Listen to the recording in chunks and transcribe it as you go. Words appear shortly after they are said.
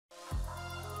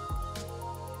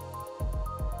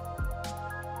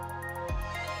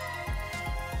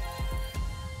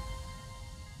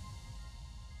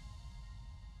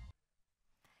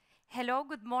hello,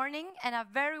 good morning, and a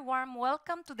very warm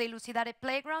welcome to the ILUCIDARE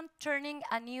Playground, turning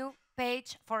a new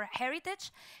page for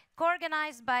heritage,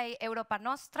 co-organized by Europa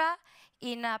Nostra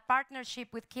in a partnership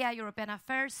with Gaia European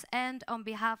Affairs and on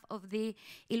behalf of the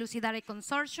ILUCIDARE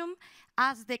Consortium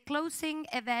as the closing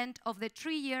event of the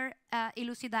 3-year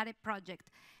ILUCIDARE project.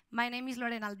 My name is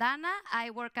Lorena Aldana. I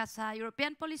work as a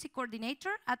European Policy Coordinator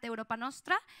at Europa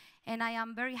Nostra, and I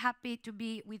am very happy to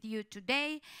be with you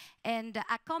today and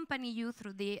accompany you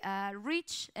through the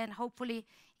rich and hopefully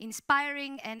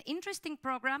inspiring and interesting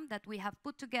program that we have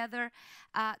put together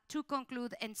to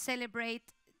conclude and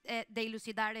celebrate the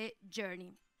ILUCIDARE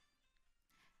journey.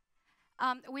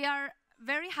 We are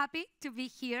very happy to be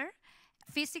here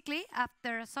physically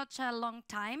after such a long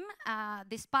time,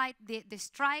 despite the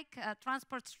strike,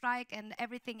 transport strike and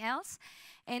everything else.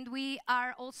 And we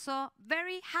are also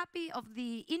very happy of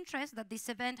the interest that this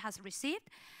event has received.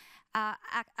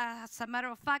 As a matter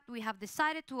of fact, we have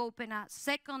decided to open a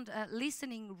second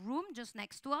listening room just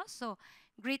next to us. So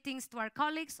greetings to our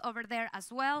colleagues over there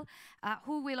as well,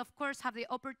 who will, of course, have the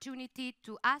opportunity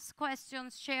to ask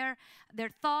questions, share their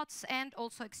thoughts, and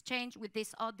also exchange with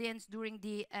this audience during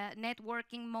the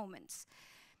networking moments.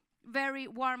 Very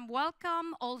warm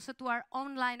welcome also to our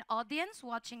online audience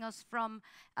watching us from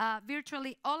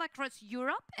virtually all across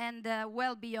Europe and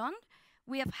well beyond.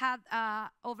 We have had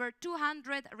over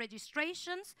 200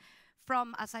 registrations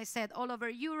from, as I said, all over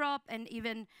Europe and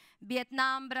even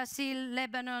Vietnam, Brazil,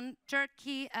 Lebanon,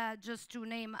 Turkey, just to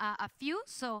name a few.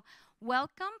 So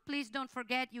welcome. Please don't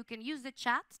forget you can use the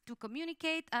chat to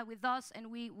communicate with us,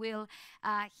 and we will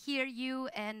hear you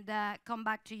and come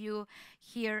back to you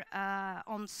here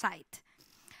on site.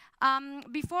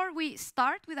 Before we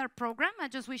start with our program, I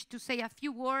just wish to say a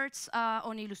few words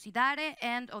on ILUCIDARE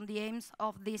and on the aims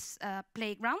of this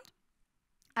playground.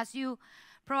 As you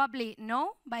probably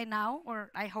know by now,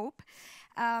 or I hope,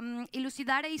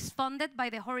 ILUCIDARE is funded by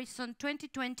the Horizon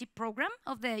 2020 program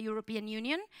of the European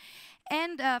Union.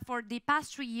 And for the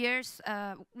past 3 years,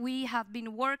 we have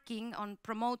been working on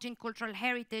promoting cultural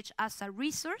heritage as a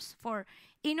resource for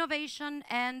innovation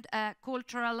and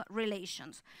cultural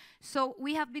relations. So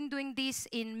we have been doing this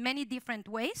in many different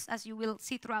ways, as you will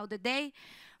see throughout the day,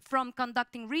 from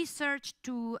conducting research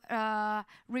to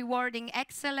rewarding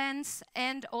excellence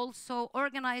and also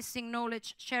organizing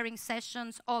knowledge-sharing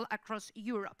sessions all across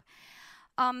Europe.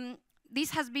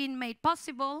 This has been made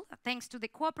possible thanks to the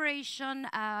cooperation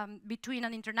between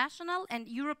an international and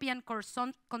European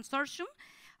consortium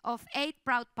of 8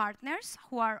 proud partners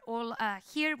who are all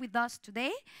here with us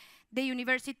today. The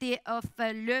University of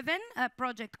Leuven,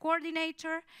 project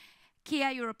coordinator,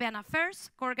 Gaia European Affairs,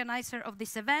 co-organizer of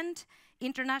this event,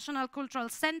 International Cultural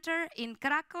Center in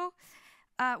Krakow,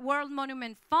 World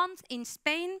Monument Fund in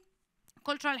Spain,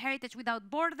 Cultural Heritage Without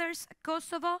Borders,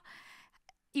 Kosovo,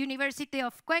 University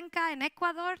of Cuenca in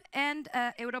Ecuador, and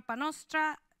Europa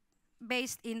Nostra,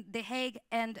 based in The Hague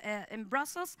and in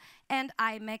Brussels, and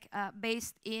IMEC,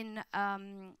 based in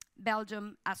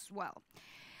Belgium as well.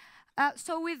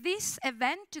 So with this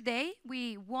event today,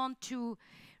 we want to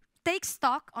take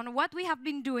stock on what we have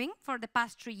been doing for the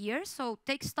past 3 years, so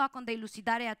take stock on the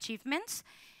ILUCIDARE achievements,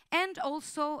 and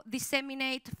also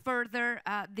disseminate further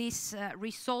these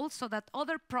results so that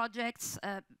other projects,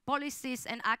 policies,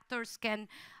 and actors can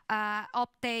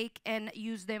uptake and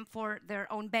use them for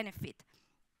their own benefit.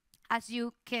 As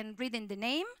you can read in the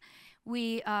name,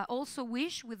 we also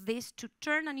wish with this to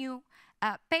turn a new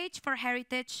page for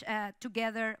heritage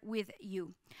together with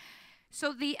you.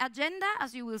 So the agenda,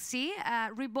 as you will see,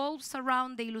 revolves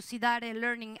around the ILUCIDARE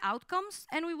learning outcomes,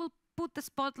 and we will put the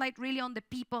spotlight really on the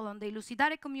people, on the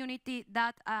ILUCIDARE community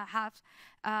that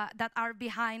that are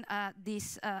behind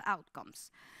these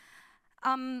outcomes.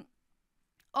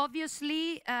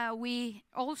 Obviously, we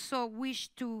also wish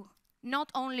to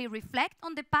not only reflect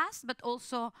on the past, but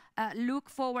also look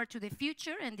forward to the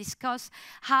future and discuss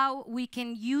how we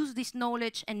can use this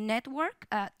knowledge and network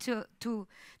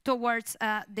towards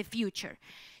the future.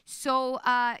 So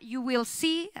you will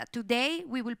see today,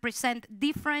 we will present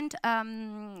different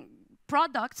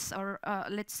products or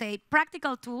let's say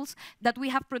practical tools that we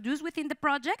have produced within the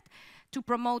project to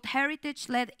promote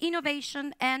heritage-led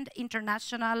innovation and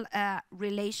international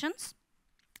relations.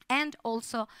 And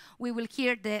also, we will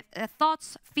hear the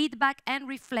thoughts, feedback, and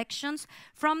reflections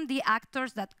from the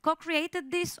actors that co-created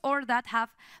this or that have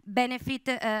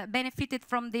benefited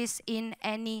from this in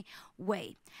any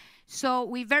way. So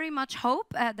we very much hope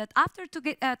that after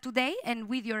today, and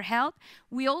with your help,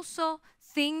 we also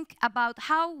think about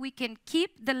how we can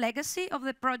keep the legacy of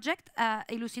the project,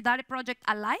 ILUCIDARE project,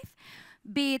 alive,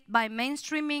 be it by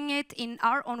mainstreaming it in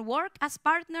our own work as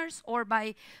partners or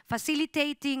by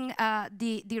facilitating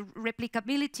the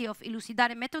replicability of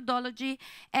ELUCIDARE methodology,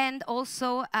 and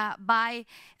also by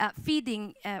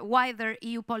feeding wider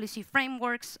EU policy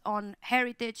frameworks on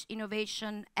heritage,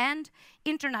 innovation, and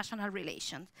international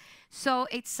relations. So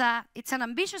it's an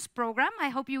ambitious program. I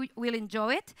hope you will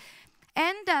enjoy it.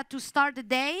 And to start the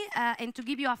day and to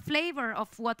give you a flavor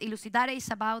of what ELUCIDARE is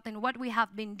about and what we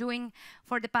have been doing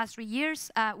for the past 3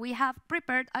 years, we have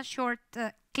prepared a short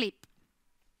clip.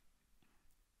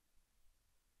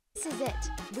 This is it.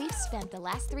 We've spent the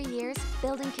last 3 years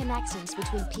building connections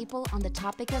between people on the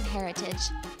topic of heritage,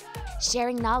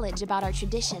 sharing knowledge about our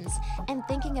traditions, and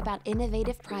thinking about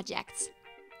innovative projects.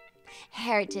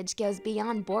 Heritage goes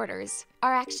beyond borders.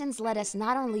 Our actions led us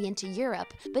not only into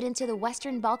Europe, but into the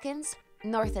Western Balkans,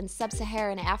 North and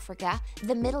Sub-Saharan Africa,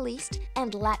 the Middle East,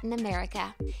 and Latin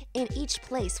America. In each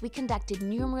place, we conducted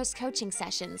numerous coaching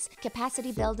sessions,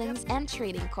 capacity buildings, and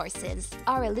training courses.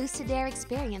 Our ELUCIDARE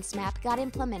experience map got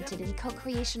implemented in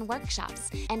co-creation workshops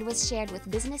and was shared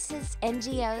with businesses,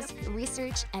 NGOs,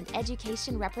 research, and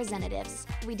education representatives.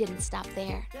 We didn't stop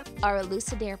there. Our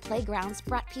ELUCIDARE Playgrounds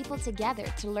brought people together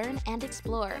to learn and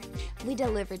explore. We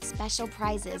delivered special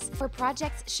prizes for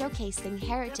projects showcasing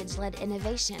heritage-led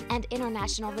innovation and international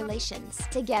relations.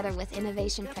 Together with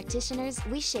innovation practitioners,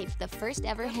 we shaped the first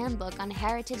ever handbook on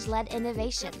heritage-led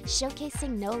innovation,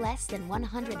 showcasing no less than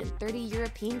 130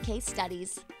 European case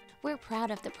studies. We're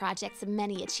proud of the project's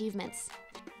many achievements.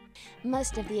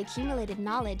 Most of the accumulated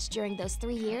knowledge during those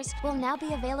 3 years will now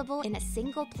be available in a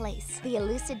single place, the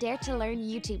ELUCIDARE to Learn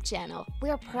YouTube channel.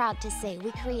 We're proud to say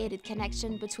we created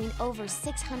connection between over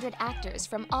 600 actors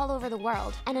from all over the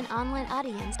world and an online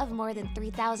audience of more than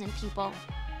 3,000 people.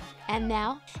 And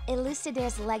now,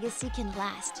 ELUCIDARE's legacy can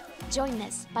last. Join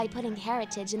us by putting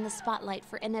heritage in the spotlight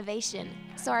for innovation,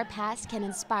 so our past can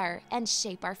inspire and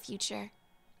shape our future.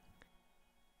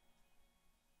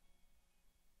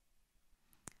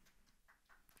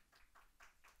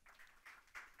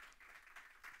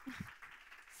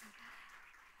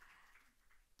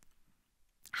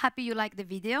 Happy you like the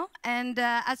video. And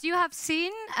as you have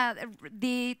seen,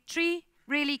 the 3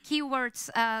 really keywords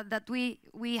that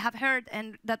we have heard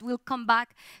and that will come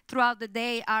back throughout the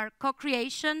day are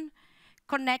co-creation,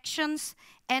 connections,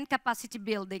 and capacity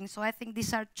building. So I think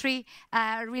these are 3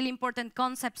 really important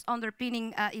concepts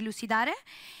underpinning ELUCIDARE.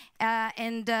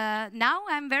 Now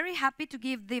I'm very happy to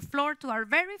give the floor to our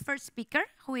very first speaker,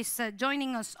 who is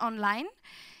joining us online,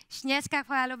 Sneska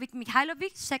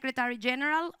Mihailovic, Secretary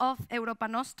General of Europa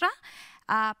Nostra,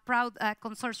 a proud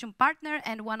consortium partner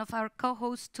and one of our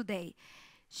co-hosts today.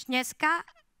 Sneska,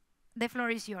 the floor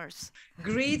is yours.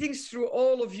 Greetings to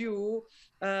all of you,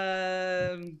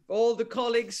 all the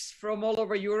colleagues from all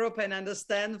over Europe and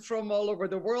understand from all over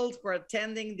the world who are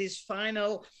attending this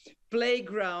final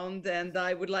playground. And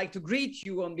I would like to greet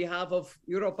you on behalf of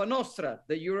Europa Nostra,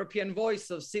 the European voice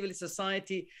of civil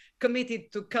society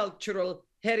committed to cultural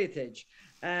heritage.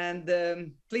 And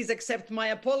please accept my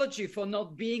apology for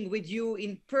not being with you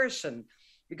in person,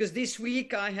 because this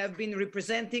week I have been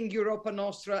representing Europa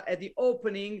Nostra at the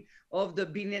opening of the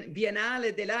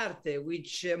Biennale dell'Arte,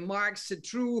 which marks a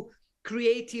true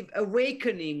creative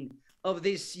awakening of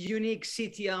this unique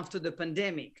city after the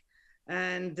pandemic.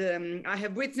 And I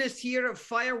have witnessed here a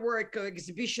firework of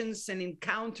exhibitions and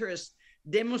encounters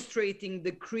demonstrating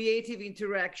the creative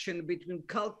interaction between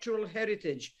cultural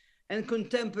heritage and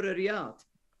contemporary art,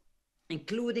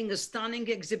 including a stunning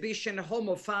exhibition,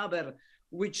 MI.MOMO.FARO,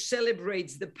 which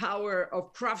celebrates the power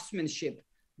of craftsmanship,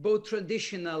 both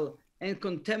traditional and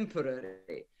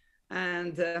contemporary.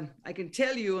 And I can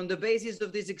tell you, on the basis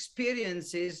of these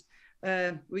experiences,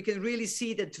 we can really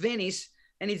see that Venice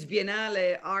and its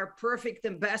Biennale are perfect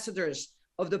ambassadors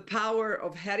of the power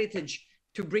of heritage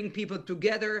to bring people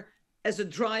together as a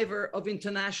driver of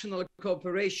international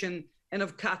cooperation and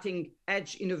of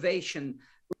cutting-edge innovation,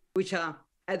 which are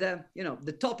at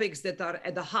the topics that are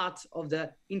at the heart of the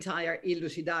entire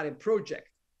ELUCIDARE project.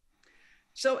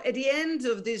 So at the end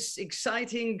of this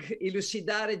exciting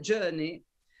ELUCIDARE journey,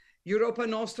 Europa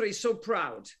Nostra is so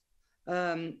proud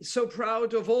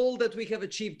of all that we have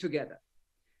achieved together.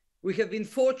 We have been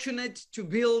fortunate to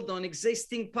build on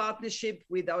existing partnership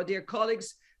with our dear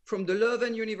colleagues from the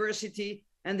Leuven University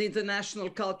and the International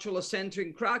Cultural Center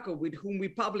in Krakow, with whom we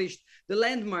published the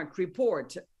landmark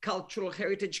report, Cultural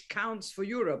Heritage Counts for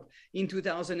Europe, in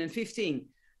 2015,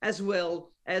 as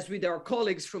well as with our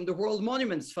colleagues from the World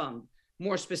Monuments Fund,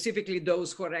 more specifically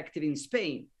those who are active in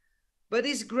Spain. But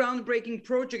this groundbreaking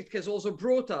project has also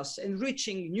brought us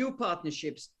enriching new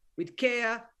partnerships with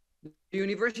Gaia, the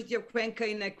University of Cuenca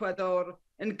in Ecuador,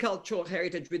 and cultural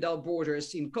heritage without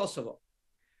borders in Kosovo.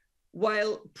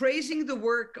 While praising the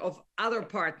work of other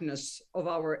partners of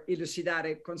our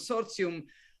ELUCIDARE consortium,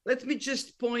 let me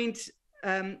just point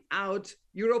out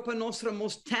Europa Nostra's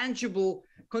most tangible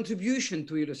contribution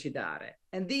to ELUCIDARE.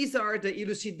 And these are the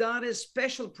ELUCIDARE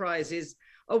special prizes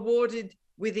awarded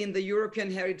within the European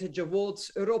Heritage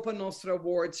Awards, Europa Nostra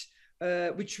Awards,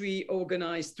 which we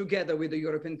organized together with the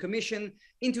European Commission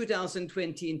in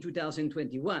 2020 and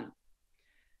 2021.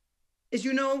 As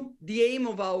you know, the aim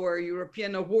of our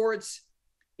European awards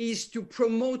is to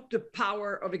promote the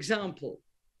power of example.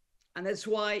 And that's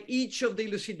why each of the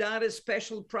ELUCIDARE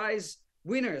special prize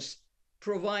winners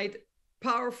provide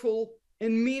powerful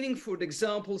and meaningful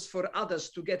examples for others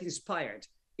to get inspired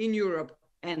in Europe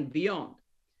and beyond.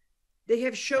 They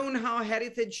have shown how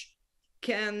heritage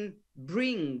can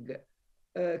bring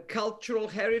cultural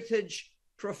heritage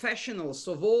professionals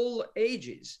of all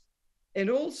ages, and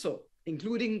also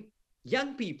including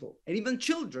young people and even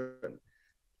children,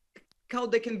 how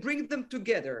they can bring them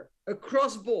together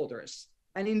across borders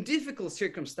and in difficult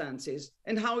circumstances,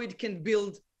 and how it can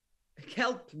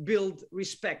help build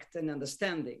respect and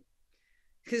understanding.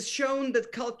 It has shown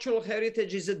that cultural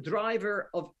heritage is a driver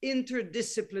of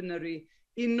interdisciplinary,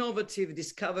 innovative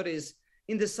discoveries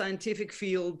in the scientific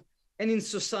field and in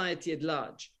society at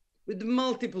large, with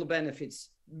multiple benefits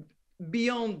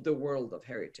beyond the world of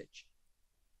heritage.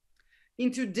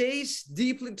 In today's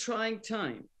deeply trying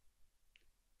time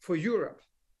for Europe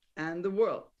and the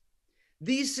world,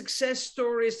 these success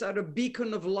stories are a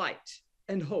beacon of light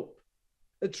and hope,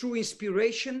 a true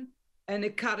inspiration and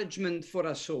encouragement for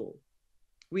us all.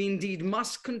 We indeed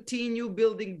must continue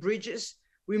building bridges.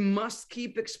 We must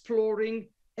keep exploring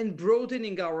and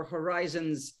broadening our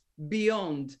horizons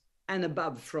beyond and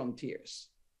above frontiers.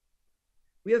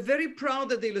 We are very proud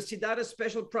that the ELUCIDARE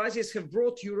special prizes have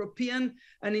brought European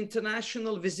and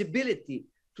international visibility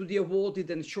to the awarded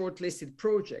and shortlisted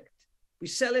project. We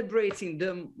celebrated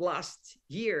them last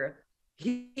year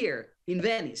here in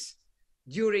Venice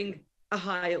during a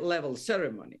high-level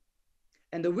ceremony.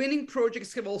 And the winning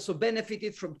projects have also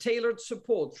benefited from tailored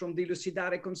support from the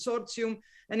ELUCIDARE Consortium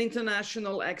and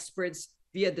international experts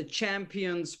via the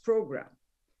Champions program.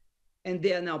 And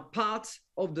they are now part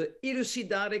of the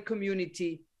ELUCIDARE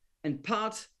community and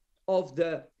part of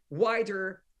the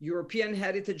wider European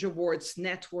Heritage Awards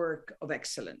network of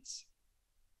excellence.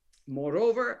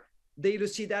 Moreover, the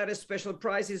ELUCIDARE special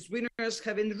prizes winners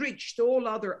have enriched all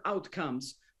other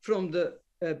outcomes from the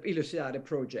ELUCIDARE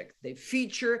project. They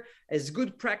feature as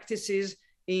good practices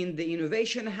in the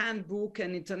Innovation Handbook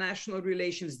and International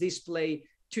Relations Display,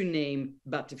 to name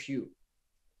but a few.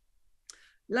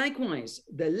 Likewise,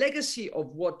 the legacy of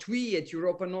what we at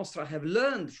Europa Nostra have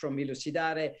learned from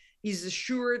ELUCIDARE is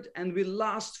assured and will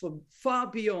last for far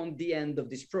beyond the end of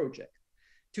this project.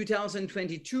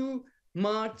 2022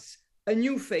 marks a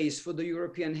new phase for the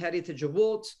European Heritage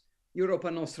Awards, Europa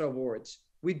Nostra Awards,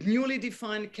 with newly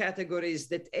defined categories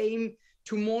that aim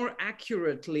to more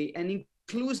accurately and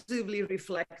inclusively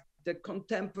reflect the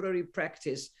contemporary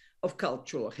practice of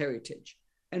cultural heritage.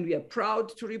 And we are proud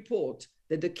to report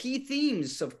that the key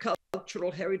themes of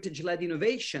cultural heritage-led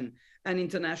innovation and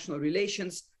international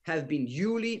relations have been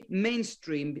duly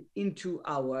mainstreamed into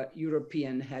our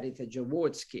European Heritage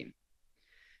Award scheme.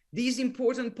 These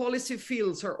important policy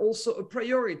fields are also a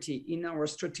priority in our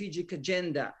strategic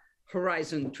agenda,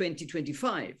 Horizon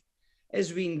 2025,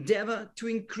 as we endeavor to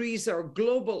increase our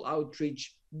global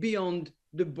outreach beyond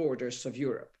the borders of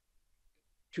Europe.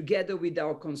 Together with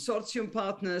our consortium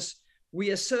partners, we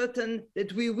are certain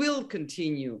that we will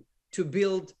continue to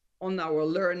build on our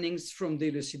learnings from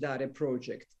the ELUCIDARE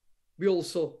project. We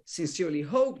also sincerely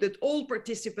hope that all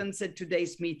participants at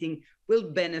today's meeting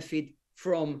will benefit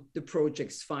from the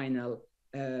project's final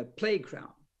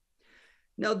playground.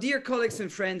 Now, dear colleagues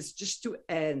and friends, just to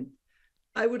end,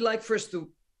 I would like first to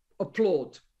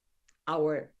applaud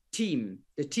our team,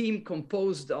 the team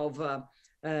composed of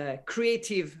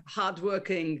creative,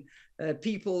 hardworking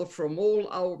people from all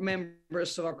our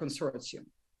members of our consortium.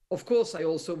 Of course, I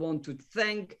also want to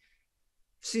thank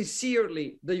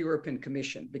sincerely the European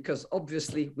Commission, because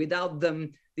obviously without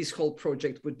them, this whole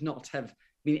project would not have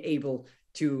been able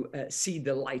to see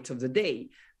the light of the day.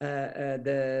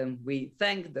 We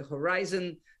thank the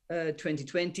Horizon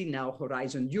 2020, now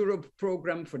Horizon Europe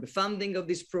program, for the funding of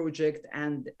this project.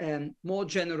 And more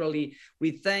generally,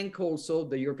 we thank also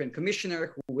the European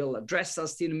Commissioner, who will address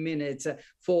us in a minute,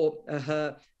 for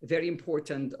her very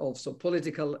important also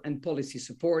political and policy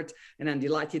support. And I'm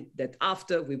delighted that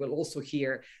after we will also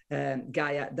hear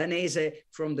Gaia Danese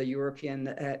from the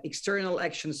European External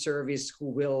Action Service, who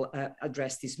will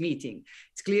address this meeting.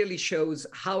 It clearly shows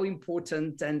how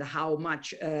important and how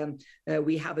much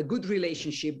we have a good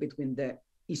relationship between the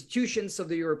institutions of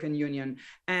the European Union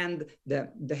and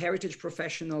the heritage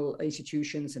professional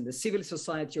institutions and the civil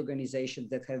society organizations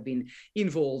that have been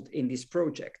involved in this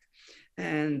project.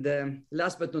 And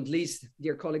last but not least,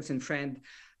 dear colleagues and friends,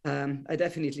 I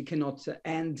definitely cannot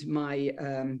end my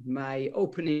my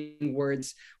opening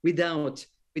words without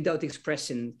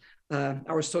expressing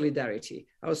our solidarity.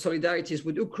 Our solidarity is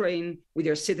with Ukraine, with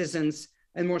their citizens,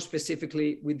 and more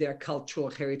specifically with their cultural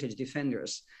heritage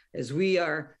defenders. As we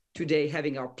are today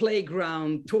having our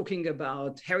playground, talking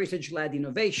about heritage-led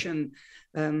innovation,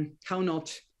 how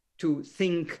not to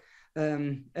think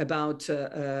about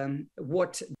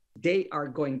what they are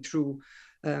going through.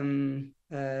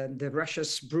 The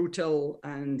Russia's brutal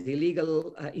and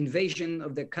illegal invasion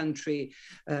of the country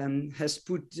has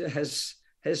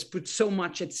put so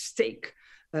much at stake,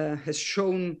 has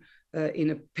shown in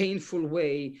a painful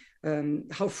way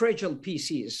how fragile peace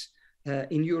is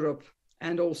in Europe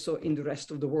and also in the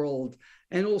rest of the world,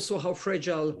 and also how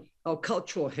fragile our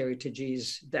cultural heritage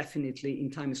is, definitely in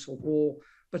times of war,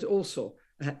 but also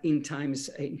in times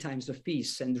of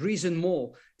peace. And reason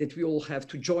more that we all have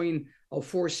to join our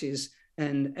forces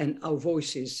and our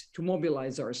voices to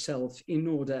mobilize ourselves in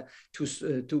order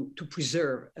to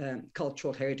preserve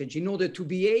cultural heritage, in order to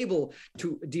be able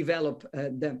to develop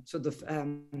the sort of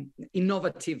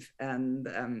innovative and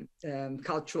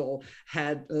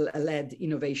cultural-led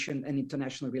innovation and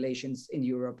international relations in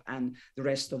Europe and the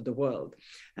rest of the world.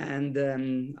 And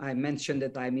I mentioned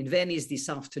that I'm in Venice this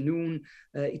afternoon.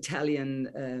 Italian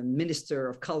Minister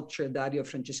of Culture, Dario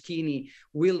Franceschini,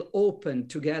 will open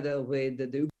together with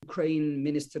the Ukraine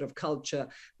Minister of Culture,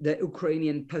 the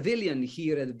Ukrainian pavilion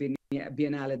here at the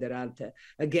Biennale dell'Arte,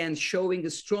 again showing a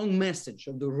strong message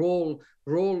of the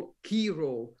key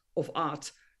role of art,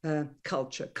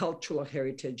 culture, cultural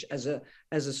heritage as a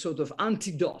sort of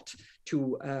antidote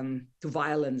to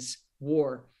violence,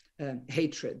 war,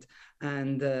 hatred.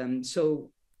 And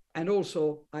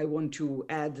also I want to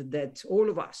add that all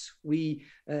of us, we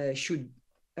should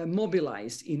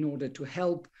mobilize in order to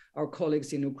help our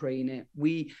colleagues in Ukraine.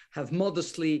 We have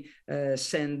modestly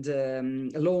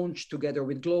launched together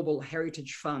with Global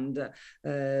Heritage Fund a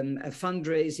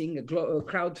fundraising, a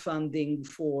crowdfunding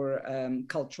for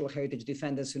cultural heritage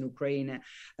defenders in Ukraine.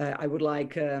 I would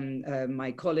like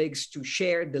my colleagues to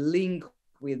share the link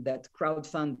with that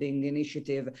crowdfunding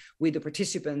initiative with the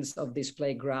participants of this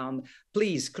playground.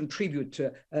 Please contribute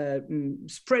to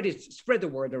spread the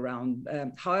word around,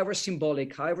 however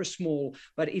symbolic, however small,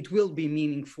 but it will be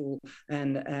meaningful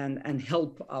and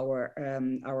help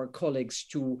our colleagues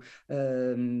to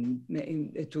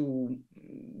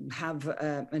have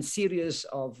a series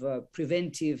of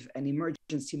preventive and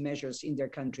emergency measures in their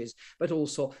countries, but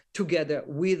also together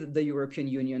with the European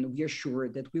Union, we are sure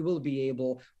that we will be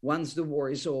able, once the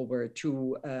war is over,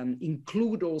 to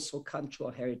include also cultural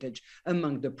heritage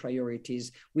among the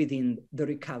priorities within the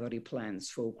recovery plans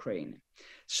for Ukraine.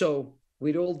 So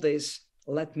with all this,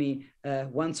 let me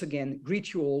once again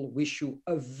greet you all, wish you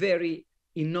a very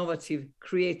innovative,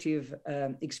 creative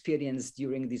experience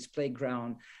during this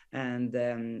playground. And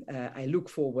I look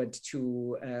forward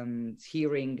to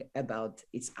hearing about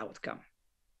its outcome.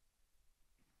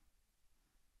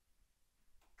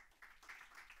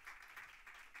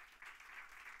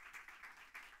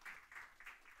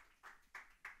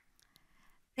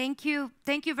 Thank you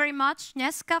very much,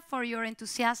 Sneska, for your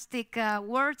enthusiastic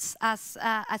words as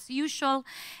usual,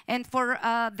 and for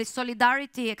the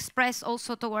solidarity expressed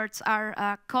also towards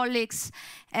our colleagues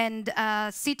and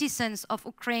citizens of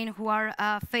Ukraine who are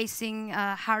facing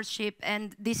hardship.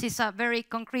 And this is a very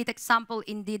concrete example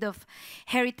indeed of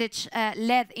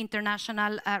heritage-led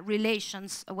international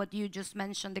relations, what you just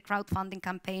mentioned, the crowdfunding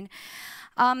campaign.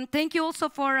 Thank you also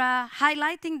for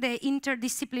highlighting the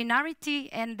interdisciplinarity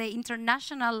and the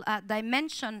international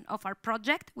dimension of our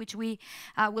project, which we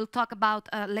will talk about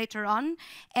later on,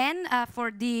 and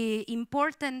for the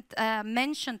important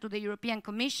mention to the European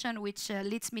Commission, which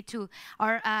leads me to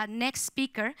our next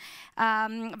speaker.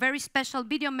 Very special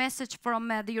video message from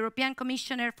the European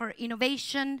Commissioner for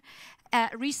Innovation,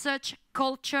 Research,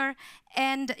 Culture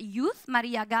and Youth,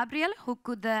 Mariya Gabriel, who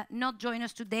could not join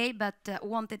us today, but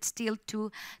wanted still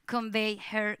to convey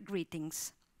her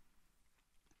greetings.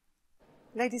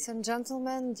 Ladies and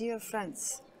gentlemen, dear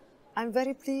friends, I'm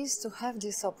very pleased to have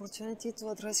this opportunity to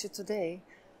address you today,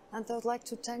 and I would like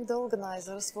to thank the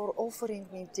organizers for offering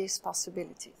me this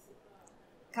possibility.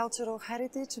 Cultural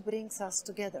heritage brings us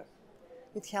together.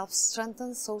 It helps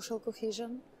strengthen social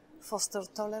cohesion, foster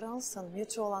tolerance and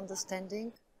mutual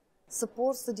understanding,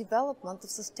 supports the development of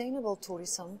sustainable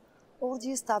tourism or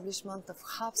the establishment of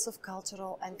hubs of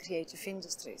cultural and creative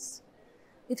industries.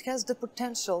 It has the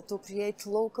potential to create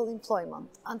local employment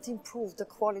and improve the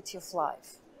quality of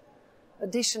life.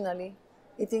 Additionally,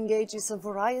 it engages a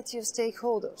variety of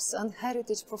stakeholders and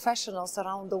heritage professionals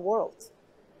around the world.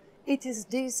 It is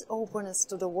this openness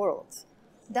to the world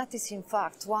that is in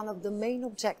fact one of the main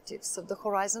objectives of the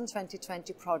Horizon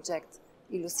 2020 project,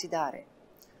 ILUCIDARE,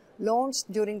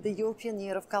 launched during the European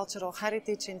Year of Cultural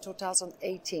Heritage in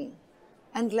 2018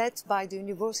 and led by the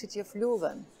University of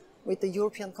Leuven with a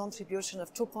European contribution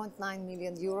of 2.9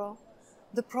 million euro.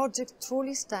 The project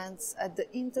truly stands at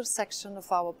the intersection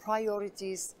of our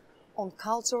priorities on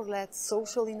culture-led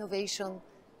social innovation,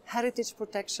 heritage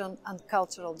protection and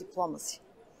cultural diplomacy.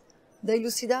 The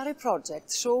ILUCIDARE project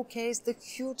showcased the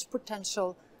huge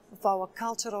potential of our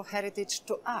cultural heritage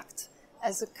to act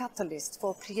as a catalyst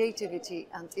for creativity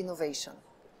and innovation.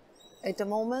 At a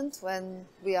moment when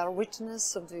we are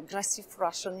witness of the aggressive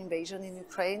Russian invasion in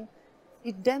Ukraine,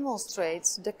 it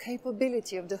demonstrates the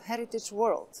capability of the heritage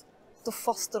world to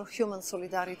foster human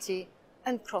solidarity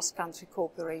and cross-country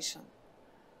cooperation.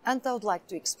 And I would like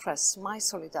to express my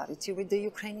solidarity with the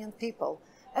Ukrainian people,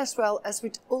 as well as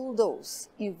with all those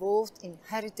involved in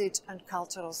heritage and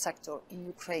cultural sector in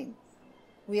Ukraine.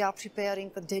 We are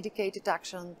preparing a dedicated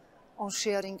action on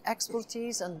sharing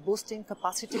expertise and boosting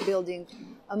capacity building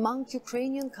among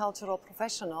Ukrainian cultural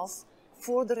professionals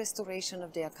for the restoration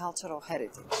of their cultural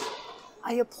heritage.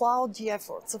 I applaud the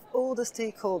efforts of all the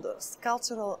stakeholders,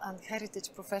 cultural and heritage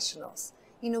professionals,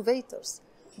 innovators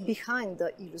behind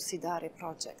the ILUCIDARE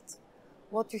project.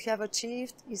 What you have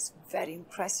achieved is very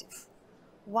impressive.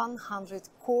 100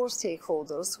 core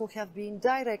stakeholders who have been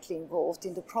directly involved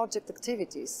in the project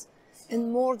activities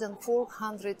and more than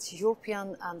 400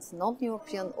 European and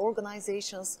non-European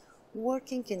organizations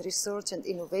working in research and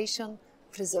innovation,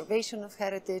 preservation of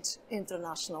heritage,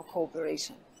 international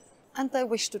cooperation. And I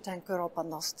wish to thank Europa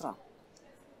Nostra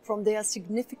from their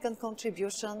significant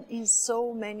contribution in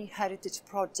so many heritage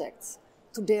projects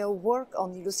to their work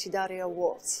on ILUCIDARE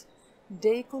Awards.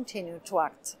 They continue to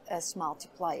act as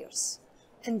multipliers,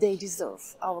 and they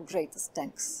deserve our greatest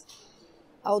thanks.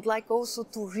 I would like also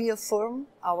to reaffirm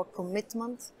our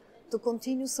commitment to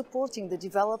continue supporting the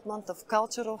development of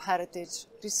cultural heritage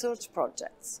research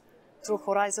projects. Through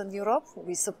Horizon Europe,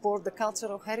 we support the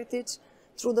cultural heritage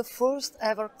through the first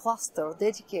ever cluster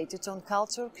dedicated on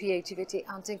culture, creativity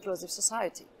and inclusive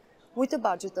society, with a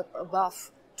budget of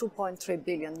above 2.3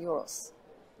 billion euros.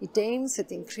 It aims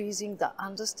at increasing the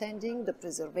understanding, the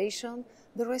preservation,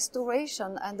 the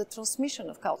restoration and the transmission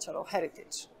of cultural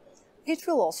heritage. It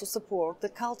will also support the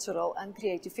cultural and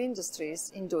creative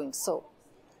industries in doing so.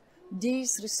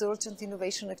 These research and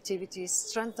innovation activities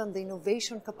strengthen the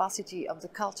innovation capacity of the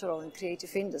cultural and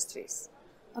creative industries.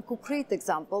 A concrete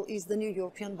example is the new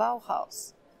European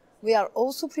Bauhaus. We are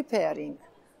also preparing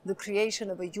the creation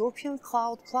of a European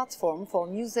cloud platform for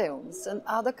museums and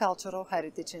other cultural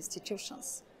heritage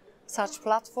institutions. Such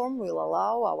platform will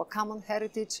allow our common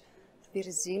heritage to be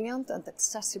resilient and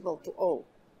accessible to all.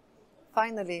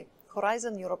 Finally,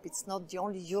 Horizon Europe is not the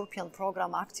only European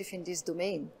program active in this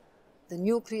domain. The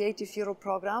new Creative Europe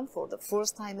program, for the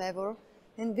first time ever,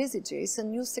 envisages a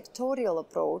new sectorial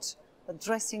approach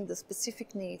addressing the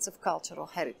specific needs of cultural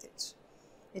heritage.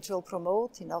 It will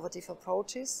promote innovative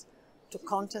approaches to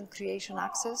content creation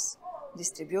access,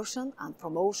 distribution and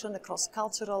promotion across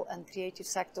cultural and creative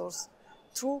sectors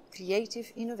through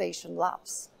creative innovation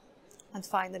labs. And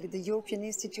finally, the European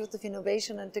Institute of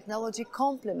Innovation and Technology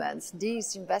complements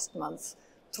these investments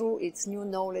through its new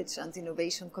knowledge and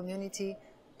innovation community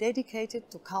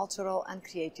dedicated to cultural and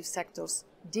creative sectors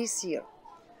this year.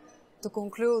 To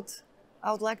conclude,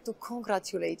 I would like to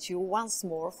congratulate you once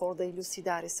more for the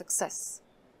ILUCIDARE success.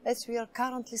 As we are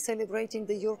currently celebrating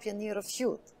the European Year of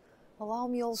Youth, allow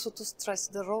me also to stress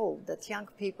the role that young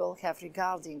people have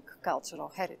regarding cultural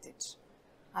heritage.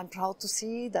 I'm proud to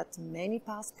see that many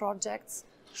past projects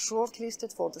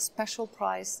shortlisted for the special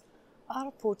prize are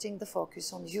putting the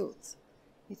focus on youth.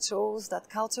 It shows that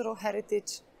cultural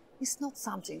heritage is not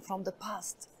something from the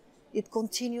past. It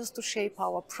continues to shape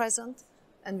our present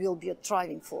and will be a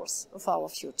driving force of our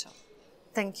future.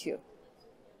 Thank you.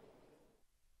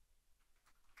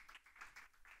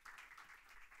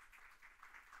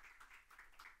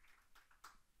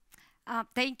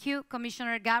 Thank you,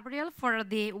 Commissioner Gabriel, for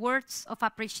the words of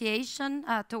appreciation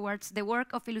towards the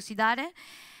work of ILUCIDARE.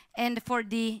 and for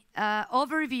the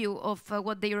overview of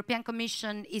what the European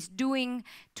Commission is doing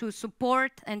to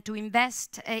support and to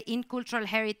invest in cultural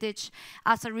heritage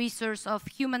as a resource of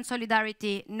human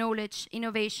solidarity, knowledge,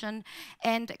 innovation,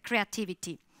 and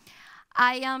creativity.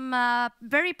 I am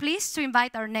very pleased to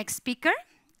invite our next speaker,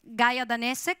 Gaia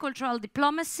Danese, Cultural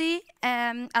Diplomacy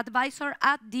Advisor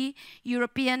at the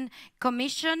European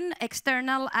Commission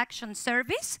External Action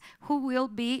Service, who will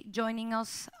be joining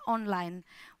us online.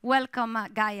 Welcome,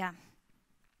 Gaia.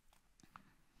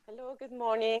 Hello, good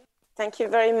morning. Thank you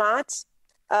very much.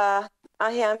 I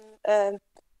am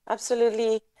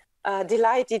absolutely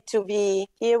delighted to be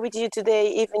here with you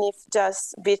today, even if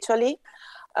just virtually.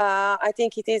 I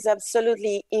think it is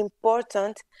absolutely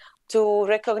important to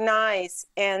recognize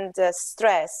and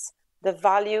stress the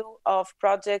value of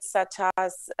projects such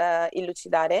as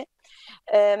ILUCIDARE.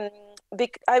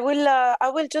 I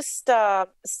will just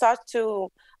start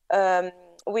to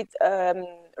with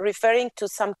referring to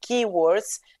some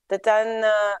keywords that then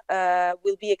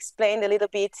will be explained a little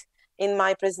bit in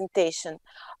my presentation.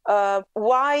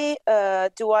 Why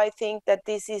do I think that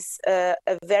this is a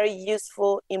very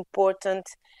useful, important,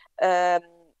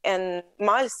 and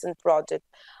milestone project?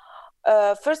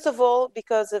 First of all,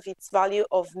 because of its value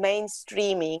of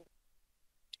mainstreaming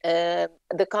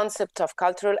the concept of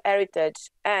cultural heritage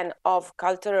and of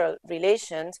cultural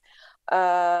relations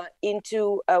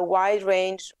into a wide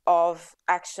range of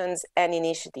actions and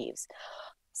initiatives.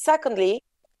 Secondly,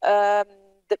 the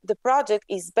project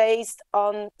is based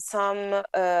on some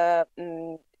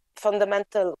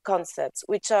fundamental concepts,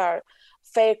 which are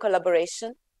fair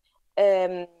collaboration,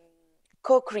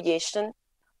 co-creation,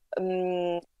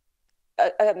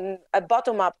 a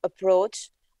bottom-up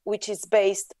approach, which is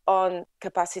based on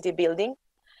capacity building,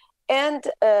 and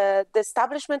the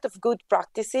establishment of good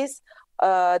practices,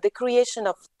 the creation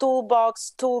of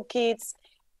toolbox, toolkits,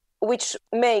 which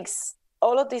makes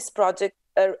all of these projects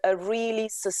a really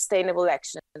sustainable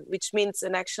action, which means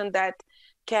an action that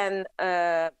can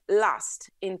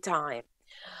last in time.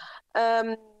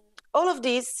 All of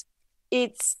this,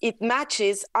 it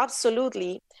matches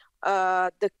absolutely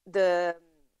the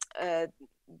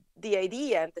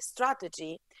idea and the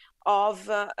strategy of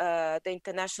the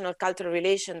international cultural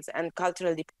relations and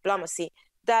cultural diplomacy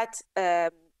that the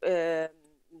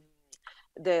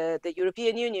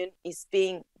European Union is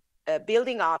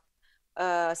building up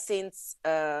since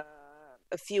a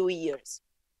few years.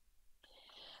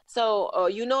 So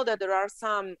you know that there are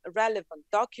some relevant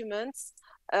documents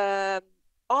on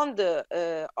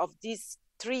of these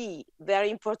three very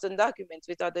important documents,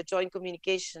 which are the joint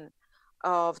communication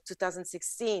of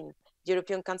 2016, the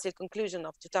European Council conclusion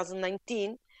of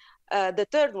 2019. The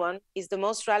third one is the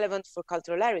most relevant for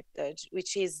cultural heritage,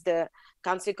 which is the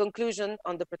Council conclusion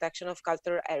on the protection of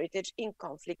cultural heritage in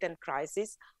conflict and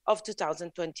crisis of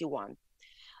 2021.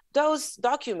 Those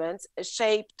documents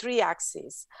shape three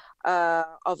axes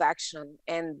of action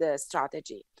and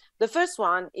strategy. The first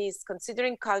one is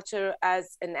considering culture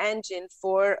as an engine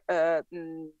for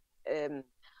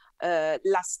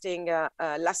lasting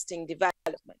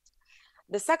development.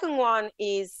 The second one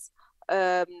is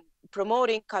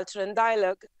promoting culture and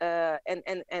dialogue and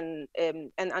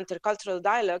intercultural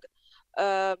dialogue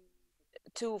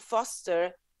to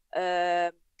foster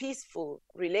peaceful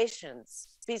relations,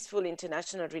 peaceful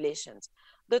international relations.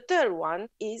 The third one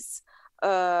is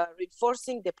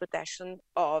reinforcing the protection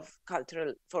of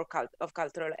cultural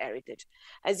heritage.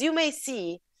 As you may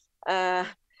see,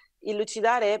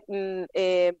 ILUCIDARE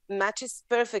matches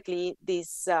perfectly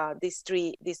these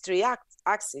three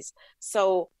axes.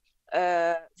 So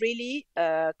really,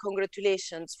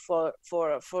 congratulations for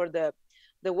the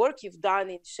work you've done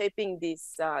in shaping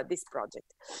this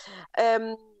project.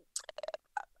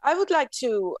 I would like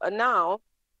to now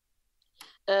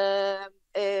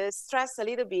stress a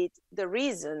little bit the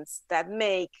reasons that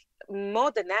make more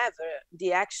than ever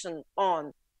the action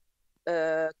on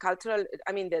cultural,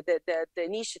 the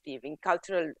initiative in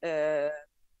cultural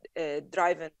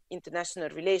driven international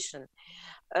relation,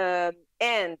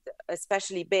 and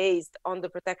especially based on the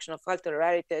protection of cultural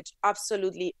heritage,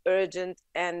 absolutely urgent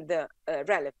and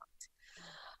relevant.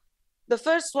 The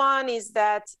first one is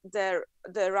that there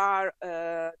are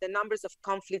the numbers of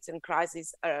conflicts and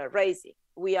crises are rising.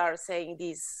 We are saying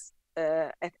this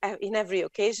in every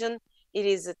occasion. It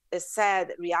is a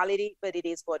sad reality, but it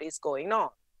is what is going on.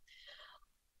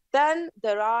 Then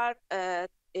there are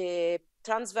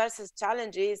transversal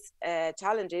challenges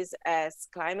as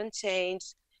climate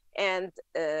change and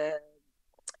the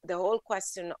whole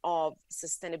question of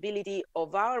sustainability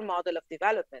of our model of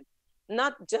development,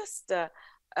 not just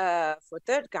for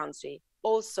third country,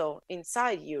 also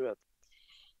inside Europe.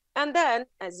 And then,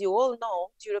 as you all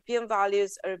know, European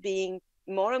values are being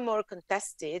more and more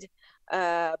contested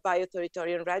by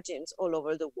authoritarian regimes all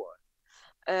over the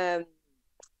world.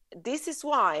 This is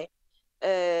why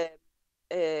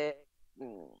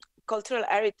cultural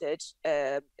heritage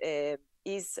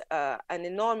is an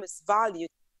enormous value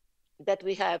that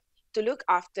we have to look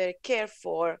after, care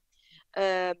for,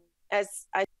 as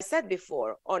I said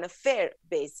before, on a fair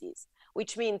basis,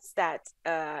 which means that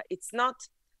it's not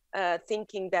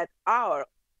thinking that our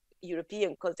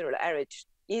European cultural heritage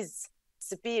is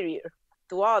superior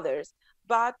to others,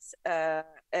 but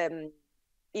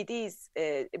it is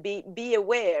be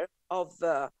aware of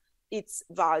its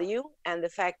value and the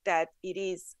fact that it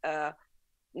is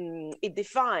it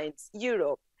defines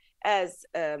Europe as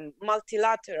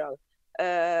multilateral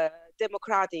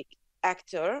democratic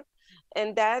actor,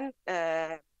 and then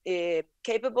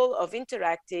capable of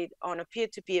interacting on a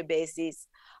peer-to-peer basis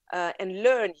and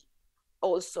learning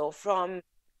also from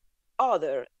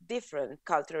other different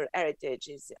cultural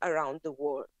heritages around the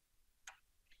world.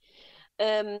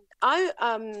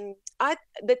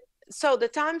 So the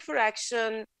time for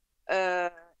action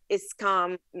is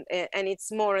come, and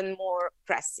it's more and more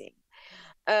pressing.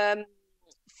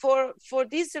 For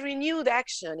this renewed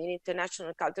action in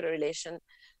international cultural relations,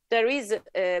 there is,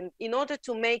 in order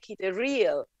to make it a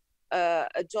real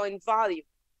a joint value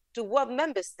to what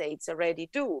member states already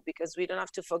do, because we don't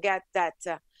have to forget that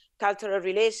cultural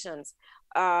relations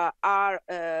are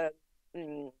a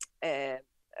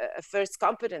first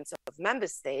competence of member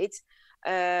states.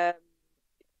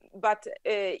 But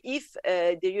if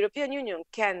the European Union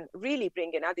can really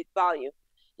bring an added value,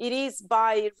 it is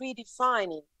by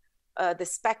redefining the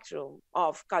spectrum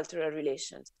of cultural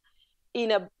relations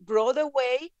in a broader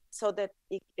way, so that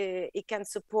it can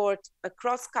support a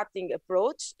cross-cutting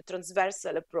approach, a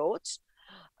transversal approach,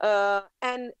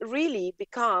 and really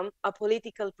become a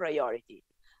political priority.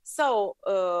 So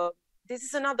this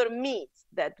is another myth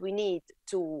that we need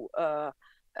to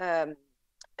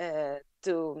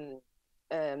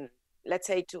let's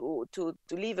say to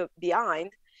leave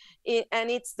behind,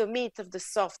 and it's the myth of the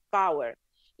soft power.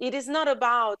 It is not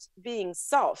about being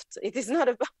soft. It is not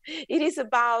about. It is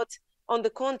about, on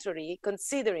the contrary,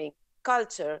 considering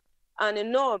culture an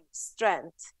enormous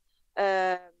strength,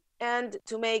 and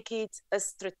to make it a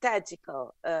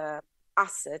strategical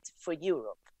asset for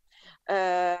Europe,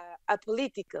 a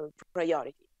political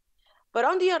priority. But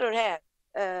on the other hand,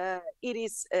 it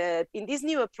is in this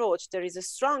new approach, there is a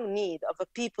strong need of a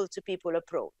people-to-people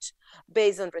approach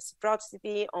based on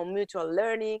reciprocity, on mutual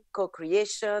learning,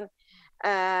 co-creation,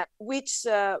 which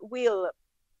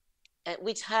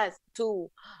has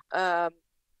to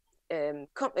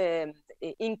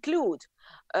include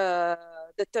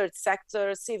the third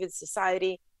sector, civil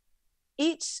society,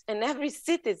 each and every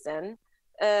citizen,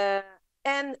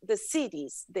 and the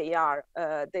cities they are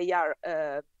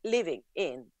living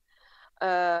in.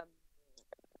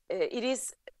 It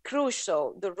is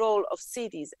crucial, the role of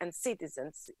cities and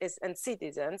citizens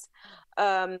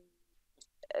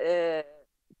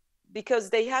because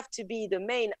they have to be the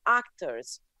main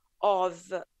actors of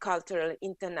cultural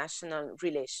international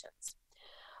relations.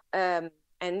 And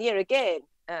here again,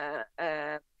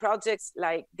 projects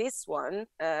like this one,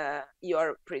 you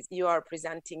are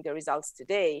presenting the results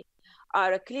today,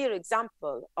 are a clear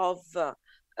example of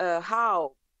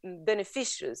how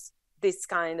beneficious this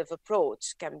kind of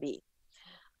approach can be.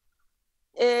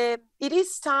 It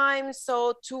is time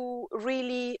so to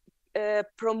really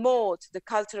promote the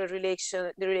cultural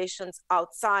relations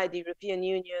outside the European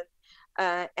Union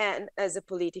and as a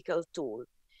political tool.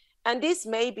 And this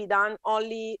may be done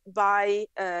only by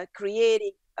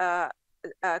creating a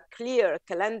clear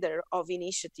calendar of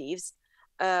initiatives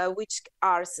which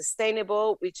are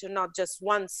sustainable, which are not just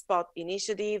one-spot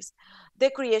initiatives. The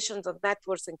creation of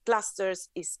networks and clusters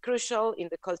is crucial in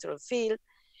the cultural field.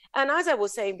 And as I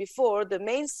was saying before, the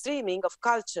mainstreaming of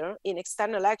culture in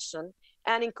external action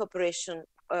and in cooperation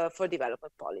for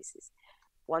development policies.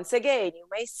 Once again, you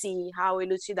may see how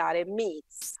ELUCIDARE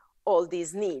meets all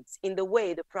these needs in the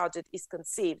way the project is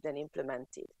conceived and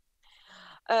implemented.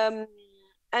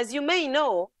 As you may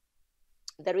know,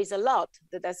 there is a lot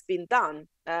that has been done.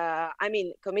 I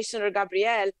mean, Commissioner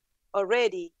Gabriel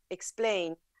already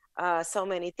explained so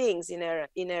many things in her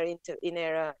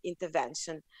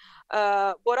intervention.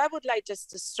 What I would like just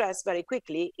to stress very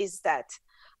quickly is that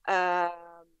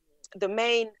the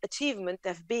main achievement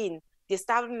have been the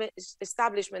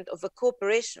establishment of a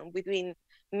cooperation between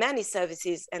many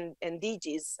services and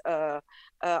DGs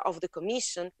of the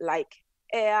Commission, like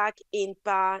EEAS,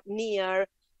 INPA, NEAR,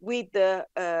 with the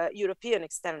European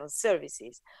External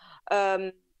Services.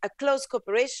 a close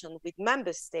cooperation with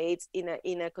member states in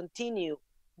a continued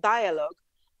dialogue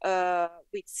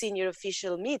with senior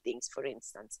official meetings, for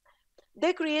instance.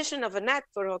 The creation of a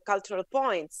network of cultural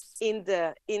points in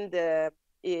the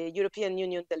European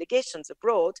Union delegations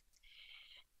abroad,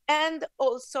 and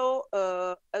also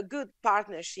a good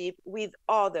partnership with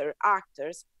other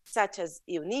actors such as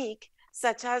UNIC,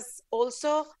 such as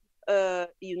also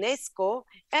UNESCO,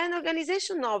 and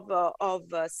organization of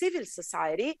civil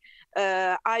society.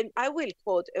 I will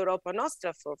quote Europa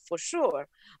Nostra for sure,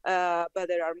 but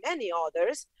there are many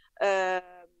others.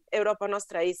 Europa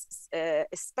Nostra is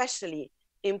especially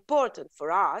important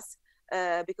for us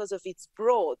because of its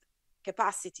broad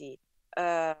capacity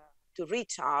to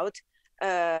reach out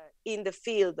in the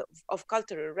field of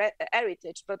cultural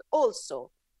heritage, but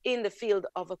also in the field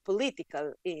of a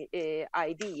political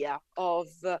idea of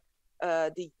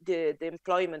the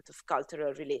employment of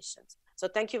cultural relations. So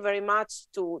thank you very much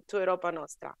to Europa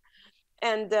Nostra.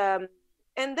 And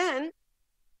then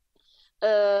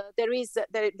there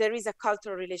is a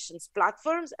cultural relations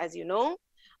platforms, as you know,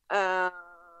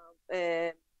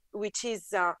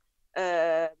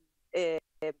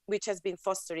 which has been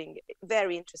fostering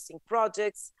very interesting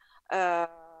projects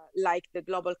like the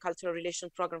Global Cultural Relation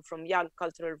Program from young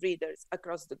cultural readers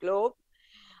across the globe.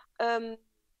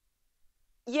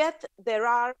 Yet there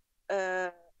are,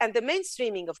 and the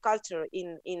mainstreaming of culture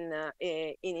in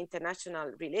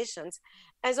international relations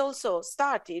has also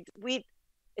started with,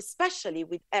 especially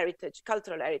with heritage,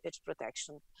 cultural heritage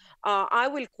protection. I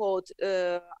will quote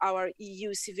our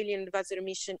EU civilian advisory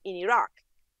mission in Iraq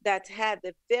that had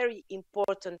a very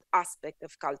important aspect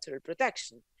of cultural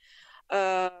protection.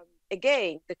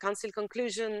 Again, the Council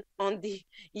conclusion on the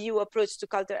EU approach to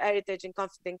cultural heritage in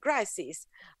conflict and crisis,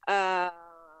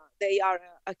 they are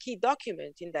a key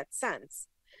document in that sense.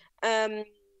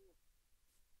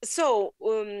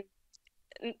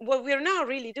 What we're now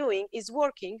really doing is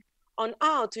working on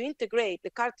how to integrate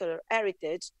the cultural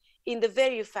heritage in the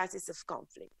various phases of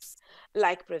conflicts,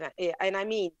 like and I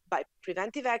mean by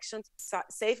preventive actions,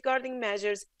 safeguarding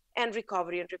measures, and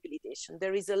recovery and rehabilitation.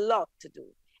 There is a lot to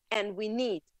do, and we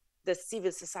need the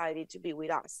civil society to be with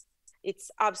us.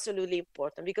 It's absolutely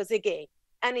important because, again,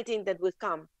 anything that will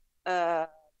come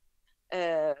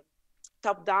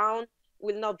top down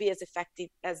will not be as effective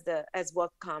as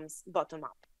what comes bottom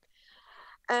up.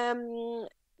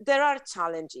 There are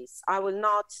challenges. I will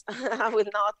not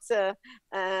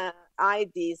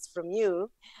hide these from you.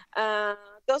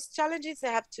 Those challenges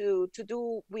have to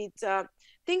do with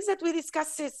things that we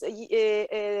discussed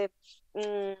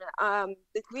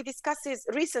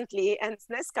recently, and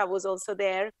Sneska was also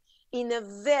there in a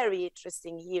very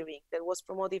interesting hearing that was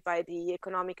promoted by the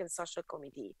Economic and Social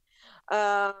Committee.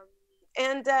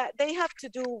 And they have to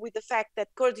do with the fact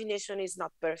that coordination is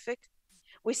not perfect.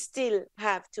 We still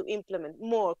have to implement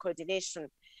more coordination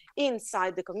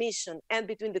inside the Commission and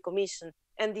between the Commission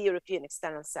and the European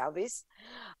External Service.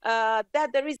 That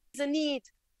there is a need,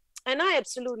 and I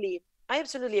absolutely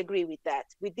agree with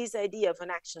that, with this idea of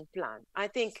an action plan. I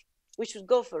think we should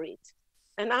go for it,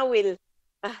 and I will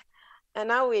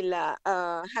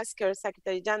ask our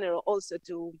Secretary General also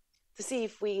to see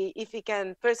if we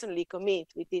can personally commit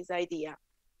with this idea,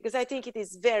 because I think it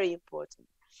is very important.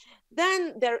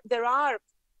 Then there are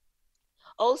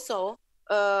also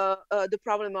the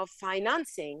problem of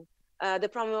financing, the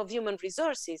problem of human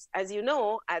resources. As you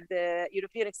know, at the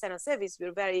European External Service,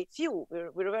 we're very few.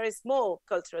 We're a very small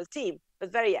cultural team,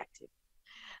 but very active.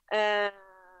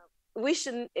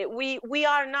 We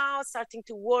are now starting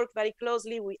to work very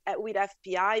closely with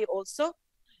FPI also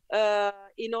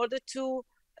in order to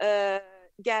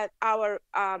get our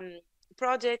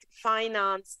project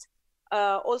financed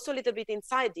also a little bit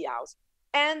inside the house,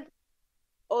 and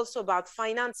also about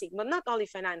financing, but not only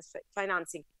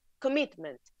financing,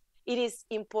 commitment. It is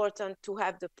important to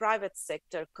have the private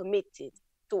sector committed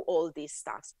to all these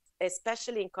stuff,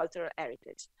 especially in cultural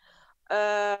heritage.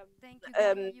 Thank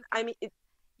you.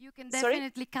 You can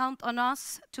definitely count on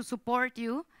us to support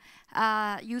you.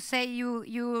 You say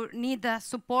you need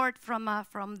support from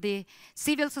the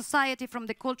civil society, from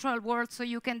the cultural world, so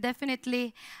you can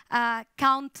definitely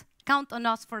count on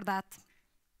us for that.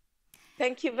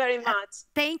 Thank you very much.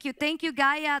 Thank you,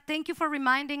 Gaia. Thank you for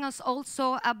reminding us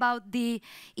also about the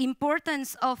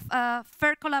importance of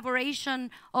fair collaboration,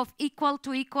 of equal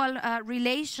to equal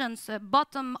relations,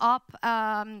 bottom up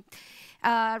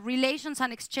relations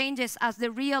and exchanges as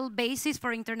the real basis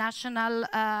for international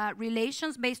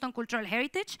relations based on cultural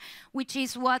heritage, which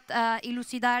is what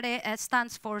ILUCIDARE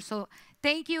stands for. So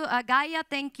thank you, Gaia,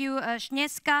 thank you,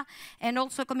 Sneska, and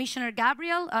also Commissioner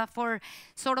Gabriel for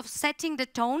sort of setting the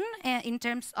tone in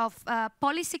terms of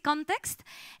policy context.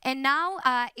 And now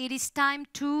it is time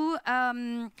to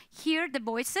hear the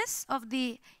voices of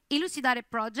the ILUCIDARE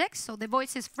project, so the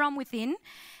voices from within.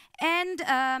 And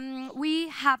we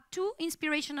have two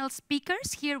inspirational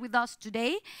speakers here with us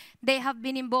today. They have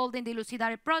been involved in the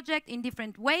ILUCIDARE project in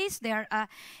different ways. They are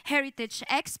heritage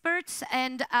experts.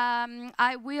 And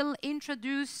I will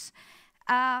introduce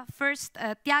first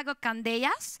Tiago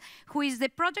Candeias, who is the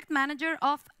project manager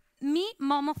of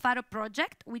MI.MOMO.FARO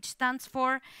project, which stands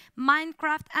for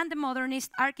Minecraft and the Modernist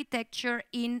Architecture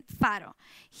in Faro.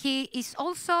 He is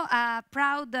also a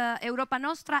proud Europa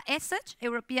Nostra EEAS,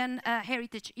 European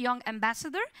Heritage Young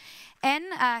Ambassador, and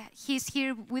he's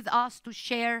here with us to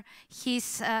share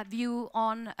his view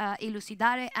on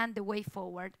ILUCIDARE and the way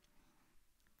forward.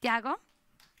 Tiago?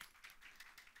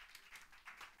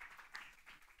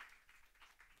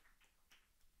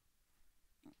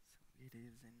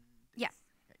 Yeah.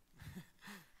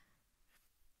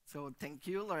 So thank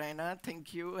you, Lorena.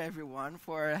 Thank you, everyone,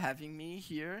 for having me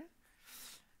here.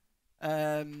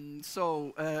 I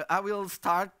will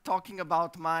start talking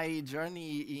about my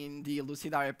journey in the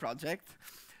ILUCIDARE project.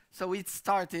 So it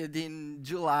started in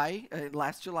July,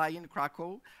 last July in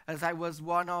Krakow, as I was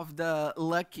one of the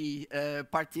lucky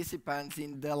participants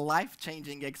in the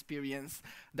life-changing experience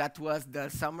that was the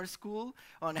summer school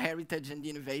on heritage and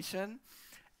innovation.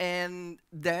 And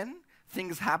then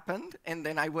things happened, and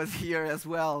then I was here as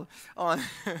well on,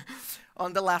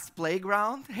 on the last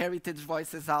playground, Heritage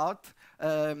Voices Out,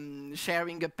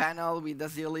 sharing a panel with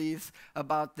Azilis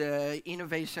about the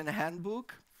Innovation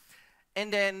Handbook.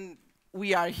 And then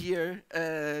we are here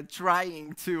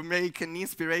trying to make an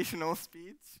inspirational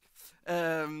speech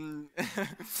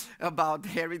about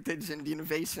heritage and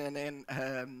innovation and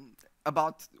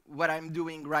about what I'm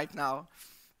doing right now.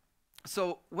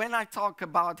 So when I talk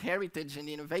about heritage and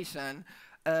innovation,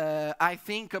 I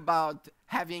think about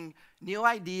having new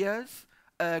ideas,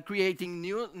 creating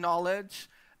new knowledge,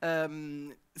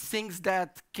 things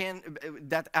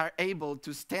that are able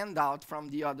to stand out from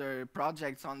the other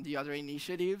projects on the other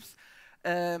initiatives,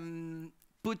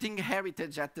 putting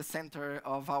heritage at the center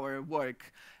of our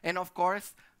work, and of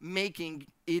course, making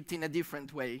it in a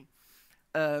different way.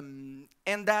 And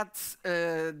that's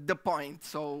the point.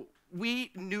 So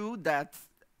we knew that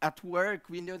at work,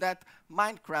 we knew that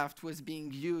Minecraft was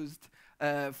being used,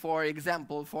 for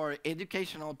example, for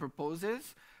educational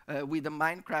purposes with the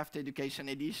Minecraft Education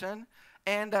Edition,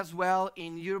 and as well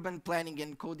in urban planning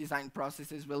and co-design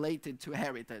processes related to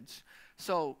heritage.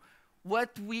 So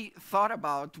what we thought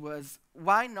about was,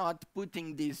 why not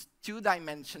putting these two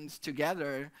dimensions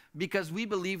together? Because we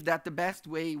believe that the best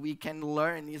way we can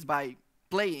learn is by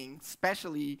playing,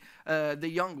 especially the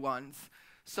young ones.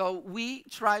 So we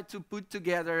tried to put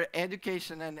together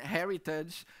education and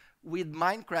heritage with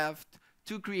Minecraft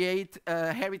to create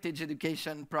a heritage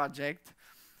education project.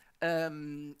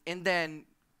 And then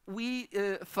we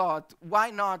thought, why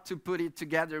not to put it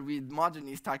together with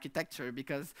modernist architecture?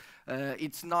 Because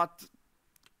it's not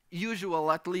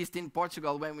usual, at least in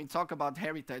Portugal, when we talk about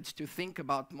heritage, to think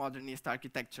about modernist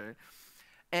architecture.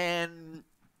 And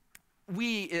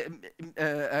we,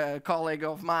 a colleague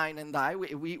of mine and I,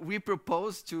 we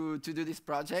proposed to do this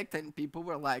project, and people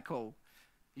were like, oh,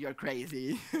 you're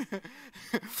crazy.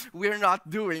 We're not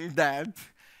doing that.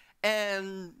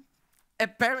 And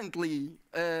apparently,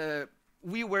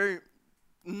 we were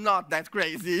not that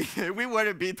crazy. We were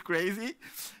a bit crazy,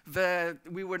 but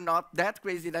we were not that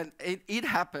crazy. That it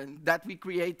happened that we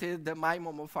created the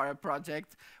MI.MOMO.FARO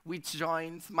project, which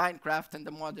joins Minecraft and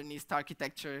the modernist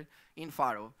architecture in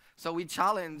Faro. So we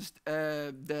challenged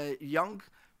the young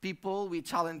people, we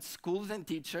challenged schools and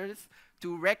teachers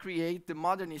to recreate the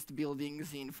modernist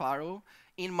buildings in Faro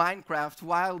in Minecraft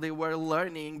while they were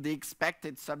learning the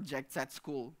expected subjects at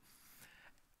school.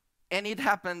 And it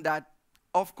happened that,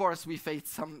 of course, we faced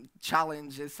some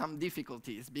challenges, some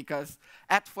difficulties, because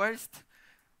at first,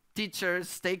 teachers,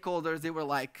 stakeholders, they were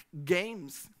like,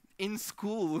 games in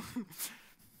school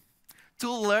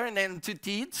to learn and to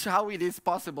teach, how it is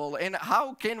possible, and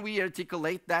how can we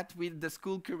articulate that with the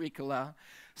school curricula?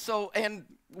 So, and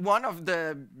one of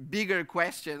the bigger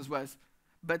questions was,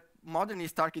 but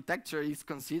modernist architecture is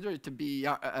considered to be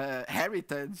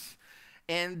heritage.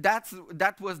 And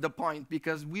that was the point,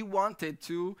 because we wanted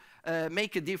to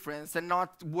make a difference and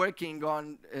not working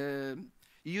on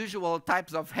usual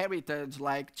types of heritage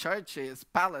like churches,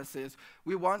 palaces.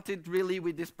 We wanted really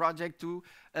with this project to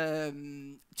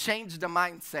change the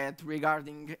mindset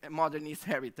regarding modernist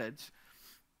heritage.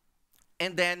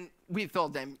 And then we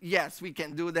told them, yes, we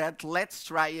can do that, let's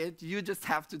try it, you just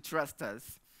have to trust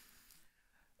us.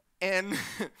 And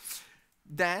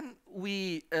then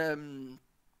we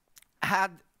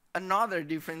had another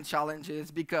different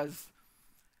challenges because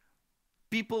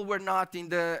people were not in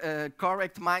the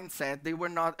correct mindset. They were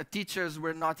not, teachers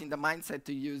were not in the mindset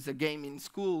to use a game in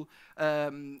school.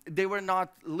 They were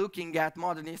not looking at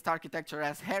modernist architecture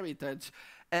as heritage.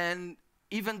 And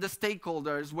even the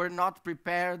stakeholders were not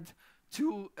prepared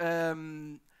to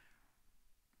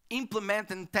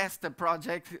implement and test a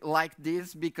project like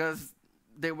this because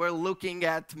they were looking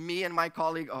at me and my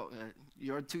colleague, oh,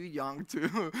 you're too young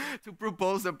to, to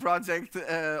propose a project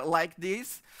like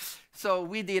this. So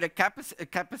we did a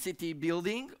capacity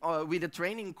building with a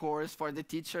training course for the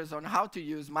teachers on how to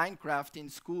use Minecraft in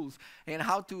schools and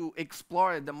how to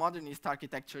explore the modernist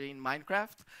architecture in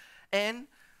Minecraft. And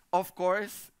of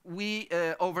course, we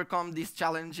overcome these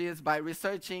challenges by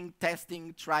researching,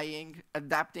 testing, trying,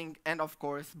 adapting, and of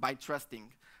course, by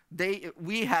trusting.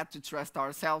 We had to trust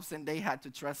ourselves and they had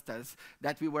to trust us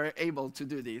that we were able to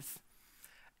do this.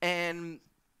 And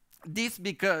this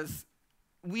because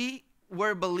we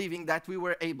were believing that we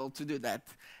were able to do that.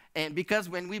 And because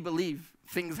when we believe,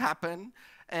 things happen,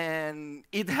 and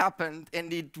it happened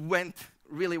and it went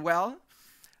really well.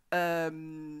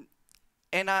 And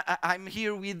I'm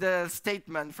here with a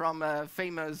statement from a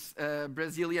famous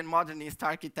Brazilian modernist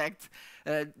architect.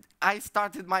 I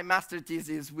started my master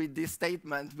thesis with this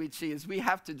statement, which is, we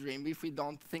have to dream. If we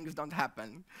don't, things don't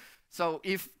happen. So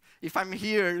if I'm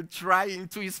here trying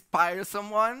to inspire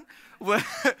someone,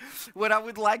 what I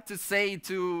would like to say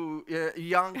to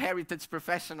young heritage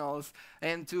professionals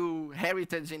and to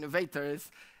heritage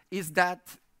innovators is that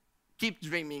keep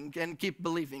dreaming and keep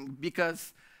believing,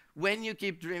 because when you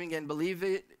keep dreaming and believe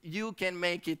it, you can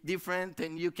make it different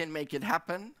and you can make it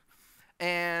happen.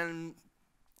 And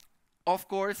of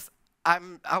course,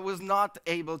 I was not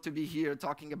able to be here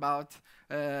talking about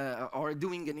or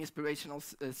doing an inspirational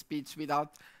speech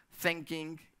without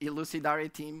thanking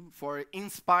ELUCIDARE team for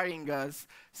inspiring us,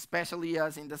 especially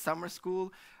us in the summer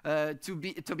school,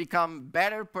 to become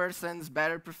better persons,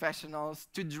 better professionals,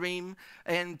 to dream,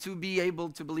 and to be able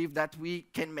to believe that we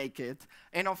can make it.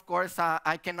 And of course,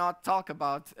 I cannot talk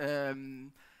about,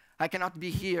 I cannot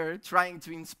be here trying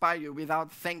to inspire you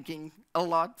without thanking a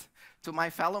lot to my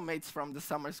fellow mates from the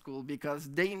summer school, because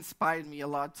they inspired me a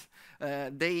lot.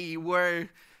 They were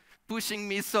pushing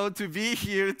me so to be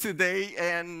here today,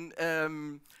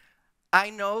 and I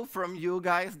know from you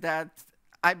guys that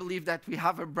I believe that we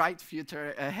have a bright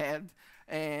future ahead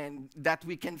and that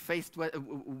we can face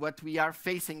what we are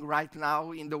facing right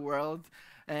now in the world,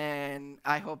 and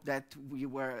I hope that we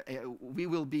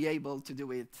will be able to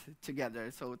do it together.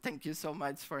 So thank you so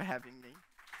much for having me.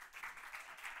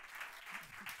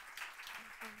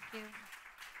 Thank you.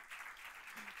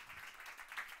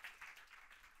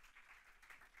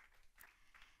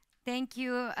 Thank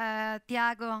you,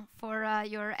 Tiago, for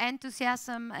your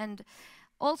enthusiasm and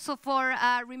also for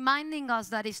reminding us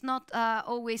that it's not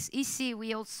always easy.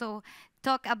 We also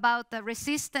talk about the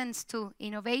resistance to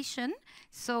innovation.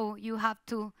 So you have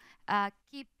to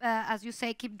keep, as you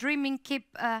say, keep dreaming,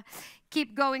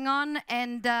 keep going on.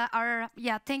 And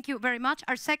thank you very much.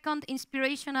 Our second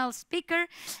inspirational speaker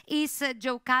is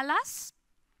Joe Kallas,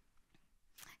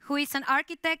 who is an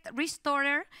architect,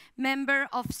 restorer, member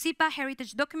of SIPA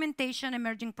Heritage Documentation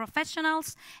Emerging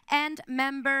Professionals, and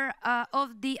member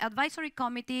of the advisory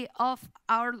committee of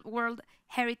our World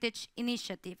Heritage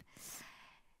Initiative.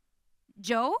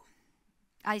 Joe,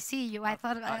 I see you. I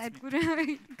thought I could.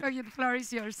 The floor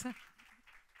is yours.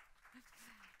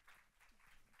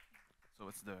 So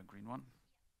it's the green one?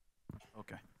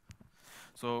 Okay.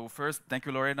 So first, thank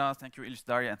you, Lorena, thank you,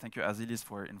 ELUCIDARE, and thank you, Azilis,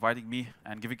 for inviting me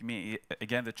and giving me,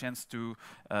 again, the chance to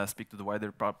speak to the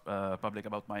wider public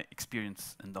about my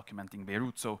experience in documenting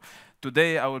Beirut. So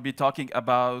today, I will be talking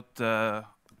about,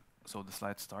 so the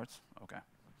slide starts, okay,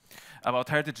 about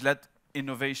heritage-led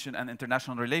innovation and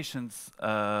international relations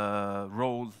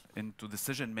role into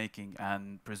decision-making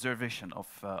and preservation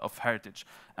of heritage.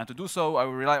 And to do so, I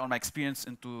will rely on my experience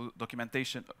into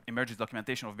documentation, emerging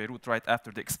documentation of Beirut right after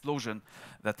the explosion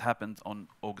that happened on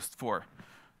August 4.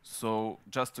 So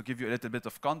just to give you a little bit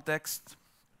of context,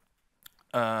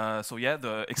 So yeah,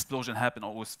 the explosion happened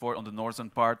on 04 on the northern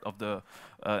part of the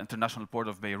international port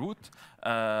of Beirut.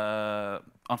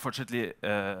 Unfortunately,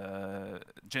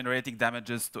 generating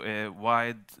damages to a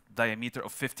wide diameter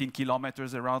of 15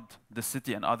 kilometers around the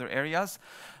city and other areas.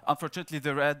 Unfortunately,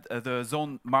 the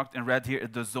zone marked in red here is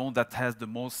the zone that has the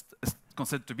most,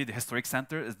 considered to be the historic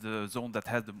center, is the zone that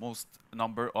has the most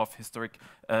number of historic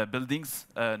buildings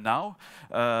now.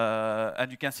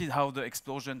 And you can see how the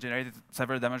explosion generated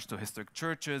severe damage to historic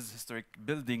churches, historic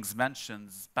buildings,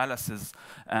 mansions, palaces,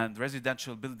 and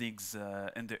residential buildings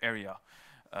in the area.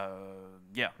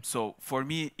 Yeah, so for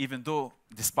me, even though,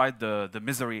 despite the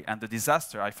misery and the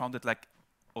disaster, I found it like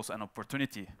also an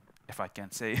opportunity, if I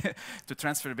can say, to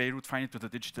transfer Beirut finally to the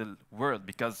digital world,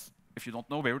 because if you don't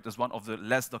know, Beirut is one of the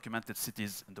less documented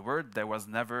cities in the world. There was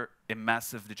never a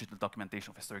massive digital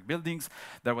documentation of historic buildings.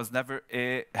 There was never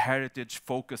a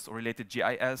heritage-focused or related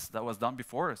GIS that was done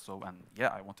before. So, and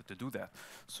yeah, I wanted to do that.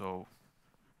 So,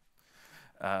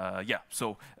 yeah,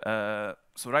 so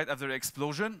right after the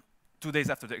explosion, 2 days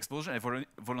after the explosion, a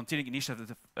volunteering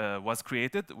initiative was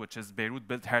created, which is Beirut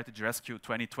Built Heritage Rescue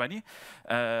 2020.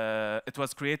 It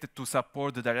was created to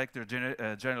support the Director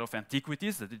General of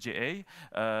Antiquities, the DGA,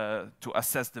 to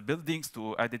assess the buildings,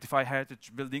 to identify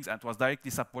heritage buildings, and it was directly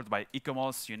supported by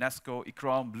ICOMOS, UNESCO,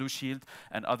 ICROM, Blue Shield,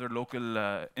 and other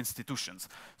local institutions.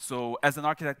 So as an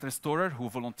architect restorer who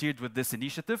volunteered with this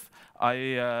initiative,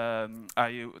 I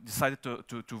decided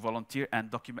to volunteer and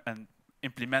document and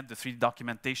implement the 3D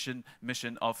documentation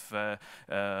mission of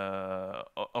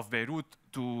Beirut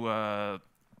to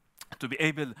be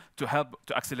able to help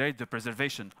to accelerate the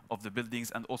preservation of the buildings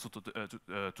and also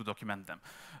to document them.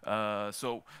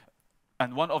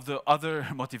 And one of the other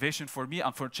motivation for me,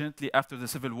 unfortunately, after the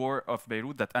civil war of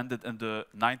Beirut that ended in the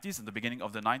 90s, in the beginning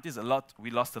of the 90s,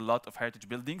 we lost a lot of heritage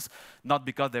buildings, not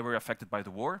because they were affected by the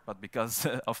war, but because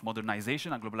of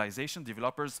modernization and globalization.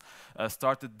 Developers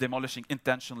started demolishing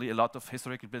intentionally a lot of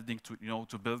historical buildings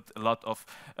to build a lot of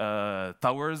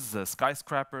towers,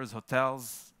 skyscrapers,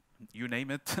 hotels, you name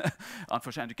it.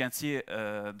 Unfortunately, and you can see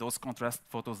those contrast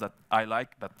photos that I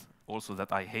like, but also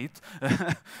that I hate.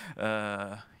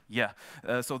 Yeah,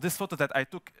 so this photo that I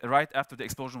took right after the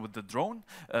explosion with the drone,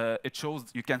 it shows,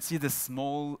 you can see this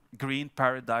small green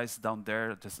paradise down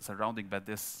there, just surrounding by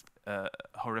this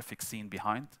horrific scene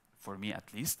behind, for me at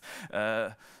least.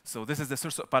 So this is the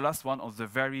Surso Palace, one of the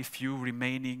very few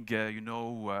remaining,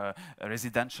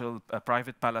 residential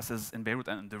private palaces in Beirut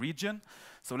and in the region.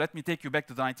 So let me take you back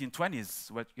to the 1920s.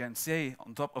 What you can say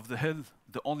on top of the hill,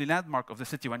 the only landmark of the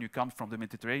city when you come from the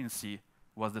Mediterranean Sea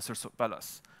was the Surso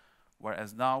Palace.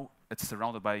 Whereas now it's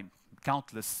surrounded by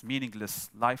countless, meaningless,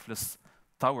 lifeless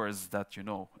towers that,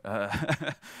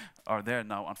 are there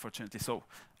now, unfortunately. So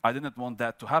I didn't want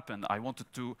that to happen. I wanted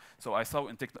to, so I saw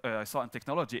in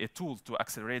technology a tool to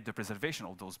accelerate the preservation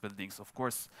of those buildings, of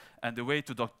course, and the way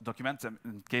to document them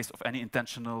in case of any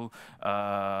intentional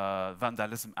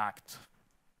vandalism act.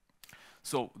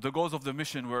 So the goals of the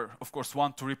mission were, of course,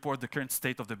 one, to report the current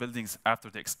state of the buildings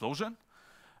after the explosion.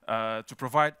 To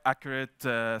provide accurate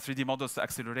 3D models to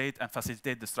accelerate and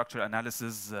facilitate the structural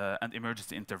analysis and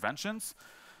emergency interventions.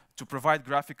 To provide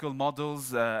graphical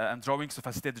models and drawings to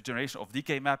facilitate the generation of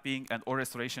decay mapping and or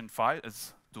restoration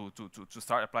files to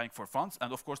start applying for funds.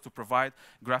 And of course, to provide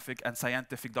graphic and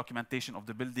scientific documentation of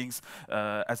the buildings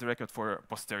as a record for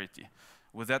posterity.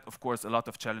 With that, of course, a lot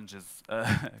of challenges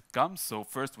come. So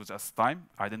first was just time.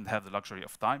 I didn't have the luxury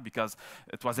of time because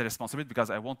it was a responsibility, because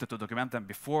I wanted to document them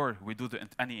before we do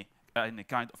any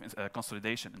kind of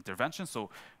consolidation intervention. So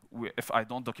if I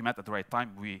don't document at the right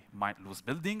time, we might lose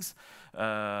buildings.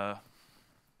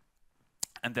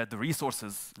 And that the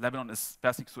resources, Lebanon is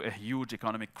passing through a huge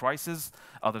economic crisis,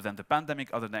 other than the pandemic,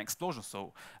 other than explosion.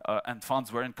 So, and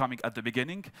funds weren't coming at the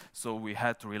beginning, so we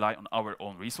had to rely on our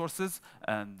own resources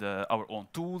and our own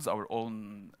tools, our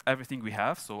own everything we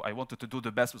have. So I wanted to do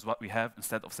the best with what we have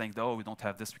instead of saying, oh, we don't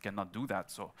have this, we cannot do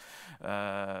that. So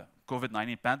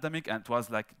COVID-19 pandemic, and it was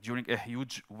like during a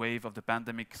huge wave of the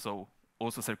pandemic, so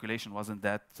also circulation wasn't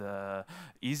that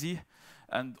easy.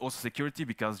 And also security,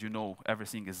 because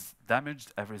everything is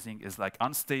damaged, everything is like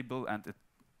unstable, and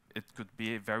it could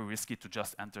be very risky to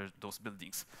just enter those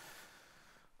buildings.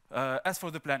 As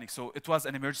for the planning, so it was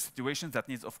an emergency situation that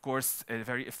needs, of course, a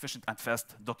very efficient and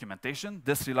fast documentation.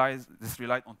 This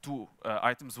relied on two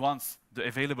items. Once, the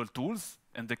available tools.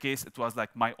 In the case, it was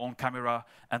like my own camera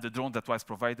and the drone that was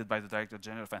provided by the Director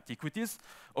General of Antiquities.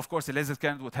 Of course, a laser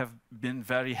scanner would have been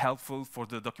very helpful for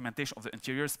the documentation of the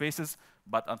interior spaces,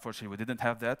 but unfortunately, we didn't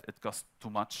have that. It cost too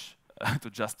much to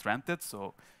just rent it.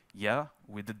 So yeah,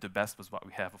 we did the best with what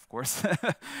we have, of course.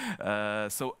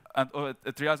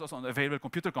 It relies also on available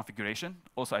computer configuration.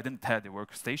 Also, I didn't have a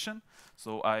workstation,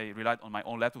 so I relied on my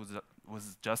own laptop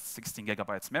with just 16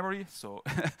 gigabytes memory, so,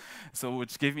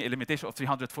 which gave me a limitation of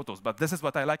 300 photos. But this is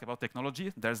what I like about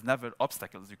technology. There's never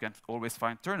obstacles. You can always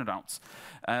find turnarounds.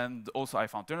 And also, I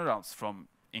found turnarounds from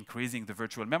increasing the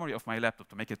virtual memory of my laptop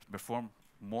to make it perform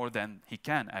more than he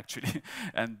can, actually.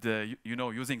 And, you know,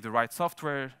 using the right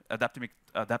software,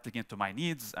 adapting it to my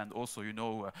needs, and also, you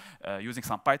know, using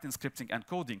some Python scripting and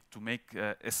coding to make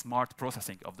a smart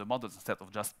processing of the models instead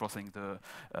of just processing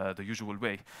the usual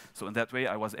way. So in that way,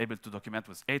 I was able to document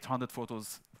with 800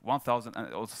 photos, 1,000,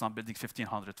 and also some building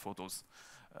 1,500 photos.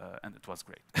 And it was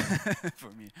great for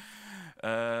me.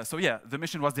 So yeah, the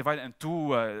mission was divided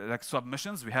into like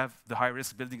sub-missions. We have the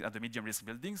high-risk buildings and the medium-risk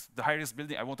buildings. The high-risk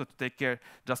building, I wanted to take care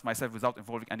just myself without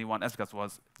involving anyone else,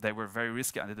 because they were very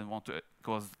risky and I didn't want to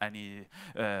cause any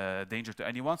danger to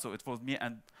anyone. So it was me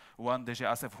and one DG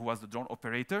Asef, who was the drone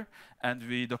operator, and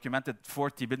we documented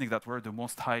 40 buildings that were the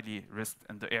most highly risked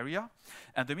in the area.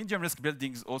 And the medium-risk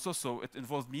buildings also, so it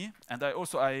involved me, and I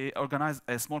organized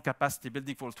a small capacity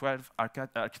building for 12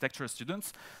 architectural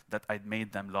students that I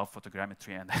made them love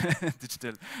photogrammetry and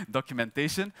digital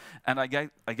documentation. And I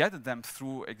guided them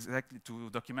through exactly to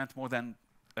document more than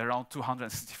around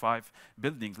 265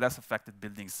 buildings, less affected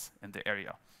buildings in the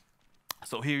area.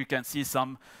 So here you can see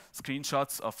some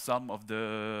screenshots of some of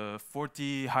the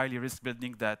 40 highly risked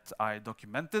buildings that I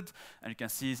documented, and you can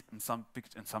see in some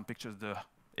pictures the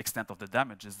extent of the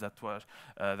damages that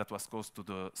was caused to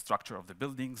the structure of the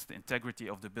buildings, the integrity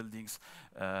of the buildings.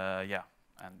 Yeah,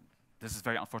 and this is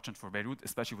very unfortunate for Beirut,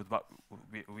 especially with what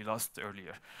we lost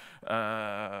earlier.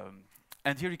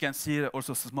 And here you can see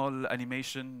also a small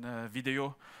animation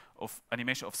video of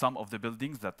some of the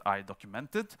buildings that I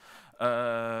documented.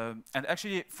 And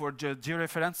actually, for the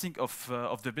georeferencing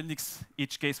of the buildings,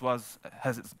 each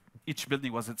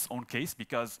building was its own case,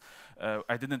 because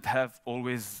I didn't have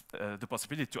always the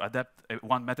possibility to adapt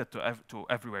one method to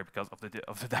everywhere because of the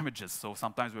damages. So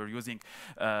sometimes we were using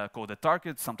coded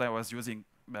targets, sometimes I was using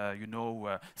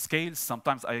scales.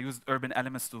 Sometimes I used urban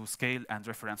elements to scale and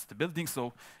reference the building.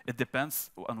 So it depends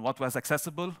on what was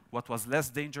accessible, what was less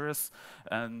dangerous,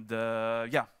 and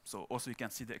yeah. So also you can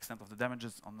see the extent of the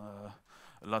damages on a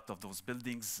lot of those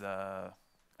buildings.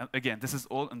 And again, this is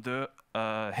all in the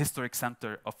historic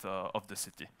center of the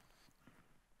city.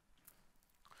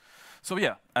 So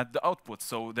yeah, at the output,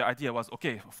 so the idea was,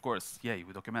 okay, of course, yay,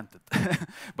 we documented.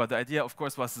 But the idea, of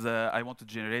course, was I want to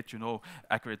generate,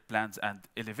 accurate plans and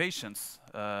elevations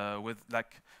with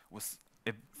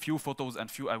a few photos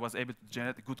and I was able to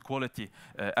generate good quality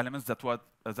elements that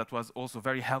was also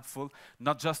very helpful,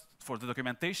 not just for the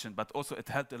documentation, but also it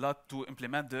helped a lot to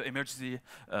implement the emergency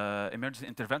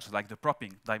interventions, like the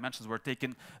propping. Dimensions were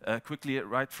taken quickly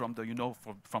right from the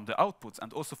from the outputs,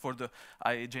 and also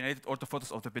I generated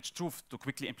orthophotos of the pitch roof to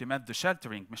quickly implement the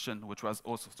sheltering mission, which was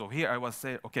also. So here I was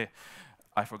saying, okay,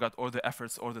 I forgot all the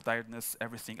efforts, all the tiredness,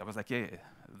 everything. I was like, yeah,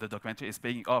 the documentary is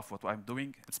paying off. What I'm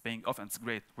doing, it's paying off, and it's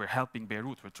great. We're helping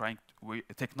Beirut.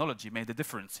 Technology made a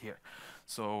difference here.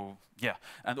 So yeah,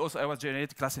 and also I was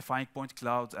classifying point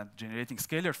clouds and generating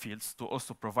scalar fields to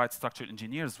also provide structural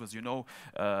engineers with,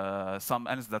 some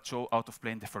elements that show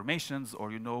out-of-plane deformations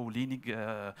or, leaning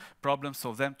problems,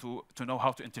 so them to know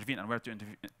how to intervene and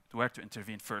where to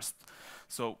intervene first.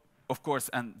 So. Of course,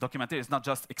 and documentary is not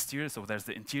just exterior, so there's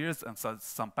the interiors, and so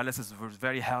some palaces were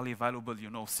very highly valuable,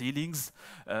 ceilings,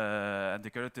 and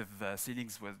decorative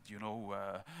ceilings with,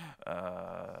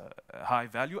 high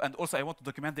value. And also, I want to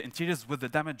document the interiors with the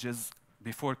damages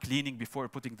before cleaning, before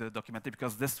putting the documentary,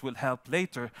 because this will help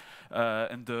later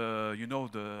in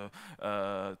the,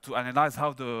 to analyze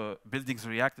how the buildings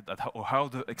reacted or how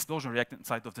the explosion reacted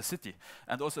inside of the city.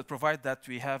 And also provide that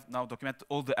we have now documented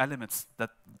all the elements that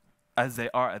as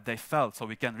they fell, so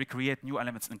we can recreate new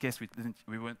elements in case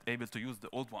we weren't able to use the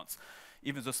old ones.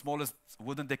 Even the smallest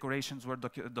wooden decorations were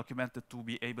documented to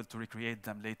be able to recreate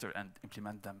them later and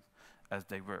implement them as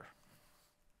they were.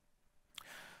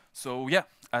 So yeah,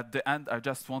 at the end, I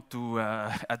just want to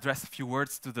address a few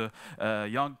words to the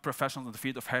young professionals in the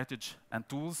field of heritage and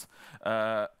tools.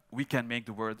 We can make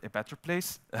the world a better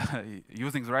place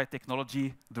using the right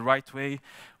technology, the right way.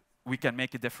 We can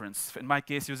make a difference. In my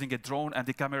case, using a drone and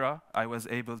a camera, I was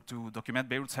able to document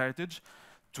Beirut's heritage,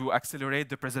 to accelerate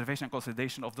the preservation and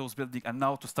consolidation of those buildings, and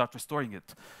now to start restoring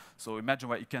it. So imagine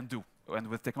what you can do. And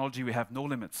with technology, we have no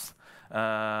limits.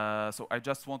 So I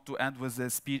just want to end with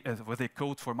a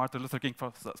quote for Martin Luther King.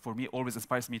 For me, always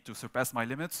inspires me to surpass my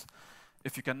limits.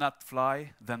 If you cannot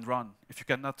fly, then run. If you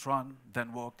cannot run,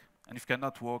 then walk. And if you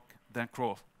cannot walk, then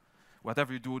crawl.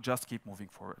 whatever you do, just keep moving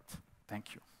forward.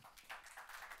 Thank you.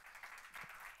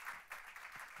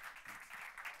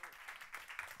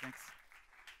 Thanks.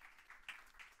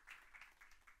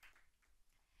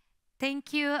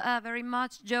 Thank you very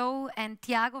much, Joe and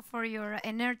Tiago, for your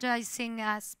energizing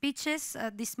speeches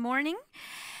this morning.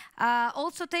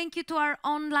 Also, thank you to our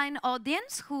online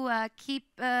audience who keep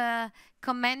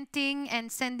commenting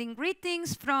and sending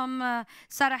greetings from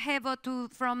Sarajevo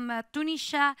from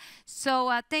Tunisia.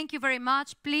 So thank you very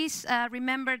much. Please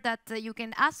remember that you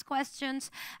can ask questions,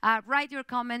 write your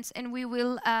comments, and we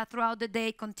will throughout the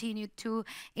day continue to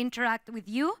interact with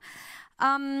you.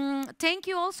 Thank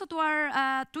you also to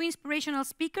our two inspirational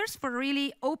speakers for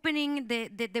really opening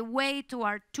the way to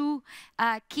our two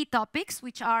key topics,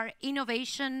 which are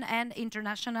innovation and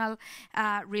international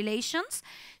relations.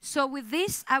 So with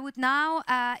this, I would now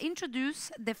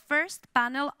introduce the first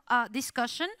panel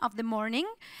discussion of the morning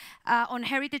on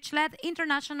heritage-led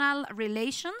international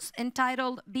relations,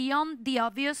 entitled Beyond the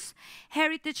Obvious,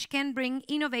 Heritage Can Bring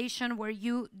Innovation Where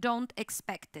You Don't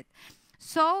Expect It.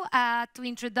 So to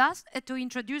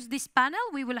introduce this panel,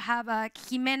 we will have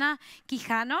Jimena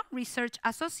Quijano, Research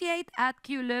Associate at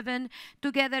KU Leuven,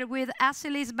 together with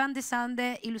Asilis Van de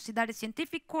Sande, ILUCIDARE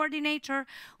Scientific Coordinator,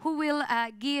 who will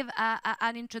give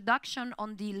an introduction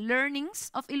on the learnings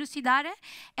of ILUCIDARE,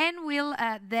 and will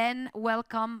then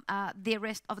welcome the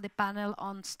rest of the panel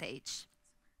on stage.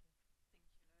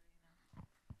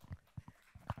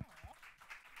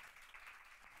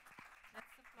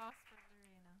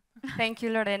 Thank you,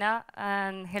 Lorena,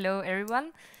 and hello,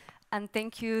 everyone. And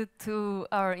thank you to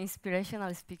our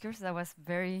inspirational speakers. That was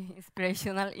very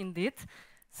inspirational indeed.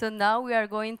 So now we are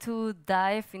going to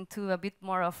dive into a bit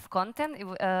more of content.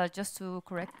 Just to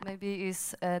correct, maybe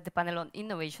is the panel on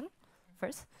innovation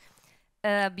first.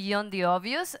 Beyond the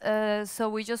obvious. So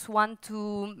we just want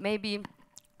to maybe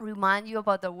remind you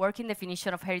about the working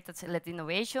definition of heritage-led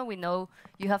innovation. We know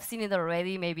you have seen it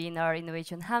already, maybe in our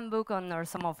innovation handbook or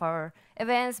some of our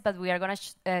events, but we are going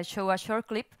to show a short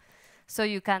clip so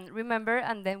you can remember,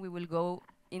 and then we will go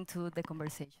into the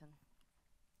conversation.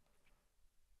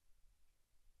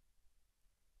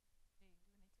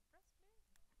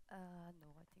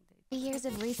 Years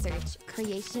of research,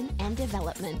 creation, and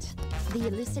development. The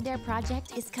ELUCIDARE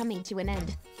project is coming to an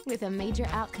end, with a major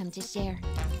outcome to share,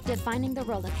 defining the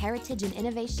role of heritage in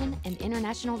innovation and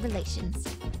international relations.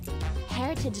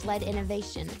 Heritage-led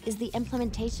innovation is the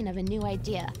implementation of a new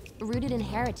idea, rooted in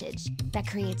heritage, that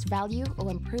creates value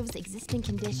or improves existing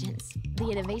conditions. The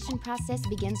innovation process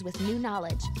begins with new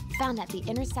knowledge, found at the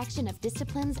intersection of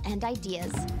disciplines and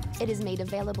ideas. It is made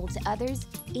available to others,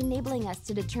 enabling us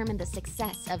to determine the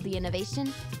success of the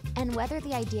innovation and whether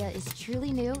the idea is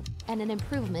truly new and an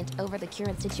improvement over the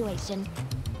current situation.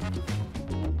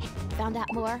 Found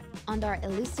out more on our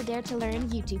ELUCIDARE to Learn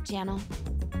YouTube channel.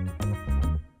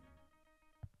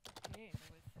 Okay, that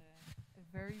was a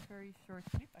very, very short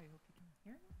clip. I hope you can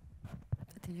hear me. I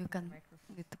think you can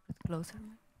need to put closer to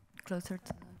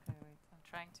okay, wait, I'm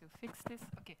trying to fix this.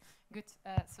 Okay, good.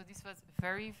 So this was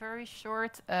very, very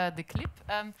short, the clip.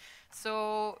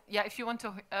 So yeah, if you want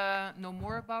to know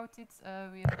more about it,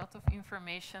 we have a lot of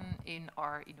information in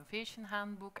our innovation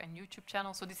handbook and YouTube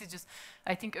channel. So this is just,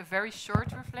 I think, a very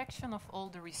short reflection of all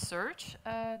the research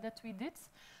that we did.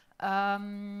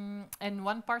 And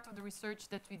one part of the research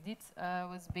that we did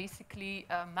was basically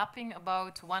mapping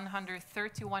about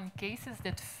 131 cases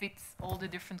that fit all the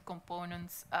different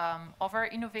components of our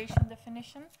innovation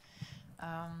definition.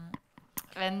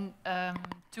 And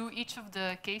to each of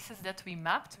the cases that we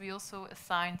mapped, we also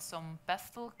assigned some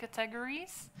pestle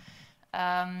categories,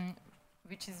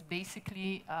 which is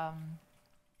basically,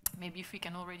 maybe if we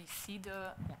can already see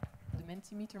the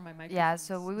Mentimeter, my microphone. Yeah,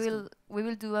 so we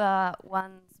will do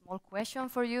one small question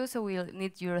for you, so we'll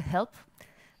need your help.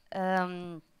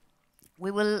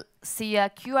 We will see a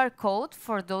QR code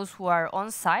for those who are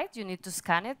on site. You need to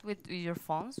scan it with your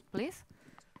phones, please.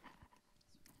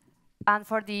 And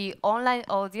for the online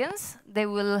audience, they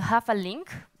will have a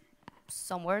link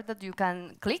somewhere that you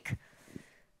can click.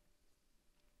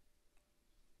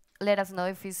 Let us know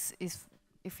if it's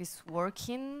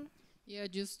working. Yeah,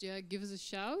 just give us a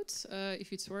shout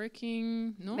if it's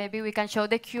working. No? Maybe we can show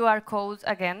the QR code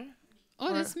again.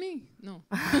 Oh, that's me. No.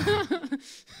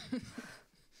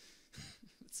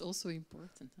 It's also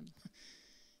important.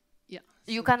 Yeah.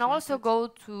 You can also go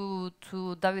to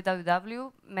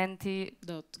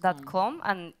www.menti.com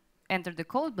and enter the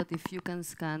code, but if you can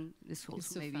scan this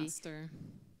also maybe faster.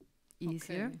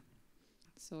 Easier. Okay.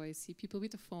 So I see people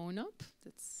with the phone up.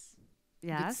 That's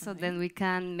yeah, so then we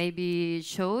can maybe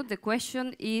show. The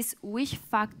question is, which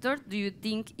factor do you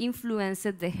think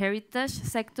influenced the heritage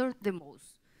sector the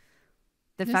most?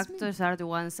 The factors are the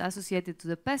ones associated to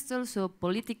the pestle, so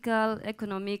political,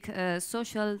 economic,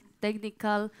 social,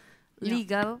 technical,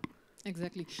 legal.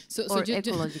 Exactly. So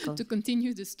ecological. To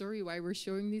continue the story, why we're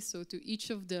showing this, so to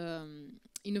each of the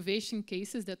innovation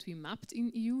cases that we mapped in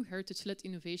EU, heritage-led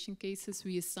innovation cases,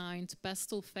 we assigned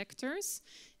pestle factors,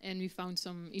 and we found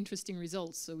some interesting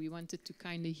results. So we wanted to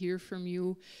kind of hear from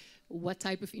you, what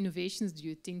type of innovations do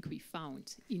you think we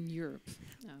found in Europe?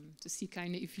 To see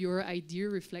kind of if your idea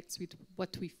reflects with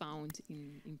what we found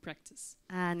in practice.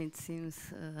 And it seems...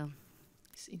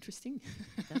 it's interesting.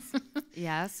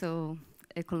 Yeah, so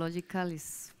ecological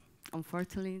is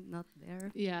unfortunately not there.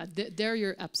 Yeah, there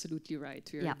you're absolutely right.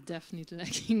 We're definitely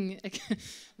lacking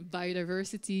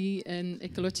biodiversity and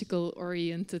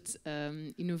ecological-oriented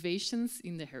innovations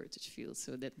in the heritage field.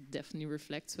 So that definitely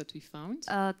reflects what we found.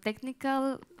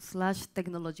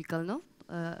 Technical/technological, no?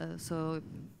 So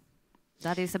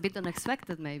that is a bit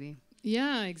unexpected, maybe.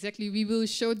 Yeah, exactly. We will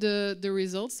show the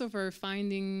results of our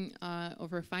findings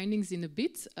in a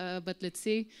bit. But let's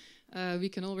say we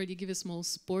can already give a small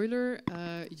spoiler.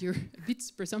 You're a bit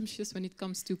presumptuous when it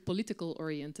comes to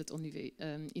political-oriented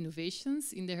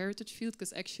innovations in the heritage field,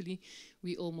 because actually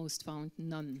we almost found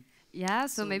none. Yeah,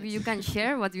 so maybe you can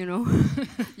share what you know.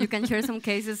 You can share some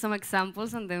cases, some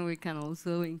examples, and then we can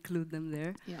also include them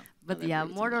there. Yeah, but yeah,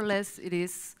 more or less it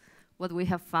is what we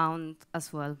have found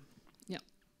as well. Yeah.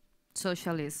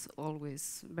 Social is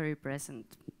always very present.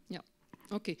 Yeah.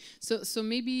 Okay, so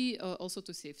maybe also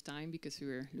to save time, because we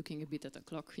were looking a bit at the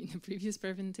clock in the previous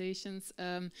presentations,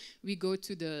 we go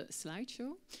to the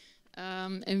slideshow.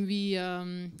 And we,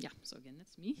 so again,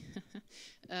 that's me.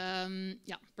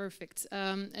 Yeah, perfect.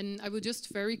 And I will just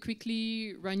very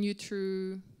quickly run you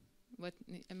through, what,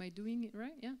 am I doing it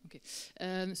right? Yeah, okay.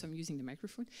 So I'm using the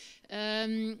microphone.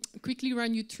 Quickly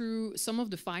run you through some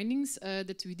of the findings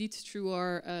that we did through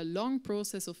our long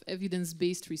process of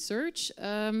evidence-based research.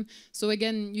 So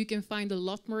again, you can find a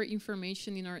lot more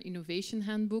information in our innovation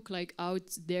handbook, like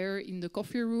out there in the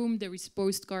coffee room. There is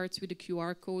postcards with a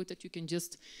QR code that you can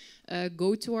just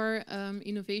go to our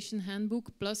innovation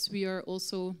handbook. Plus, we are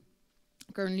also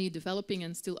currently developing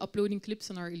and still uploading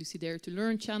clips on our ELUCIDARE to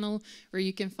Learn channel, where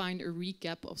you can find a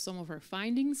recap of some of our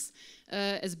findings.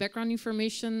 As background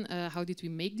information, how did we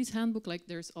make this handbook? Like,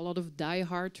 there's a lot of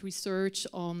die-hard research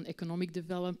on economic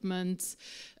development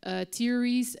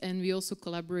theories, and we also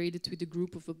collaborated with a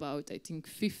group of about, I think,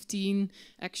 15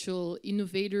 actual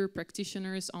innovator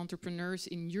practitioners, entrepreneurs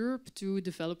in Europe to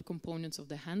develop components of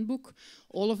the handbook.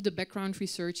 All of the background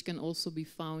research can also be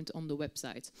found on the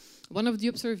website. One of the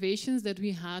observations that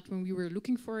we had when we were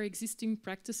looking for existing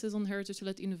practices on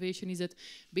heritage-led innovation is that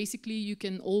basically you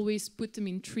can always put them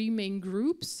in 3 main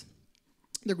groups.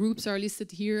 The groups are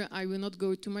listed here. I will not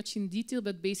go too much in detail,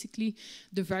 but basically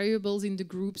the variables in the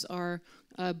groups are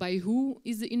by who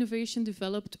is the innovation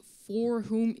developed, for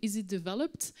whom is it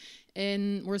developed,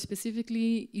 and more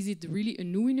specifically, is it really a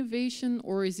new innovation,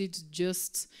 or is it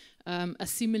just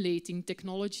assimilating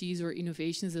technologies or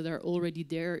innovations that are already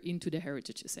there into the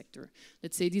heritage sector.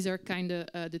 Let's say these are kind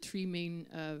of the 3 main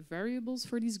variables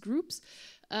for these groups.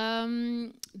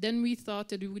 Then we thought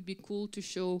that it would be cool to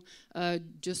show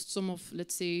just some of,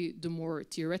 let's say, the more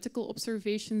theoretical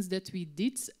observations that we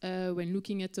did when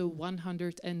looking at the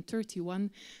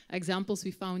 131 examples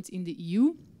we found in the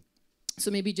EU. So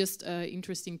maybe just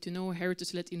interesting to know,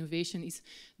 heritage-led innovation is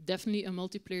definitely a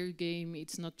multiplayer game.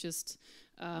 It's not just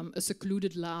a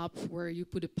secluded lab where you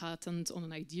put a patent on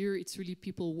an idea. It's really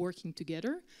people working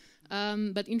together.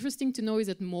 But interesting to know is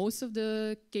that most of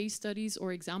the case studies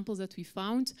or examples that we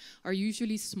found are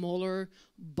usually smaller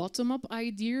bottom-up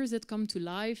ideas that come to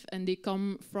life, and they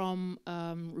come from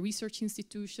research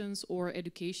institutions or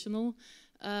educational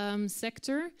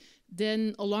sector.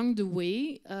 Then along the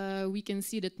way, we can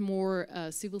see that more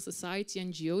civil society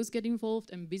NGOs get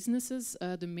involved and businesses.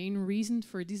 The main reason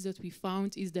for this that we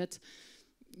found is that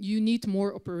you need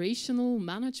more operational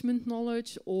management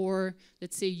knowledge, or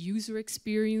let's say user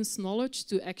experience knowledge,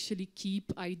 to actually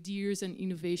keep ideas and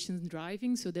innovations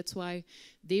driving. So that's why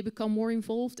they become more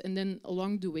involved. And then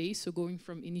along the way, so going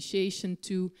from initiation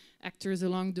to actors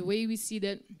along the way, we see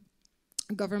that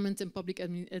government and public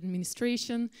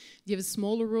administration, they have a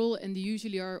smaller role, and they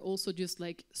usually are also just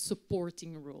like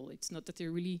supporting a role. It's not that they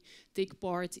really take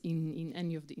part in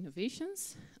any of the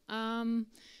innovations.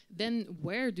 Then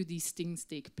where do these things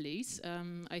take place?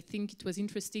 I think it was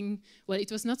interesting, well, it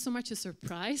was not so much a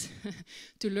surprise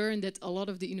to learn that a lot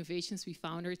of the innovations we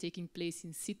found are taking place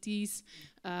in cities.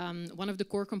 One of the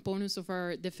core components of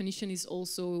our definition is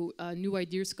also new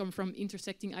ideas come from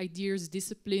intersecting ideas,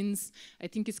 disciplines. I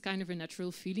think it's kind of a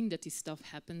natural feeling that this stuff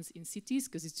happens in cities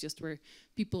because it's just where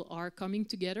people are coming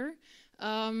together.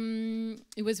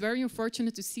 it was very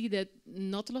unfortunate to see that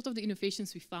not a lot of the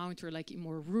innovations we found were like in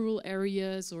more rural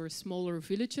areas or smaller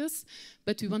villages,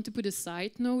 but we want to put a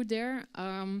side note there.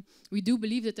 We do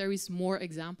believe that there is more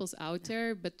examples out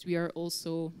there, but we are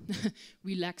also,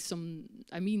 we lack some,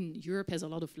 I mean, Europe has a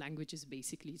lot of languages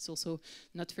basically. It's also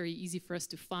not very easy for us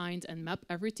to find and map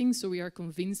everything, so we are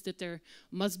convinced that there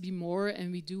must be more,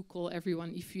 and we do call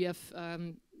everyone, if you have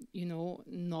you know,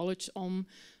 knowledge on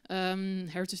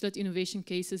heritage-led innovation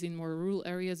cases in more rural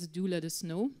areas, do let us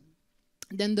know.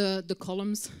 Then the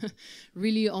columns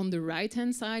really on the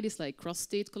right-hand side is like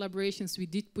cross-state collaborations. We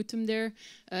did put them there.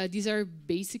 These are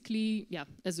basically, yeah,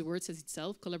 as the word says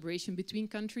itself, collaboration between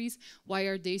countries. Why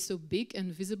are they so big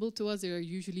and visible to us? They are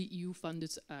usually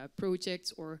EU-funded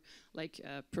projects or like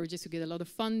projects who get a lot of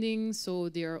funding. So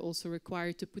they are also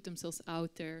required to put themselves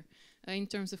out there in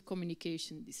terms of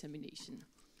communication, dissemination.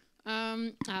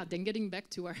 Then getting back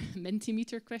to our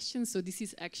Mentimeter question, so this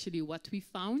is actually what we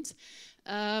found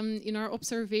in our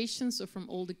observations. So from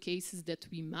all the cases that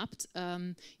we mapped,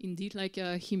 indeed, like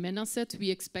Jimena said,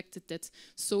 we expected that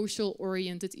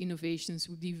social-oriented innovations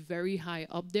would be very high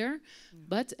up there,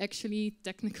 but actually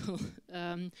technical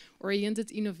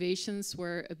oriented innovations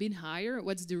were a bit higher.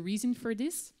 What's the reason for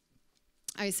this?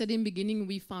 I said in the beginning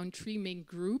we found three main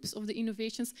groups of the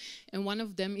innovations, and one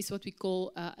of them is what we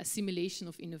call assimilation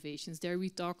of innovations. There we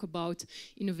talk about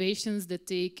innovations that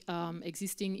take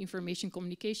existing information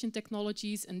communication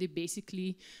technologies and they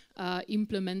basically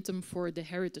implement them for the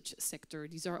heritage sector.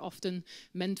 These are often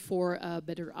meant for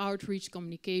better outreach,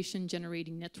 communication,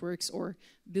 generating networks, or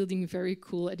building very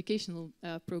cool educational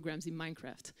programs in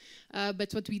Minecraft.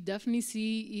 But what we definitely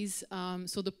see is,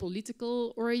 so the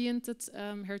political-oriented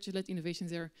heritage-led innovations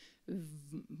are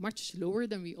much lower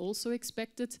than we also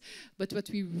expected. But what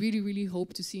we really, really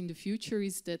hope to see in the future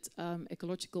is that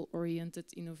ecological-oriented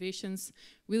innovations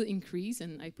will increase,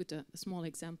 and I put a small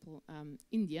example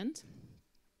in the end.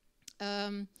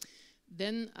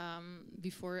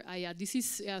 Before, this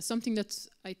is something that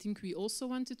I think we also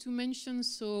wanted to mention.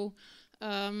 So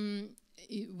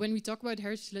when we talk about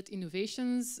heritage-led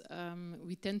innovations,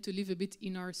 we tend to live a bit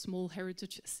in our small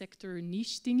heritage sector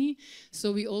niche thingy.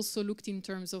 So we also looked in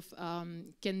terms of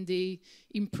can they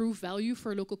improve value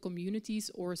for local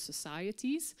communities or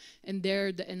societies? And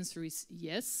there the answer is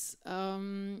yes.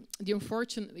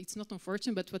 It's not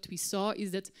unfortunate, but what we saw is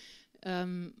that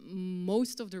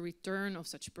most of the return of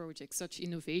such projects, such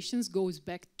innovations, goes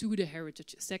back to the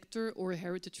heritage sector or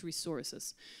heritage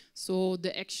resources. So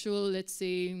the actual, let's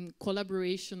say,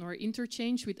 collaboration or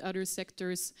interchange with other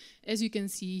sectors, as you can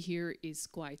see here, is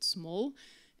quite small.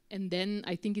 And then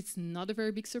I think it's not a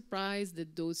very big surprise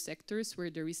that those sectors where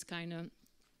there is kind of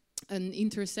an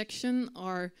intersection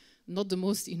are not the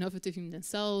most innovative in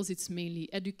themselves. It's mainly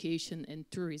education and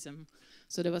tourism.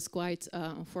 So that was quite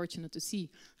unfortunate to see.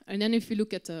 And then if you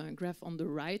look at the graph on the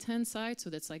right-hand side,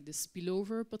 so that's like the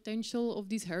spillover potential of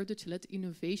these heritage-led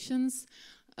innovations,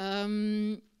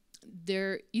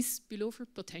 there is spillover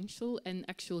potential and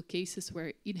actual cases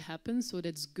where it happens, so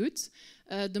that's good.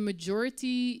 The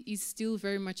majority is still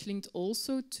very much linked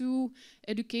also to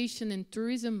education and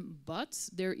tourism, but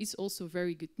there is also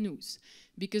very good news,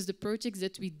 because the projects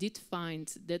that we did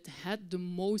find that had the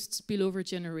most spillover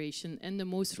generation and the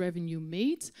most revenue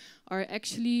made are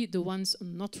actually the ones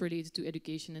not related to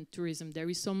education and tourism.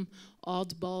 There is some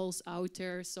oddballs out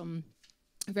there, some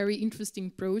very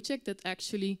interesting project that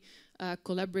actually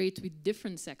collaborate with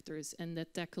different sectors and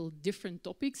that tackle different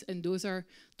topics, and those are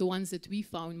the ones that we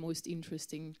found most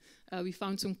interesting. We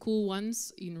found some cool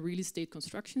ones in real estate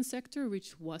construction sector,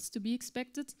 which was to be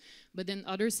expected, but then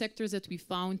other sectors that we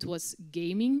found was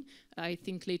gaming. I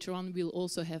think later on we'll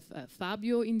also have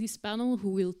Fabio in this panel, who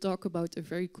will talk about a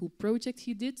very cool project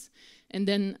he did, and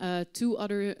then two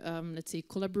other, let's say,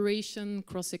 collaboration,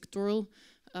 cross-sectoral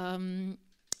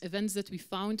events that we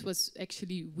found was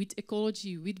actually with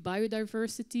ecology, with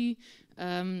biodiversity,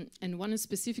 and one is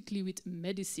specifically with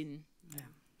medicine. Yeah.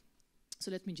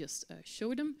 So let me just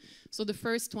show them. So the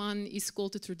first one is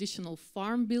called the Traditional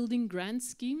Farm Building Grant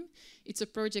Scheme. It's a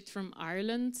project from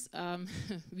Ireland.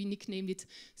 We nicknamed it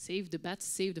Save the Bats,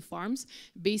 Save the Farms.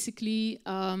 Basically,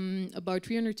 about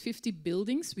 350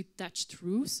 buildings with thatched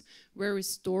roofs were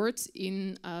restored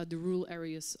in the rural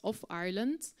areas of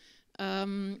Ireland.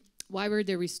 Why were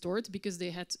they restored? Because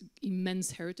they had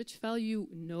immense heritage value?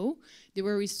 No. They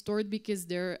were restored because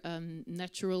they're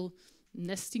natural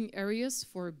nesting areas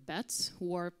for bats,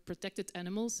 who are protected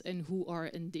animals and who are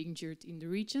endangered in the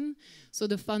region. So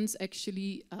the funds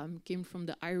actually came from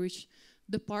the Irish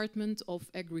Department of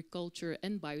Agriculture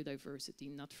and Biodiversity,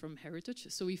 not from Heritage.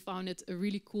 So we found it a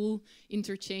really cool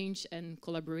interchange and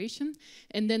collaboration.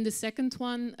 And then the second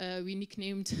one we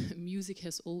nicknamed Music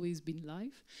Has Always Been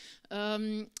Live.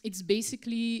 It's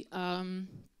basically,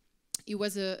 it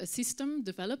was a system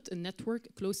developed, a network,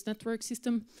 a closed network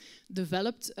system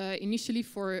developed initially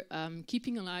for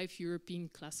keeping alive European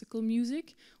classical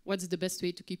music. What's the best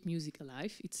way to keep music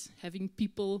alive? It's having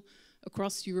people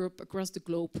across Europe, across the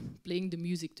globe, playing the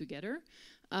music together.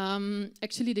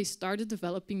 Actually, they started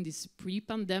developing this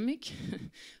pre-pandemic,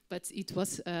 but it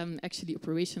was actually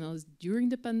operational during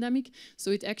the pandemic.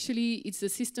 So it's a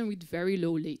system with very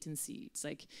low latency. It's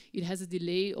like it has a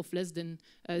delay of less than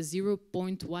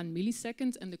 0.1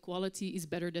 milliseconds, and the quality is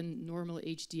better than normal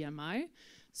HDMI.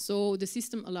 So the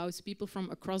system allows people from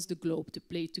across the globe to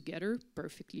play together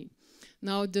perfectly.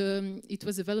 Now, it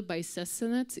was developed by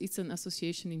Secenet. It's an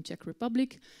association in Czech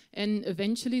Republic. And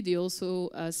eventually, they also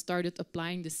started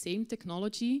applying the same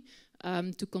technology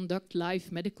to conduct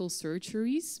live medical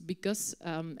surgeries, because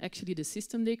actually the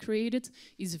system they created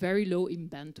is very low in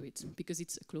bandwidth, because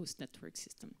it's a closed network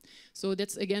system. So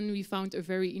that's, again, we found a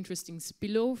very interesting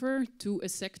spillover to a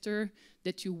sector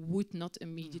that you would not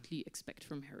immediately expect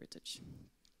from heritage.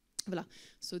 Voilà.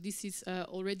 So this is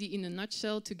already in a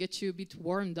nutshell to get you a bit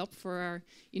warmed up for our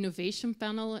innovation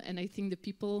panel. And I think the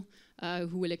people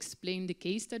who will explain the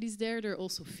case studies there, they're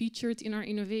also featured in our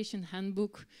innovation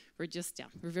handbook.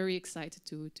 We're very excited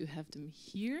to have them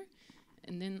here.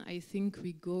 And then I think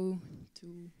we go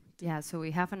to... Yeah, so we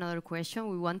have another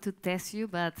question. We want to test you,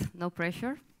 but no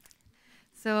pressure.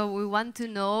 So we want to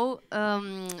know,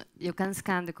 you can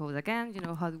scan the code again, you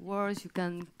know how it works. You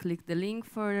can click the link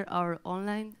for our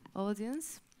online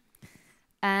audience.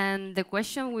 And the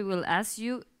question we will ask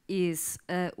you is,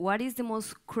 what is the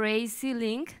most crazy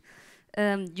link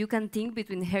you can think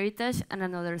between heritage and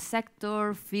another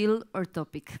sector, field, or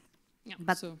topic? Yeah,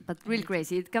 but real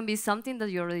crazy. It can be something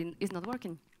that you already is not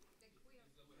working.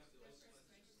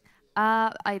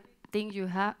 I think you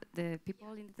have, the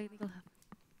people in the technical have.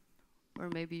 Or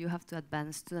maybe you have to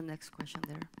advance to the next question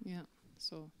there. Yeah,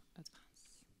 so advance.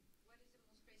 What is the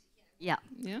most crazy? Yeah.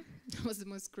 Yeah, that was the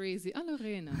most crazy. Ah,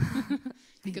 Lorena.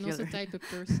 You can also type a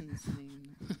person's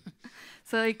name.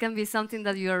 So it can be something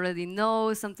that you already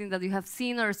know, something that you have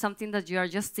seen, or something that you are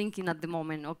just thinking at the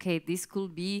moment. Okay, this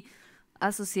could be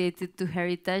associated to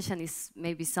heritage, and it's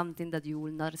maybe something that you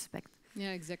will not expect.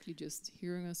 Yeah, exactly. Just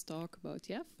hearing us talk about,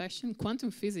 fashion,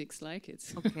 quantum physics, like it.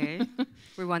 Okay.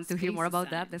 We want to hear more about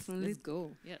that, definitely. Let's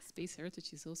go. Yeah, space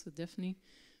heritage is also definitely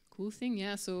a cool thing.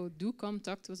 Yeah, so do come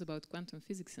talk to us about quantum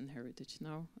physics and heritage.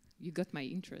 Now you got my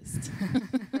interest.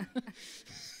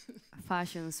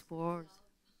 Fashion, sports.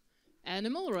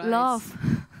 Animal rights. Love.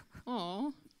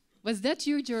 Oh, was that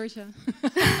you, Georgia?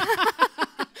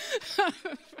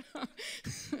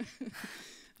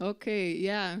 Okay,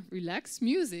 yeah, relax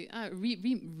music.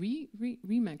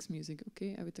 Remax music.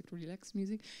 Okay, I would take relax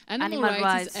music. Animal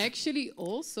rights is actually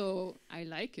also, I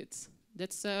like it.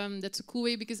 That's a cool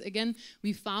way, because again,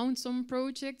 we found some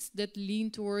projects that lean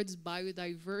towards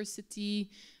biodiversity,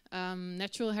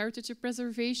 natural heritage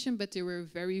preservation, but they were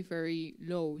very, very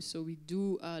low. So we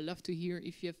do love to hear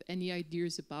if you have any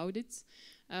ideas about it.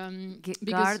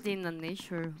 Garden and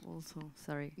nature also,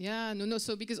 sorry. Yeah, no,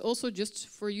 so because also just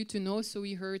for you to know, so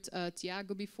we heard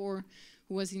Tiago before,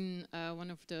 who was in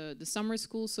one of the summer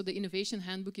schools. So the innovation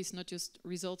handbook is not just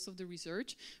results of the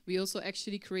research. We also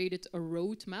actually created a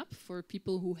roadmap for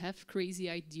people who have crazy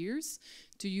ideas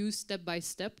to use step by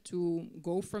step to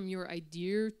go from your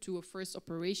idea to a first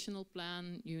operational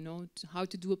plan, you know, how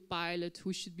to do a pilot,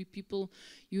 who should be people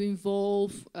you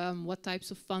involve, what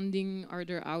types of funding are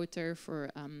there out there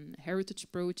for heritage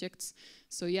projects.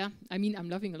 So yeah, I mean, I'm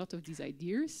loving a lot of these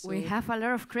ideas. So we have a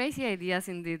lot of crazy ideas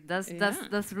indeed.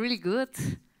 That's really good.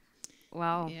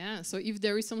 Wow. Yeah, so if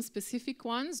there is some specific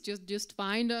ones, just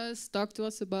find us, talk to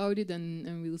us about it,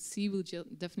 and we'll see. We'll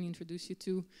definitely introduce you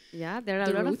to. Yeah, there are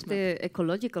a lot of the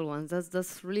ecological ones.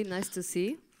 That's really nice to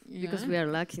see, because we are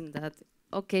lacking that.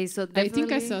 Okay, so definitely I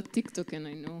think I saw TikTok and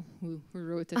I know who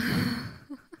wrote it.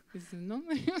 Is it not?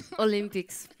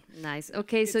 Olympics. Nice.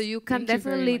 Okay, so you can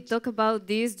definitely talk about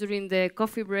this during the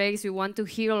coffee breaks. We want to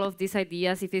hear all of these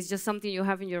ideas. If it's just something you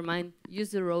have in your mind,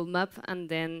 use the roadmap, and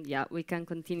then we can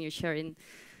continue sharing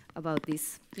about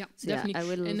this. Yeah, so definitely. I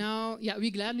will. And now,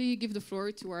 we gladly give the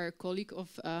floor to our colleague of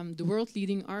the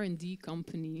world-leading R&D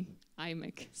company,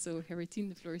 IMEC. So, Heritine,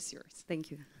 the floor is yours.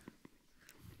 Thank you.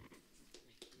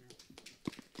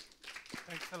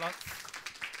 Thanks a lot.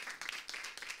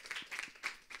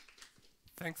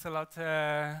 Thanks a lot,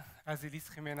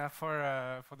 Azilis Jimena,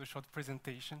 for the short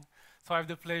presentation. So I have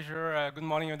the pleasure, good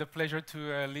morning, I have the pleasure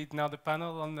to lead now the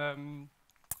panel on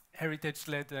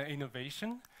heritage-led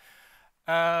innovation.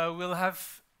 We'll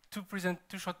have two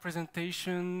short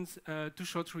presentations, two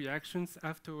short reactions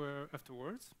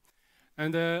afterwards.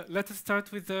 And let us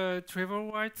start with Trevor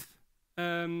White,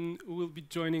 who will be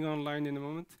joining online in a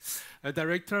moment.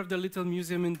 Director of the Little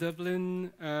Museum in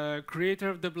Dublin, creator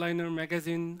of the Blinder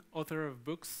magazine, author of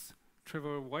books.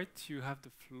 Trevor White, you have the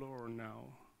floor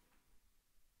now.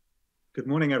 Good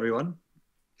morning, everyone.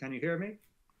 Can you hear me?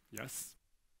 Yes.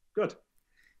 Good.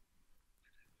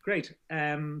 Great.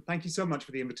 Thank you so much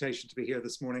for the invitation to be here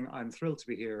this morning. I'm thrilled to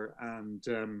be here and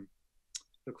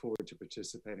look forward to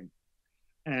participating.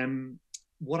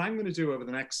 What I'm going to do over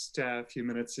the next few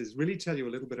minutes is really tell you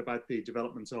a little bit about the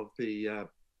development of the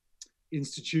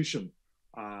institution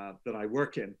that I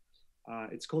work in.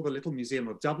 It's called the Little Museum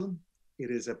of Dublin.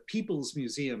 It is a people's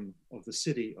museum of the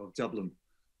city of Dublin.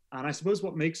 And I suppose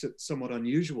what makes it somewhat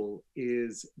unusual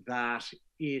is that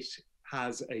it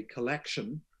has a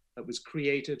collection that was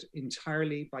created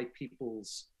entirely by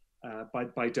people's,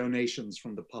 by donations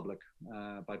from the public,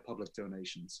 by public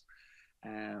donations,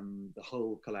 the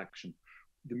whole collection.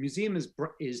 The museum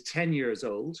is 10 years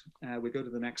old. We go to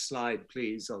the next slide,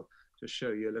 please. I'll just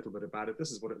show you a little bit about it.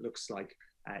 This is what it looks like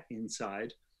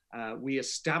inside. We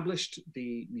established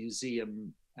the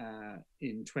museum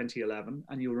in 2011,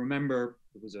 and you'll remember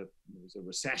there was a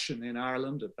recession in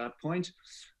Ireland at that point.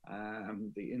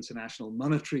 The International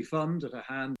Monetary Fund had a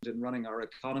hand in running our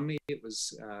economy. It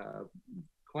was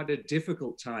quite a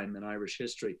difficult time in Irish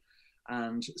history,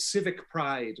 and civic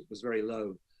pride was very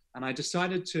low. And I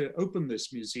decided to open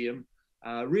this museum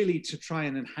really to try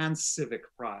and enhance civic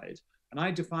pride. And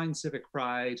I define civic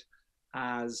pride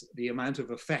as the amount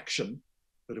of affection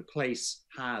that a place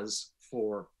has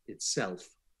for itself.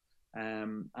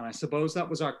 And I suppose that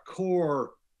was our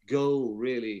core goal,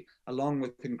 really, along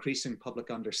with increasing public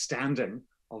understanding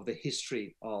of the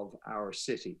history of our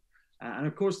city. And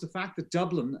of course, the fact that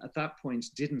Dublin at that point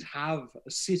didn't have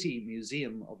a city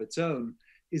museum of its own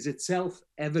is itself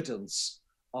evidence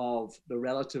of the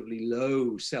relatively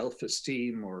low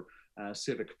self-esteem or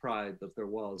civic pride that there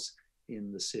was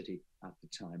in the city at the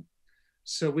time.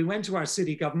 So we went to our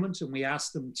city government and we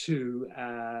asked them to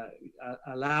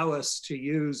allow us to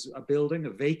use a building, a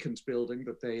vacant building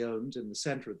that they owned in the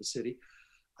center of the city.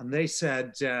 And they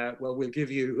said, well, we'll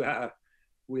give you,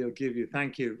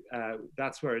 thank you.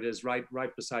 That's where it is,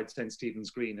 right beside St. Stephen's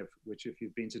Green, which if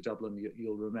you've been to Dublin,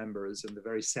 you'll remember is in the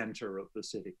very center of the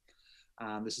city.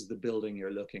 This is the building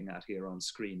you're looking at here on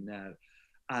screen now.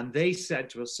 And they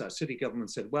said to us, our city government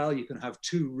said, well, you can have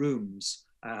 2 rooms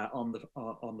on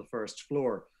the first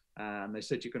floor. And they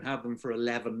said you can have them for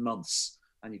 11 months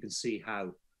and you can see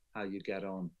how you get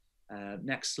on.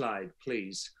 Next slide,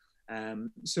 please.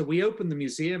 So we opened the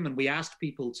museum and we asked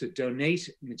people to donate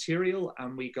material,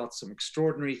 and we got some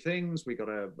extraordinary things. We got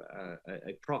a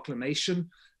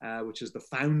proclamation, which is the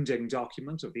founding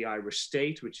document of the Irish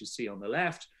state, which you see on the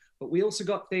left. But we also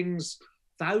got things,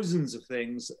 thousands of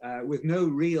things with no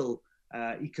real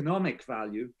economic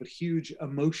value, but huge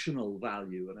emotional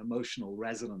value and emotional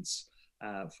resonance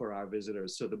for our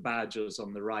visitors. So the badges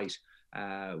on the right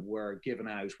were given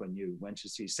out when you went to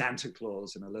see Santa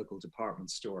Claus in a local department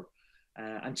store.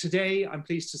 And today, I'm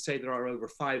pleased to say there are over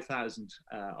 5,000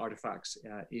 artifacts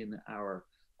in our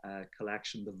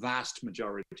collection, the vast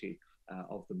majority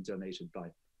of them donated by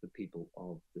the people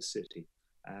of the city.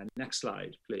 Next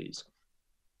slide, please.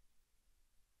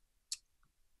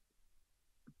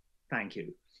 Thank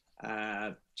you.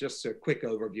 Just a quick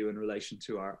overview in relation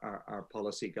to our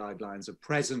policy guidelines. At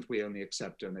present, we only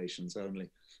accept donations only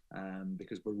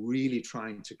because we're really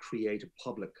trying to create a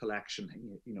public collection,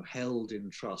 held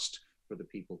in trust for the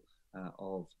people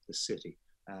of the city.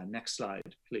 Next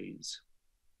slide, please.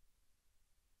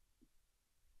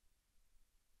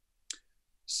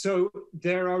 So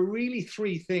there are really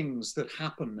 3 things that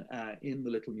happen in the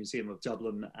Little Museum of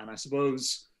Dublin, and I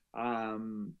suppose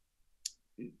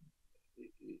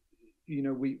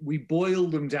we boil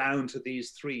them down to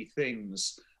these 3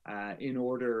 things in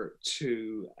order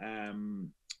to,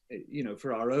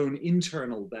 for our own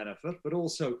internal benefit, but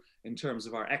also in terms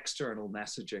of our external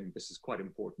messaging. This is quite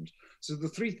important. So the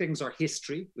 3 things are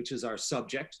history, which is our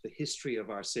subject, the history of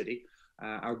our city.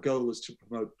 Our goal is to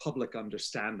promote public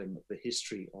understanding of the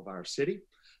history of our city.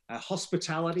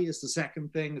 Hospitality is the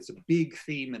second thing. It's a big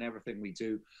theme in everything we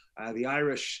do. The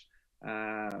Irish,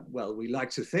 well, we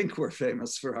like to think we're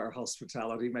famous for our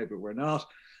hospitality, maybe we're not,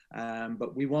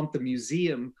 but we want the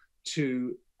museum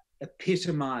to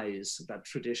epitomize that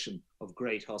tradition of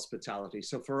great hospitality.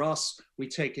 So for us, we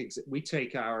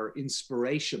take our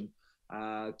inspiration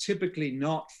typically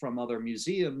not from other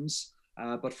museums,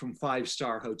 but from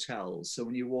five-star hotels. So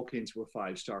when you walk into a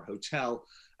five-star hotel,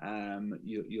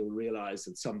 you'll realize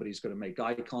that somebody's going to make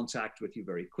eye contact with you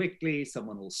very quickly.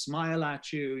 Someone will smile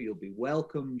at you. You'll be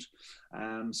welcomed.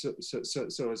 So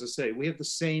as I say, we have the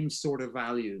same sort of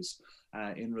values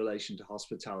in relation to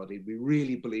hospitality. We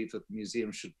really believe that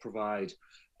museums should provide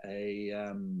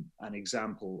an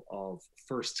example of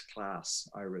first-class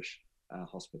Irish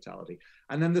hospitality.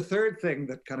 And then the third thing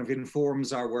that kind of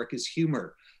informs our work is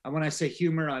humor. And when I say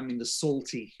humor, I mean the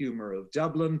salty humor of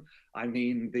Dublin. I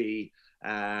mean the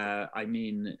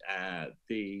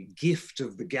gift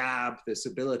of the gab, this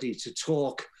ability to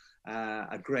talk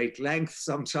at great length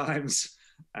sometimes.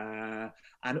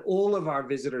 And all of our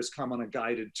visitors come on a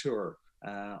guided tour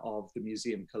of the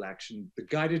museum collection. The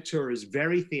guided tour is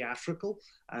very theatrical.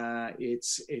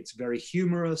 It's very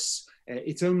humorous.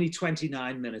 It's only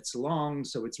 29 minutes long,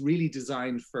 so it's really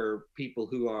designed for people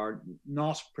who are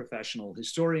not professional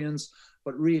historians,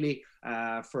 but really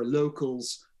for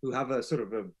locals who have a sort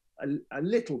of a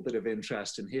little bit of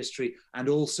interest in history, and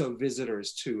also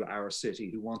visitors to our city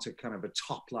who want a kind of a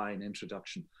top-line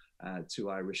introduction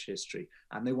to Irish history,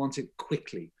 and they want it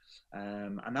quickly.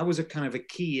 And that was a kind of a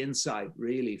key insight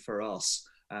really for us,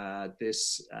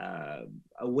 this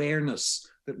awareness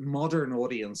that modern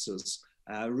audiences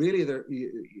really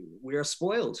we are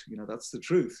spoiled. You know, that's the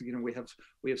truth. You know, we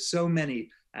have so many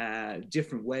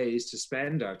different ways to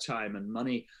spend our time and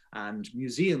money, and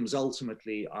museums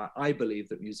ultimately I believe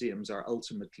that museums are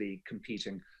ultimately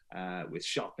competing with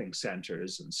shopping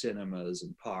centers and cinemas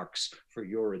and parks for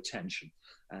your attention.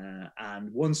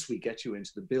 And once we get you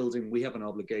into the building, we have an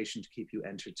obligation to keep you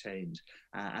entertained.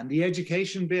 And the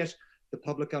education bit, the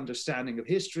public understanding of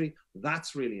history,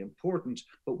 that's really important,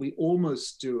 but we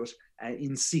almost do it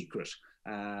in secret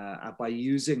by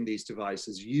using these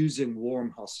devices, using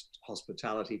warm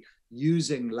hospitality,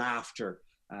 using laughter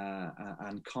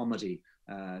and comedy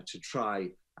to try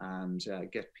and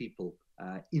get people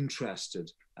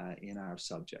interested in our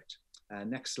subject.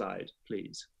 Next slide,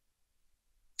 please.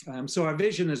 So our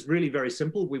vision is really very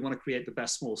simple. We want to create the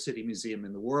best small city museum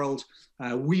in the world.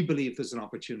 We believe there's an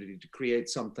opportunity to create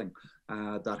something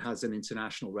that has an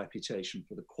international reputation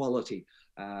for the quality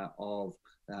of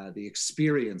the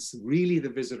experience, really the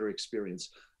visitor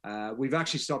experience. We've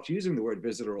actually stopped using the word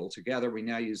visitor altogether. We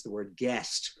now use the word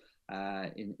guest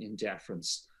in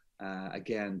deference,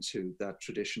 again, to that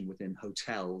tradition within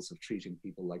hotels of treating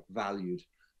people like valued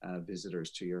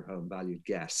visitors to your home, valued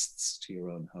guests to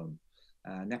your own home.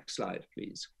 Next slide,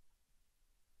 please.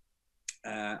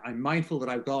 I'm mindful that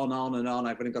I've gone on and on.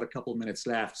 I've only got a couple of minutes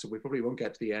left, so we probably won't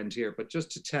get to the end here. But just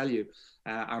to tell you,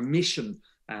 our mission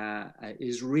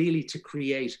is really to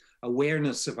create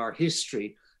awareness of our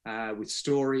history with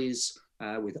stories,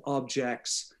 with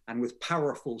objects, and with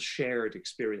powerful shared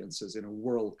experiences in a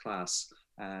world-class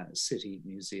city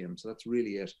museum. So that's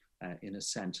really it in a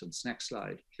sentence. Next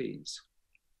slide, please.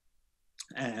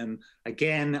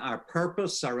 Again, our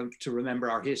purpose are to remember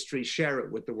our history, share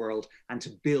it with the world, and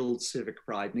to build civic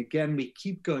pride. And again, we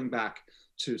keep going back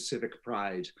to civic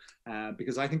pride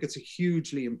because I think it's a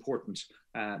hugely important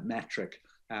metric.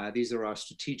 These are our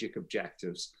strategic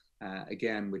objectives,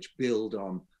 again, which build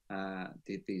on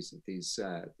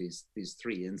these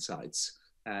three insights.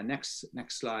 Next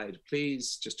slide,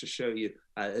 please, just to show you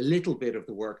a little bit of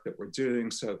the work that we're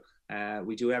doing. So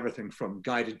we do everything from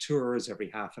guided tours every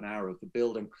half an hour of the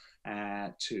building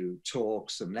to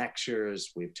talks and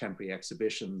lectures. We have temporary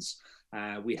exhibitions.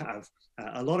 We have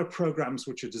a lot of programs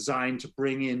which are designed to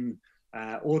bring in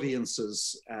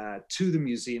audiences to the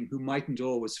museum who mightn't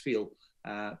always feel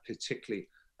particularly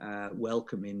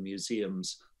welcome in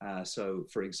museums. So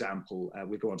for example,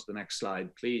 we go on to the next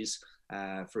slide, please.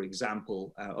 For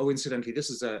example, incidentally, this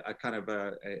is a kind of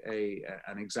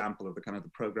an example of the kind of the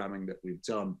programming that we've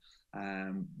done,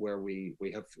 where we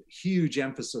have huge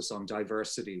emphasis on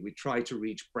diversity. We try to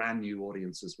reach brand new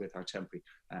audiences with our temporary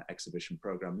exhibition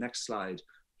program. Next slide,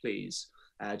 please.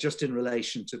 Just in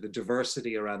relation to the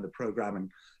diversity around the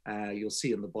programming, you'll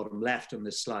see in the bottom left on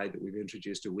this slide that we've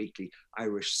introduced a weekly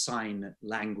Irish Sign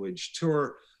Language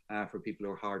tour for people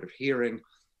who are hard of hearing.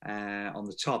 On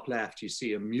the top left, you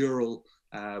see a mural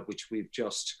which we've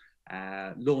just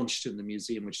launched in the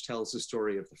museum, which tells the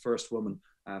story of the first woman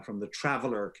from the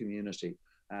traveller community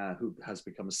who has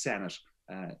become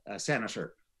a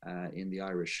senator in the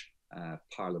Irish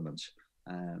Parliament.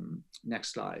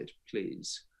 Next slide,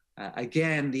 please.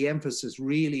 Again, the emphasis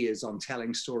really is on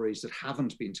telling stories that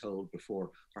haven't been told before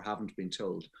or haven't been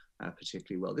told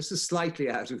particularly well. This is slightly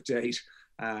out of date,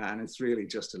 and it's really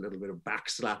just a little bit of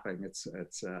backslapping. It's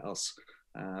us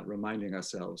reminding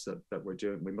ourselves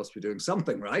that we must be doing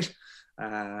something right.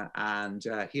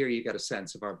 Here you get a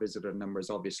sense of our visitor numbers.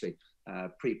 Obviously,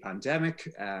 pre-pandemic,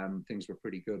 things were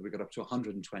pretty good. We got up to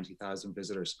 120,000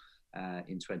 visitors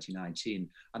in 2019.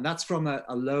 And that's from a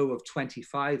low of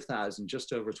 25,000,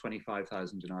 just over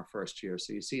 25,000 in our first year.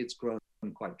 So you see it's grown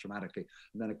quite dramatically.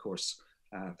 And then, of course,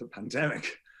 the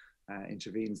pandemic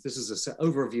intervenes. This is an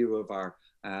overview of our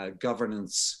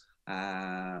governance,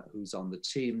 who's on the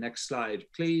team. Next slide,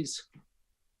 please.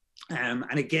 And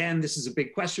again, this is a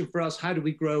big question for us. How do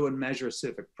we grow and measure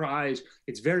civic pride?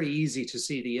 It's very easy to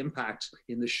see the impact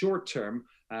in the short term,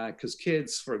 because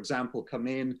kids, for example, come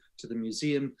in to the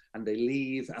museum and they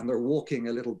leave and they're walking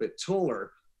a little bit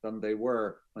taller than they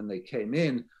were when they came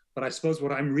in. But I suppose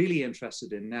what I'm really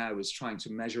interested in now is trying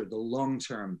to measure the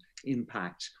long-term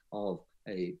impact of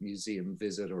a museum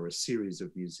visit or a series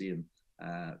of museum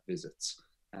visits.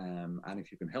 And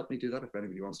if you can help me do that, if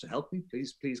anybody wants to help me,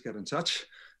 please get in touch.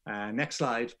 Next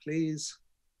slide, please.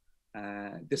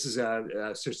 This is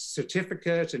a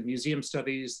certificate in museum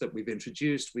studies that we've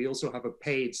introduced. We also have a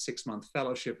paid 6-month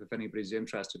fellowship. If anybody's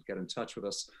interested, get in touch with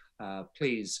us,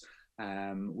 please,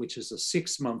 which is a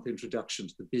 6-month introduction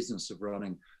to the business of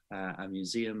running a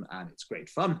museum, and it's great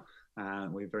fun.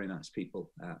 We have very nice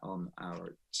people on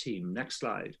our team. Next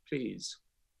slide, please.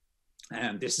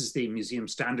 This is the Museum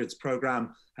Standards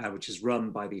Programme, which is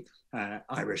run by the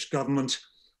Irish government,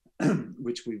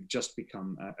 which we've just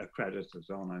become accredited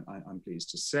on, I'm pleased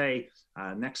to say.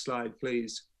 Next slide,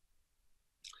 please.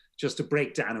 Just a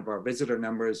breakdown of our visitor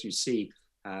numbers. You see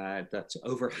that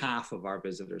over half of our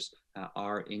visitors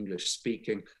are English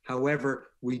speaking. However,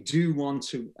 we do want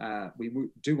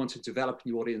to develop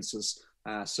new audiences.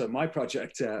 So my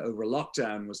project over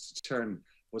lockdown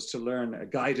was to learn a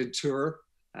guided tour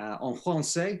en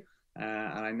français,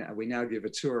 and we now give a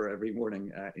tour every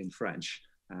morning in French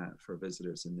for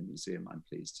visitors in the museum, I'm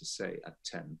pleased to say, at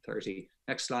 10:30.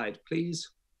 Next slide, please.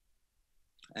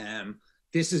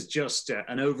 This is just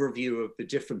an overview of the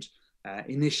different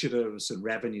initiatives and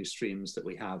revenue streams that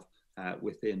we have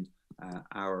within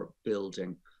our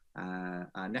building.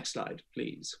 Next slide,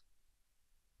 please.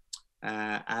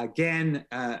 Again,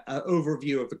 an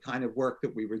overview of the kind of work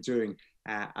that we were doing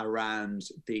around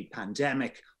the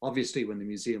pandemic. Obviously, when the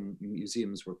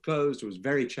museums were closed, it was a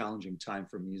very challenging time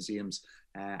for museums,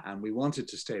 and we wanted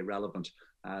to stay relevant.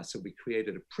 So we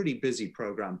created a pretty busy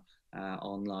program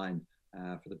online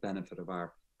for the benefit of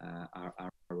our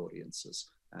audiences.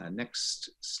 Next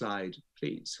slide,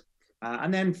 please.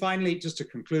 And then finally, just to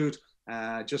conclude,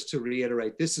 just to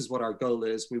reiterate, this is what our goal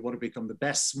is. We want to become the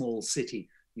best small city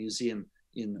museum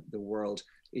in the world.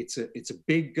 It's a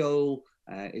big goal.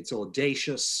 It's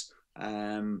audacious.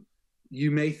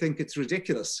 You may think it's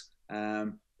ridiculous,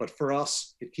 but for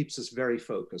us, it keeps us very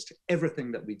focused.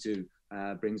 Everything that we do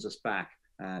brings us back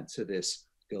to this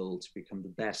goal to become the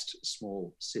best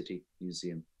small city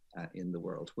museum in the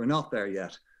world. We're not there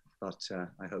yet, but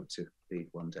I hope to be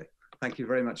one day. Thank you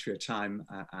very much for your time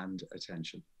and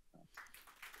attention.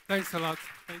 Thanks a lot.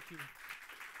 Thank you.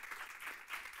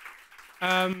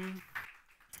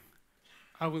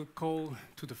 I will call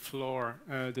to the floor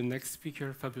the next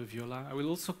speaker, Fabio, Viola. I will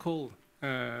also call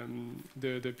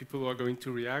the people who are going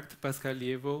to react, Pascal,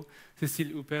 Liévaux,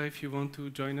 Cécile, Houpert, if you want to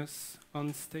join us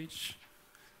on stage.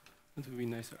 That would be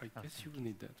nice. I guess you will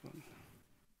need that one.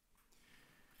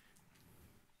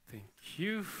 Thank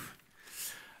you.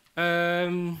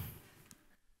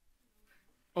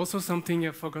 Also, something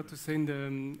I forgot to say in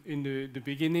the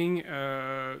beginning,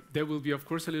 there will be, of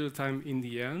course, a little time in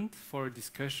the end for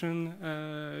discussion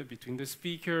between the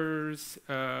speakers,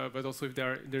 but also if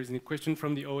there's any question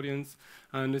from the audience,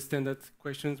 I understand that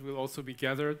questions will also be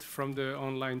gathered from the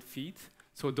online feed,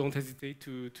 so don't hesitate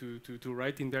to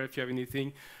write in there if you have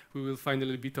anything. We will find a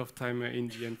little bit of time in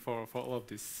the end for all of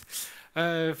this.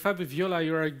 Fabio, Viola,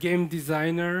 you're a game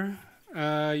designer.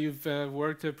 You've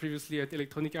worked previously at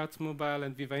Electronic Arts Mobile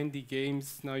and Vivendi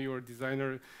Games. Now you're a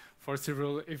designer for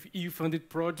several EU-funded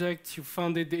projects. You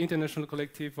founded the international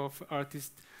collective of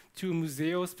artists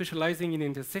TuoMuseo, specializing in the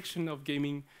intersection of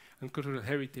gaming and cultural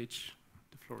heritage.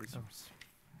 The floor is yours.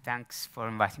 Thanks for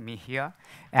inviting me here.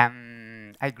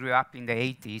 I grew up in the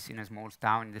 80s in a small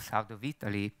town in the south of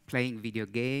Italy, playing video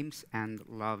games and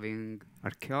loving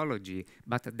archaeology.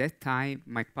 But at that time,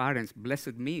 my parents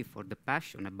blessed me for the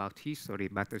passion about history,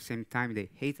 but at the same time, they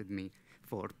hated me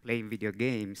for playing video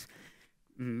games.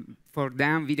 For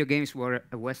them, video games were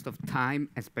a waste of time,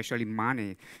 especially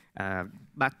money.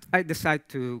 But I decided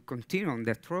to continue on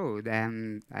that road,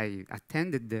 and I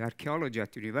attended the archaeology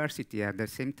at university. At the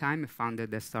same time, I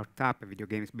founded a startup, a video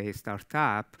games-based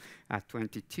startup at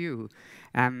 22.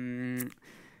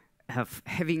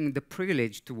 having the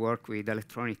privilege to work with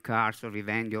Electronic Arts or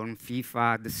Vivendi on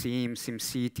FIFA, The Sims,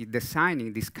 SimCity,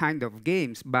 designing these kind of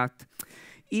games. But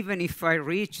even if I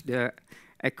reached the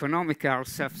economical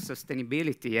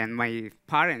self-sustainability and my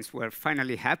parents were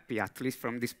finally happy, at least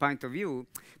from this point of view,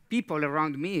 people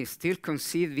around me still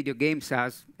conceive video games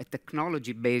as a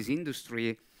technology-based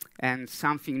industry and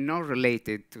something not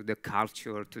related to the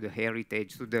culture, to the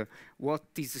heritage, to the what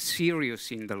is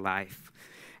serious in the life.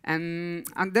 And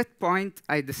at that point,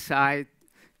 I decided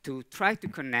to try to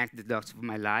connect the dots of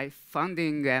my life,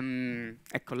 founding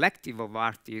a collective of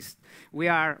artists.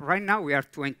 Right now we are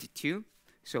 22,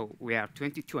 so we are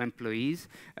 22 employees,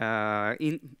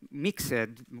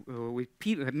 mixing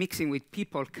with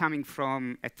people coming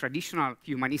from a traditional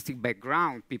humanistic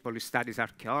background, people who studies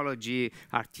archaeology,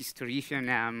 art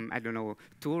historian, I don't know,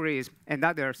 tourism, and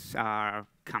others are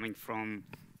coming from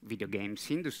video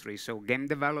games industry. So game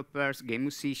developers, game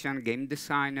musicians, game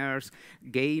designers,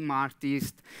 game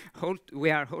artists,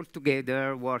 we are all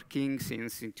together working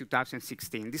since in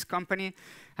 2016. This company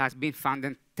has been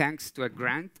funded thanks to a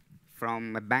grant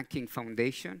from a banking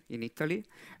foundation in Italy.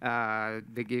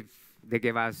 They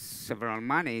gave us several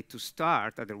money to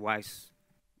start, otherwise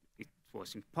it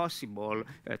was impossible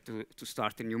to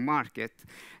start a new market.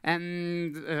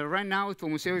 And right now,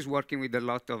 TuoMuseo is working with a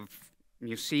lot of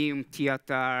museums,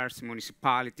 theaters,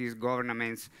 municipalities,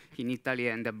 governments in Italy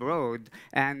and abroad.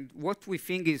 And what we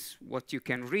think is what you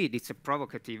can read, it's a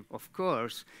provocative, of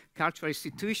course. Cultural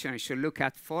institutions should look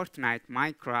at Fortnite,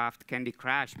 Minecraft, Candy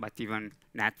Crush, but even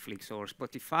Netflix or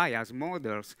Spotify as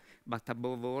models, but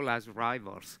above all as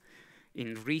rivals,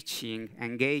 enriching,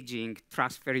 engaging,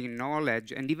 transferring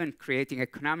knowledge, and even creating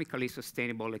economically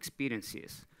sustainable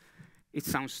experiences. It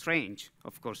sounds strange,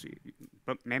 of course.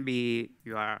 Maybe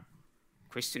you are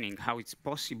questioning how it's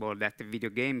possible that a video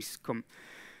game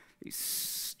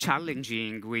is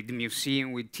challenging with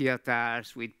museums, with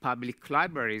theaters, with public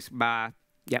libraries. But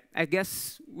yeah, I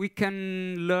guess we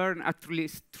can learn at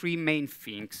least three main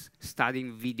things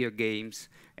studying video games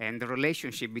and the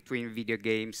relationship between video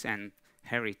games and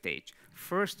heritage.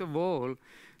 First of all,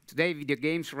 today video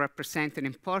games represent an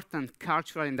important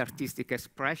cultural and artistic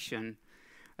expression.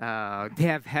 They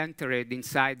have entered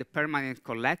inside the permanent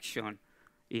collection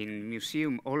in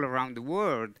museums all around the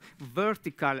world.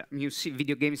 Vertical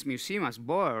video games museums are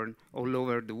born all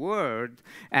over the world,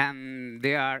 and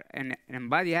they are an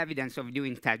embodied evidence of new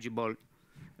intangible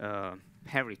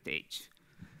heritage.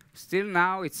 Still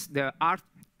now, it's the art.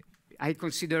 I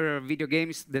consider video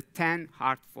games the 10th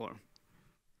art form.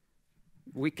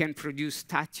 We can produce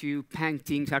statues,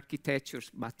 paintings, architectures,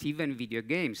 but even video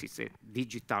games, it's a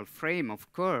digital frame,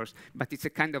 of course, but it's a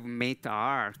kind of meta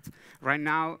art. Right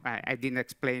now, I didn't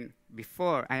explain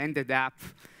before, I ended up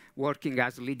working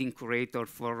as leading curator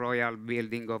for Royal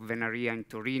Building of Venaria in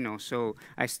Torino. So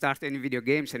I started in video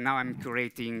games, and now I'm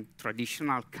curating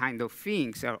traditional kind of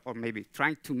things, or maybe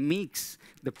trying to mix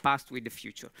the past with the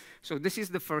future. So this is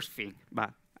the first thing,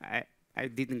 but I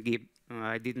didn't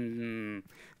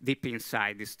deep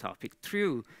inside this topic.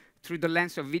 Through the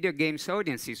lens of video games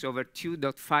audiences, over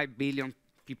 2.5 billion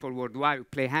people worldwide who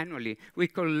play annually, we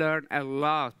can learn a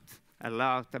lot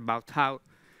about how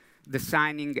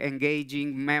designing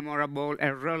engaging, memorable,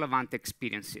 and relevant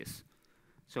experiences.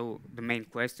 So the main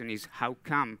question is, how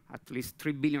come at least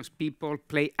 3 billion people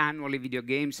play annually video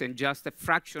games and just a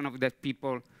fraction of that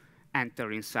people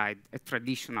enter inside a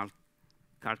traditional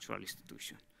cultural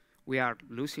institution? We are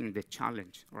losing the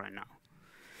challenge right now.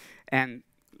 And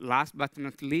last but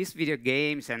not least, video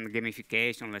games and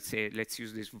gamification, let's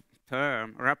use this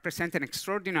term, represent an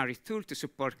extraordinary tool to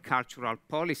support cultural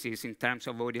policies in terms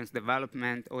of audience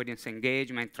development, audience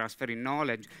engagement, transferring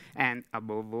knowledge, and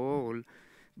above all,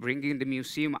 bringing the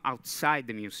museum outside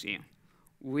the museum.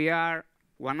 We are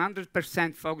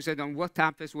 100% focused on what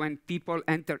happens when people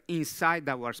enter inside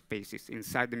our spaces,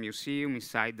 inside the museum,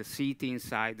 inside the city,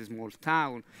 inside the small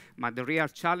town. But the real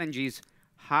challenge is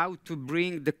how to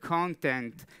bring the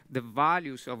content, the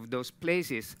values of those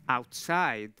places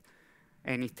outside,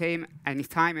 anytime,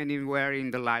 anywhere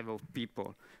in the life of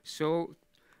people. So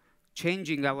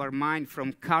changing our mind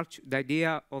from the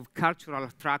idea of cultural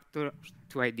attractor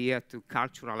to idea to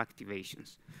cultural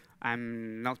activations.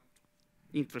 I'm not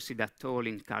interested at all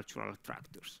in cultural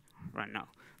attractors right now.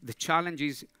 The challenge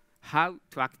is how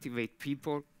to activate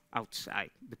people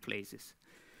outside the places.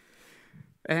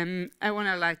 I want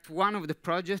to highlight one of the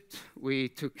projects we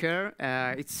took care.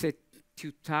 It's a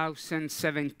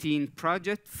 2017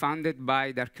 project funded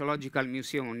by the Archaeological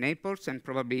Museum of Naples, and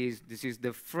probably this is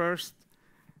the first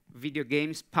video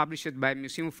games published by a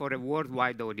museum for a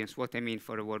worldwide audience. What I mean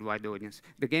for a worldwide audience.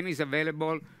 The game is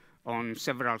available on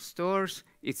several stores.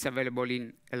 It's available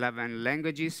in 11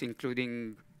 languages,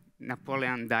 including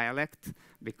Napoleon dialect,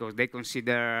 because they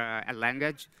consider a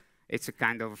language. It's a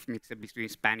kind of mix between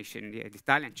Spanish and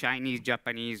Italian, Chinese,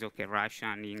 Japanese, okay,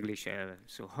 Russian, English,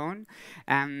 so on.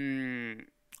 And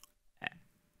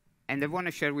I want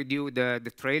to share with you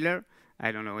the trailer.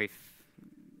 I don't know if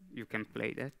you can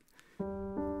play that.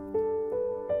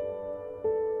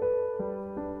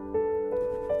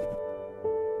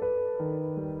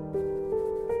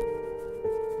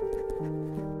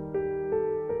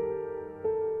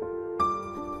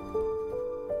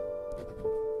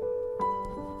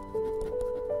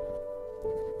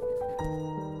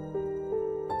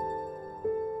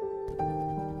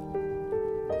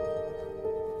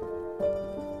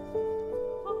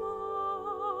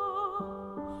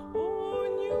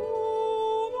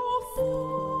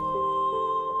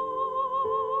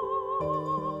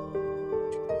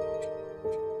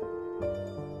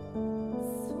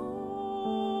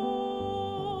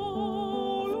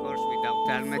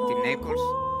 Helmet in Naples.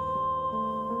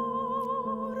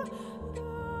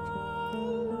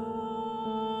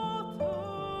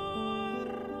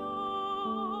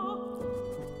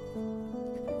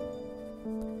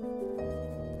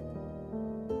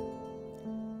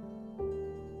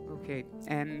 Okay,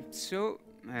 and so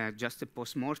just a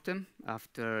post-mortem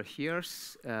after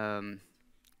years.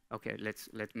 Okay,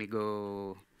 let me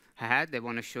go ahead. I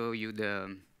want to show you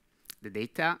the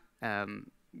data.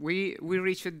 We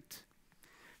reached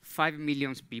 5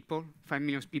 million people. 5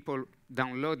 million people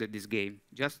downloaded this game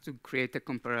just to create a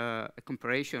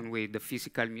comparison with the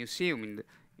physical museum.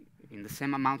 In the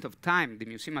same amount of time, the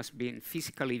museum has been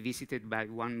physically visited by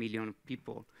 1 million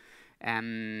people.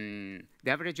 The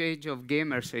average age of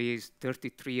gamers is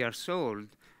 33 years old.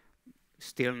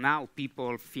 Still now,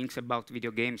 people think about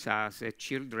video games as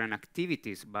children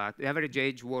activities, but the average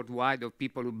age worldwide of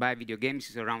people who buy video games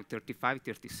is around 35,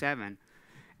 37.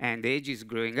 And the age is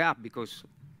growing up because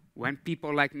when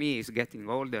people like me is getting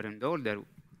older and older,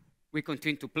 we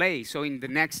continue to play. So in the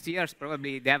next years,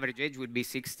 probably the average age would be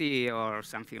 60 or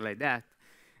something like that.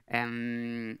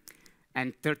 And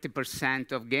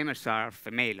 30% of gamers are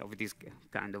female of this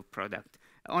kind of product.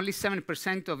 Only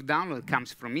 7% of download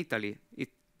comes from Italy. It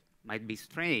might be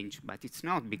strange, but it's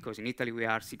not, because in Italy we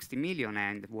are 60 million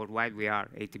and worldwide we are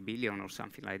 80 billion or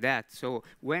something like that. So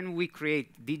when we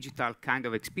create digital kind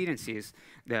of experiences,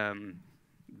 the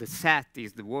set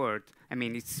is the word. I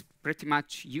mean, it's pretty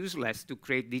much useless to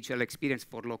create digital experience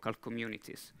for local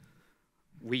communities.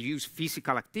 We use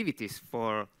physical activities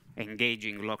for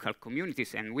engaging local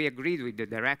communities, and we agreed with the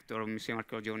director of Museum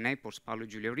Archaeology of Naples, Paolo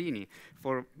Giuliorini,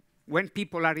 for when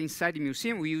people are inside the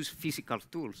museum, we use physical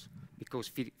tools,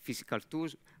 because physical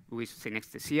tools with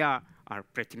synesthesia are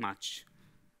pretty much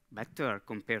better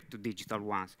compared to digital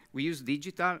ones. We use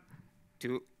digital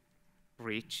to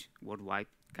reach worldwide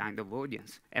kind of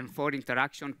audience, and for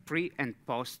interaction pre and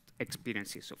post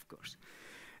experiences, of course.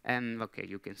 And okay,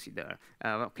 you can see there.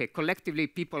 Okay, collectively,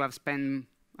 people have spent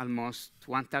almost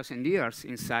 1,000 years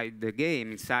inside the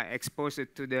game,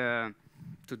 exposed to the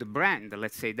brand,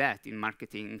 let's say that, in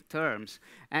marketing terms.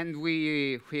 And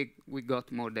we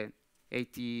got more than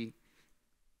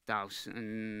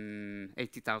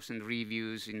 80,000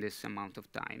 reviews in this amount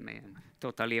of time. And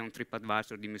totally on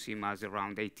TripAdvisor, the museum has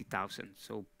around 80,000,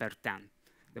 so per 10.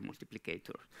 The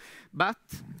multiplicator. But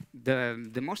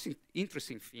the most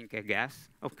interesting thing, I guess,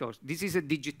 of course, this is a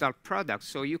digital product,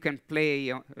 so you can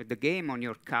play the game on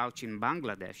your couch in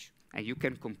Bangladesh, and you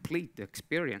can complete the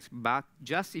experience. But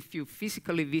just if you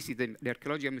physically visit the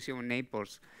Archaeological Museum of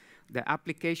Naples, the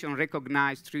application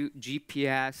recognizes through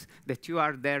GPS that you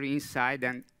are there inside,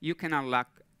 and you can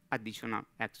unlock additional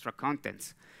extra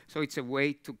contents. So it's a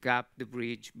way to gap the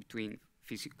bridge between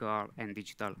physical and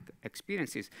digital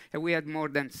experiences. And we had more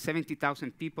than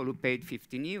 70,000 people who paid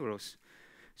 15 euros.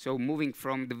 So moving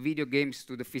from the video games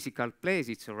to the physical place,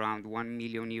 it's around 1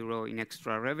 million euro in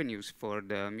extra revenues for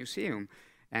the museum.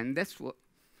 And that's what,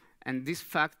 and this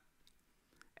fact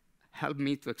helped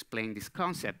me to explain this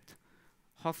concept.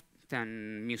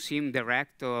 Often museum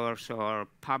directors or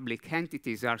public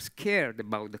entities are scared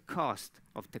about the cost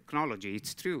of technology.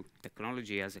 It's true,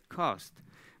 technology has a cost.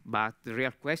 But the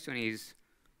real question is,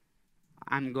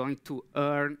 I'm going to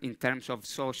earn in terms of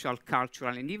social,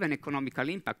 cultural, and even economical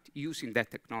impact using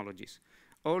that technologies.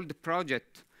 All the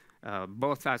project,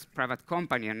 both as private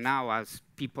company and now as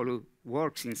people who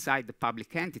works inside the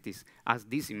public entities, has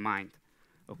this in mind.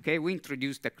 Okay, we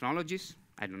introduce technologies,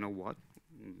 I don't know what,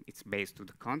 it's based on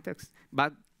the context,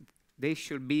 but they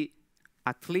should be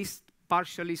at least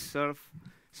partially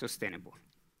self-sustainable.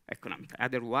 economical.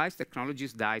 Otherwise,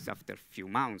 technologies dies after a few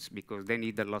months because they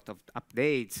need a lot of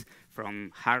updates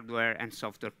from hardware and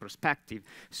software perspective.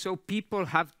 So people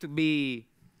have to be,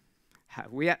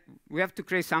 we have to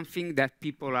create something that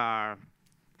people are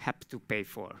happy to pay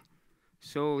for.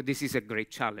 So this is a great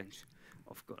challenge,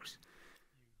 of course.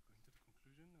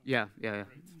 Yeah.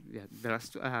 The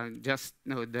last,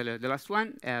 the last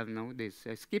one. No, this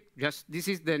skip. This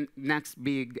is the next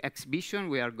big exhibition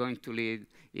we are going to lead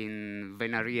in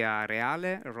Venaria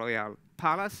Reale, Royal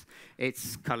Palace.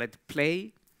 It's called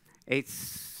Play.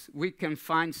 We can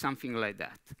find something like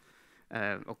that.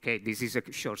 Okay, this is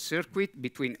a short circuit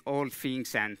between old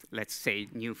things and, let's say,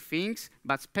 new things.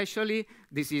 But especially,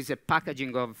 this is a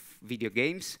packaging of video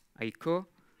games, Aiko,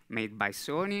 made by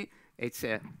Sony. It's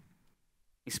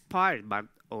inspired by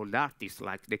old artists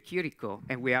like De Chirico,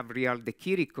 and we have real De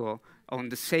Chirico on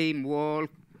the same wall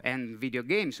and video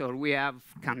games, or we have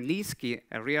Kandinsky,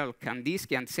 a real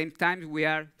Kandinsky, and at the same time we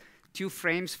are 2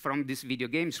 frames from these video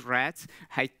games, Rats.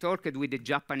 I talked with the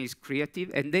Japanese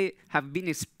creative, and they have been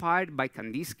inspired by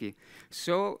Kandinsky.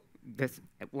 So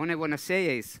what I want to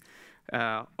say is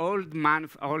old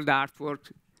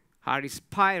artwork are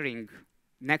inspiring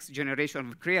next generation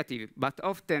of creative, but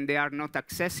often they are not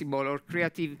accessible, or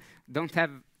creative don't have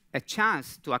a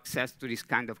chance to access to this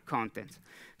kind of content.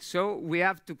 So we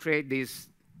have to create this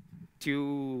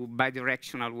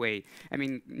bi-directional way. I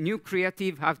mean, new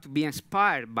creative have to be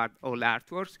inspired by old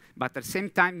artworks, but at the same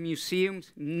time,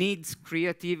 museums needs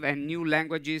creative and new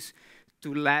languages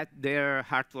to let their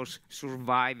artworks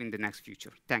survive in the next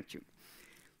future. Thank you.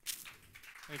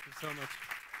 Thank you so much.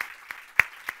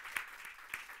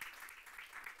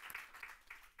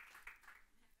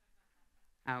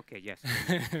 Okay, yes.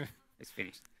 It's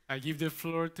finished. I give the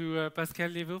floor to Pascal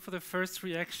Liévaux for the first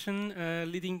reaction,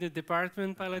 leading the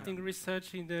department piloting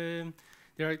research in the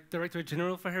Director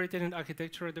General for Heritage and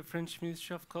Architecture at the French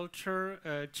Ministry of Culture,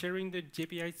 chairing the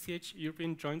JPI-CH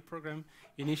European Joint Program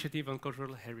Initiative on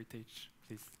Cultural Heritage.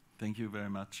 Please. Thank you very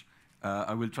much.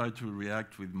 I will try to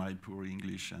react with my poor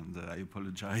English, and I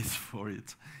apologize for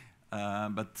it.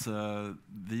 But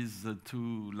these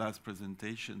 2 last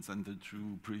presentations and the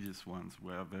 2 previous ones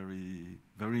were very,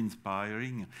 very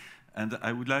inspiring. And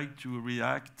I would like to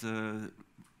react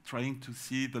trying to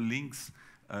see the links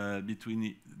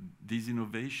between these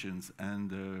innovations and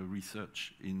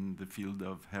research in the field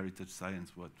of heritage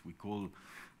science, what we call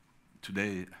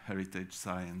today heritage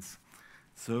science.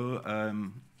 So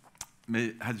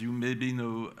as you maybe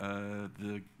know,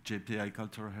 the JPI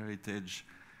Cultural Heritage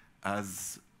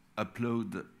has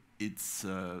upload its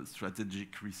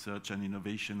strategic research and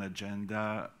innovation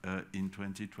agenda in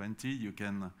 2020. You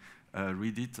can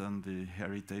read it on the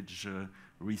Heritage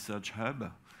Research Hub,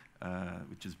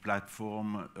 which is a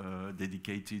platform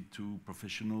dedicated to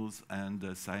professionals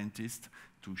and scientists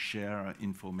to share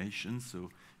information. So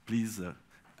please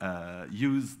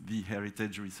use the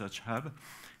Heritage Research Hub.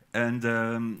 And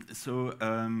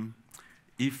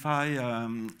if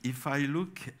I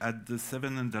look at the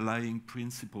 7 underlying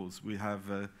principles we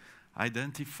have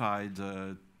identified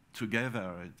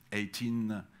together,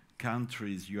 18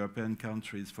 countries, European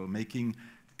countries, for making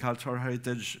cultural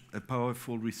heritage a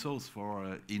powerful resource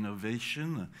for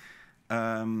innovation,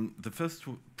 the first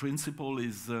principle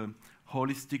is a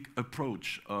holistic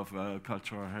approach of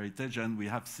cultural heritage, and we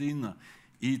have seen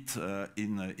it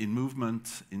in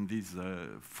movement in these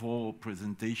 4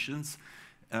 presentations.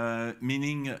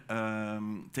 Meaning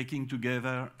taking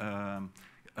together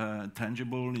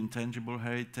tangible, intangible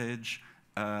heritage,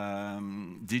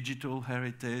 digital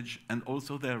heritage, and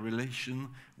also their relation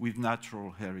with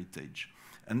natural heritage.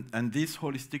 And this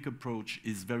holistic approach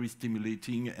is very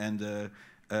stimulating and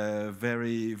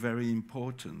very, very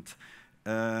important.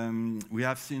 We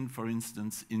have seen, for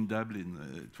instance, in Dublin,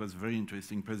 it was a very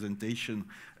interesting presentation.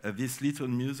 This little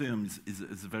museum is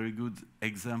a very good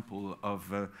example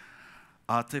of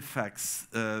artifacts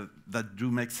that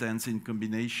do make sense in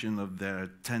combination of their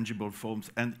tangible forms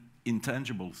and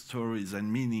intangible stories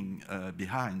and meaning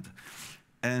behind,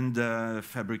 and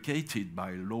fabricated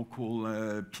by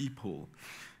local people.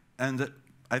 And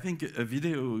I think a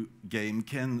video game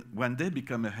can one day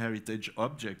become a heritage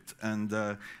object, and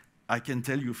I can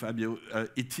tell you, Fabio,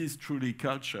 it is truly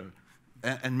culture,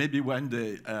 and maybe one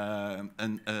day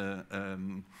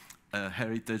a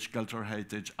heritage, cultural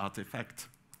heritage artifact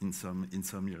in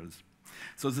some years.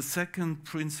 So the second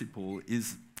principle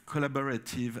is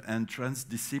collaborative and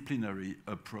transdisciplinary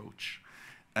approach.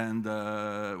 And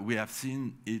we have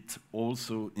seen it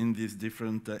also in these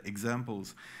different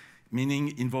examples,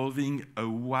 meaning involving a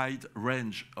wide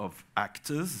range of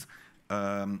actors,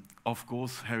 of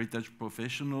course, heritage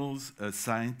professionals,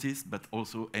 scientists, but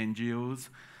also NGOs,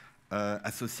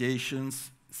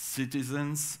 associations,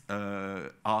 citizens,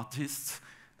 artists,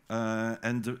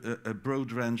 and a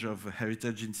broad range of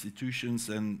heritage institutions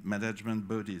and management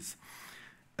bodies.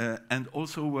 And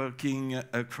also working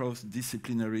across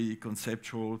disciplinary,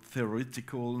 conceptual,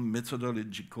 theoretical,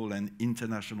 methodological, and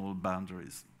international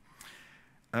boundaries.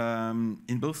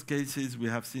 In both cases, we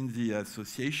have seen the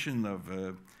association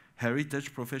of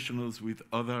heritage professionals with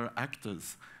other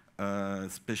actors,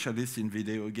 specialists in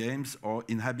video games, or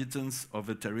inhabitants of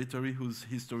a territory whose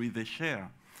history they share.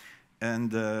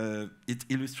 And it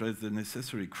illustrates the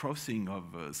necessary crossing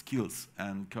of skills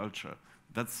and culture.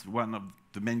 That's one of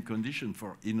the main conditions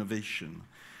for innovation.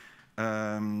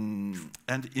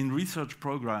 And in research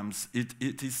programs,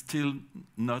 it is still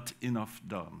not enough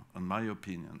done, in my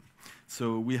opinion.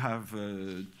 So we have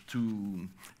to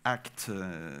act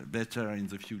better in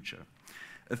the future.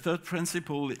 A third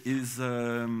principle is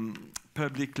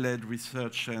public-led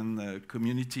research and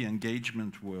community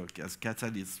engagement work as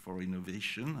catalysts for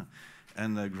innovation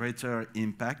and a greater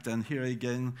impact. And here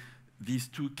again, these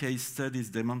two case studies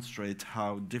demonstrate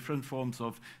how different forms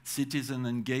of citizen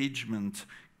engagement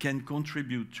can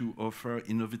contribute to offer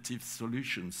innovative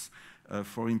solutions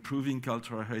for improving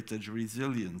cultural heritage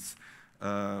resilience.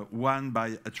 One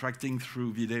by attracting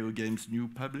through video games new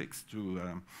publics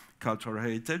to cultural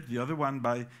heritage, the other one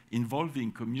by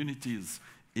involving communities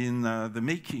in the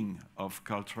making of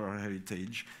cultural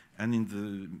heritage and in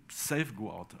the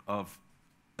safeguard of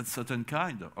a certain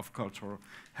kind of cultural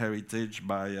heritage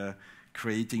by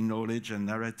creating knowledge and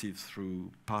narratives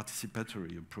through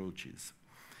participatory approaches.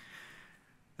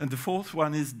 And the fourth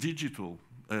one is digital.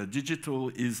 Digital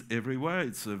is everywhere.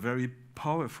 It's a very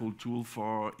powerful tool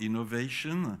for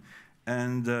innovation,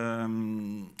 and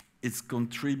it's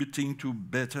contributing to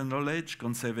better knowledge,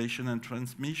 conservation, and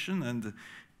transmission. And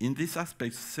in this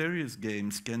aspect, serious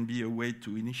games can be a way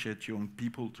to initiate young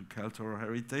people to cultural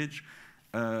heritage,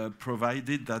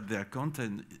 provided that their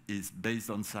content is based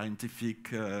on scientific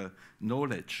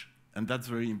knowledge. And that's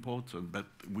very important. But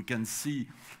we can see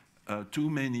too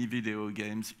many video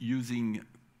games using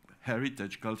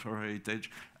heritage, cultural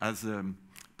heritage, as a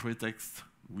pretext.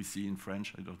 We see in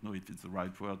French, I don't know if it's the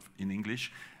right word in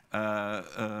English,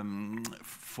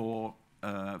 for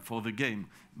the game,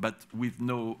 but with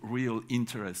no real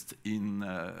interest in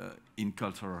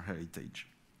cultural heritage.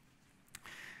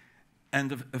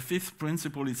 And a fifth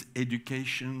principle is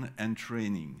education and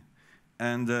training.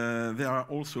 And there are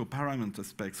also paramount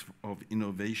aspects of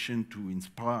innovation to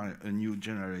inspire a new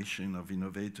generation of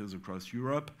innovators across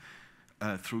Europe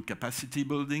through capacity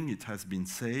building, it has been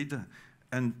said,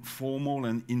 and formal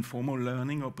and informal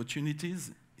learning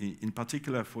opportunities, in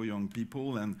particular for young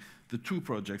people. And the two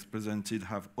projects presented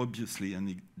have obviously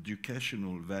an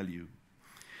educational value.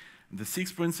 The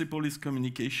sixth principle is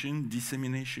communication,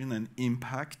 dissemination, and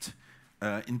impact,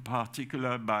 in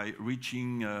particular by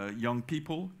reaching young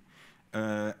people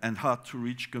and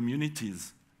hard-to-reach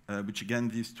communities, which again,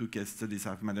 these two case studies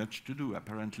have managed to do,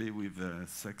 apparently with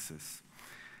success.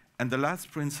 And the last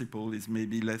principle is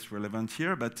maybe less relevant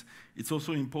here, but it's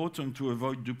also important to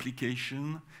avoid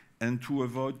duplication and to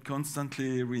avoid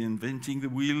constantly reinventing the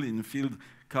wheel in a field,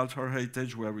 cultural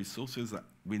heritage, where resources,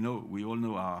 we all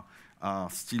know, are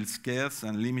still scarce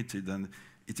and limited. And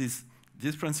this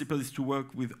principle is to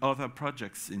work with other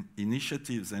projects,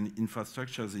 initiatives, and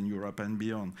infrastructures in Europe and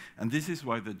beyond. And this is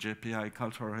why the JPI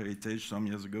Cultural Heritage some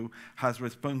years ago has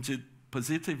responded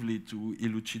positively to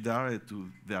ILUCIDARE, to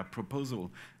their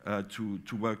proposal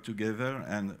to work together,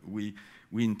 and we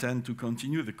intend to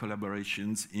continue the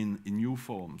collaborations in new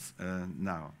forms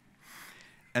now.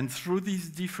 And through these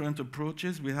different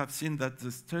approaches, we have seen that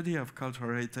the study of cultural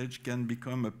heritage can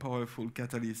become a powerful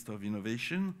catalyst of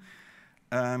innovation,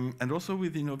 and also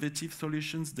with innovative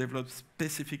solutions developed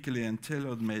specifically and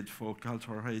tailor-made for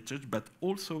cultural heritage, but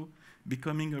also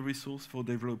becoming a resource for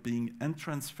developing and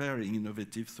transferring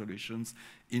innovative solutions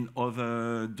in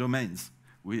other domains.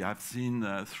 We have seen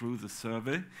through the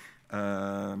survey,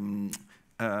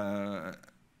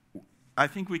 I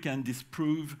think we can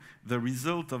disprove the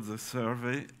result of the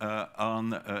survey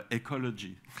on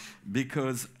ecology,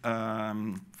 because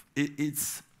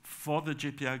it's, for the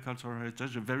JPI Cultural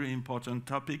Heritage, a very important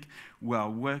topic. We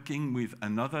are working with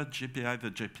another JPI,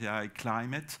 the JPI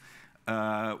Climate.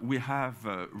 We have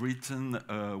written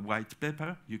a white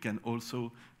paper you can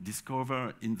also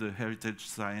discover in the Heritage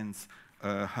Science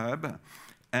Hub.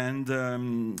 And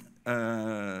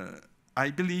I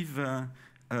believe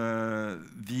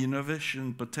the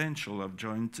innovation potential of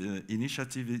joint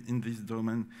initiative in this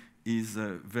domain is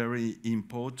very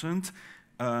important.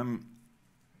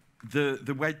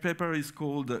 The white paper is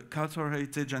called Cultural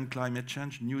Heritage and Climate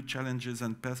Change, New Challenges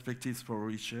and Perspectives for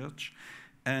Research.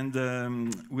 And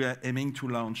we are aiming to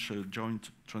launch a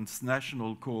joint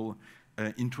transnational call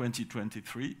in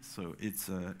 2023. So it's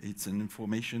an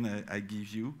information I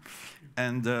give you.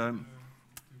 And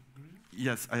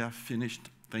yes, I have finished.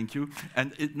 Thank you.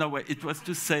 And it was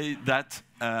to say that,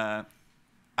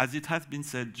 as it has been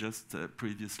said just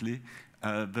previously,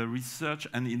 the research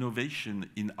and innovation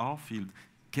in our field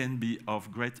can be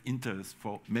of great interest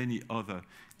for many other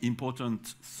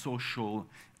important social,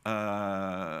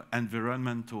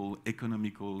 environmental,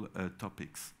 economical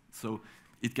topics. So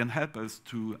it can help us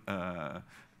to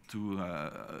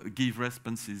give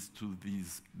responses to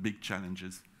these big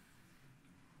challenges.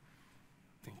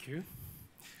 Thank you.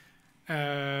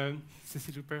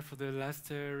 Cécile Houpert for the last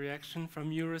reaction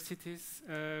from Eurocities,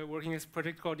 working as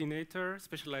project coordinator,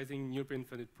 specializing in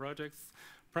European-funded projects,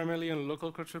 primarily on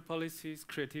local cultural policies,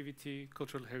 creativity,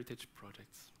 cultural heritage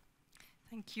projects.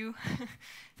 Thank you.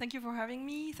 Thank you for having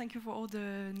me. Thank you for all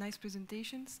the nice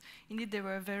presentations. Indeed, they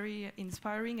were very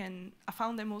inspiring, and I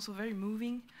found them also very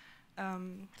moving.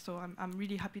 So I'm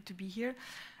really happy to be here.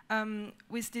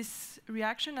 With this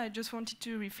reaction, I just wanted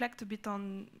to reflect a bit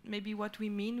on maybe what we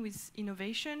mean with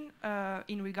innovation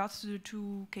in regards to the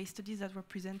two case studies that were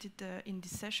presented in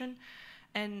this session,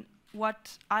 and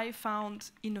what I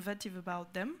found innovative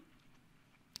about them.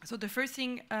 So the first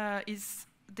thing is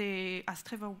as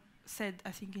Trevor said,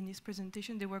 I think in his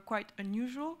presentation, they were quite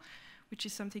unusual, which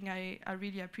is something I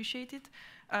really appreciated.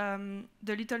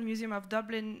 The Little Museum of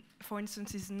Dublin, for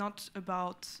instance, is not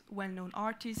about well-known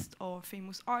artists or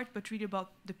famous art, but really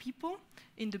about the people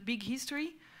in the big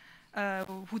history,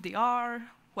 who they are,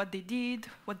 what they did,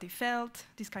 what they felt,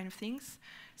 these kind of things.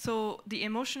 So the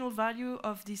emotional value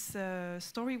of this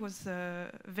story was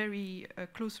very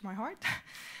close to my heart.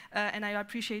 And I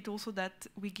appreciate also that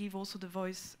we give also the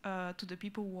voice to the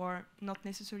people who are not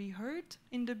necessarily heard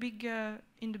in the big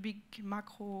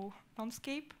macro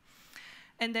landscape.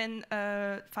 And then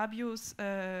Fabio's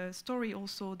story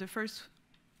also,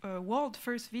 the world's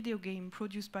first video game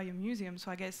produced by a museum.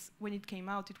 So I guess when it came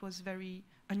out, it was very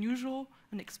unusual,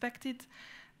 unexpected,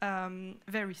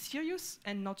 very serious,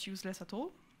 and not useless at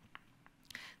all.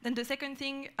 Then the second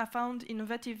thing I found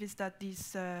innovative is that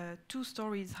these two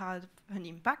stories had an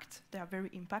impact. They are very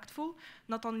impactful,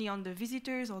 not only on the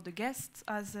visitors or the guests,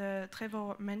 as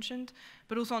Trevor mentioned,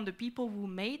 but also on the people who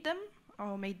made them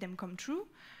or made them come true.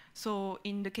 So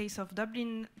in the case of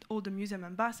Dublin, all the museum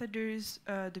ambassadors,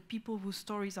 the people whose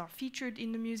stories are featured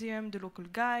in the museum, the local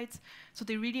guides. So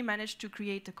they really managed to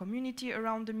create a community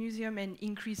around the museum and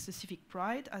increase the civic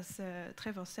pride, as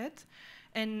Trevor said.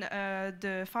 And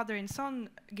the father and son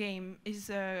game is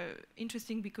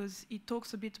interesting because it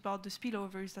talks a bit about the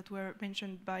spillovers that were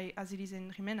mentioned by Azilis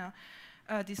and Jimena.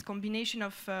 This combination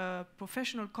of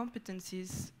professional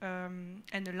competencies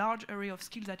and a large array of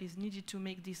skills that is needed to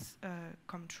make this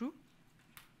come true.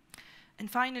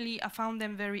 And finally, I found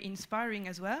them very inspiring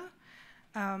as well.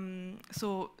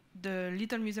 So the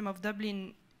Little Museum of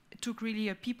Dublin took really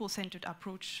a people-centered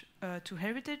approach to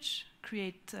heritage,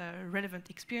 create relevant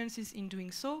experiences in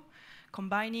doing so,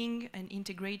 combining and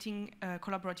integrating a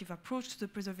collaborative approach to the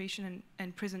preservation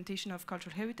and presentation of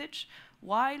cultural heritage,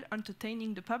 while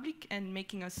entertaining the public and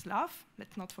making us laugh.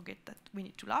 Let's not forget that we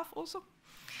need to laugh also.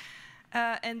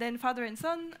 And then Father and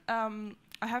Son,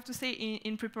 I have to say,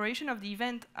 in preparation of the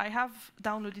event, I have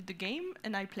downloaded the game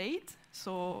and I played.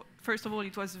 So first of all,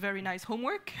 it was very nice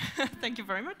homework. Thank you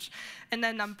very much. And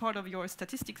then I'm part of your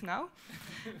statistics now.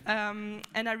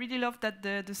 And I really love that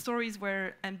the stories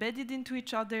were embedded into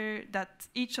each other, that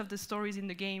each of the stories in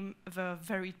the game were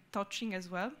very touching as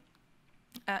well.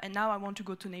 And now I want to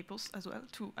go to Naples as well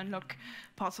to unlock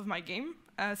parts of my game.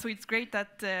 So it's great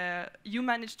that you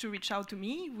managed to reach out to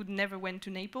me, who never went to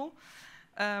Naples.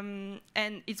 And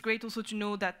it's great also to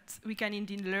know that we can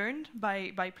indeed learn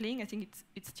by playing. I think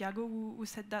it's Tiago who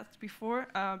said that before.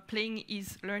 Playing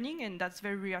is learning, and that's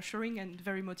very reassuring and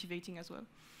very motivating as well.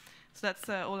 So that's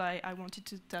all I wanted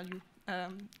to tell you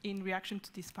in reaction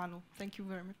to this panel. Thank you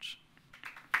very much.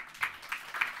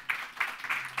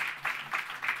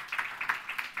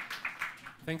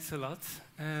 Thanks a lot.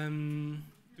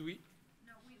 Do we?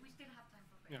 No, we still have time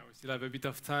for questions. Yeah, we still have a bit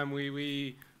of time.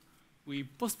 We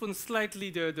postponed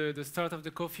slightly the start of the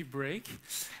coffee break.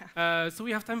 So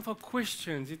we have time for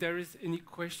questions, if there is any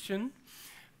question.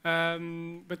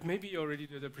 But maybe already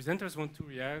the presenters want to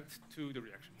react to the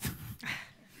reactions.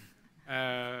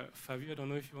 Fabio, I don't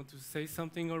know if you want to say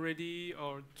something already,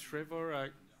 or Trevor,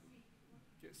 I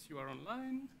guess you are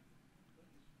online.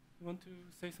 You want to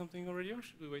say something already, or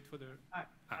should we wait for the...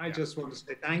 I just want to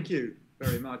say thank you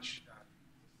very much.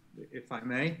 if I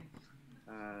may,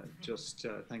 just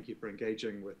thank you for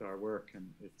engaging with our work, and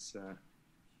it's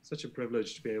such a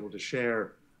privilege to be able to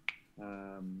share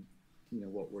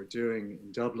what we're doing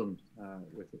in Dublin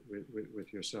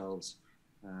with yourselves,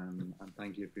 and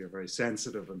thank you for your very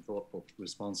sensitive and thoughtful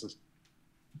responses.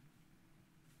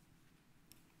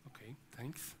 Okay,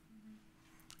 thanks.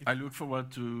 I look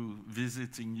forward to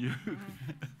visiting you.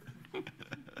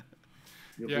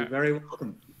 You'll be very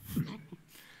welcome.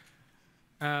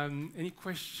 Any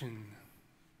question?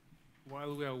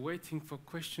 While we are waiting for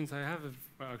questions, I have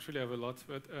actually I have a lot,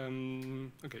 but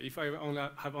okay, if I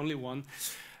have only one.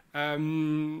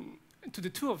 To the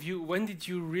two of you, when did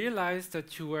you realize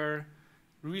that you were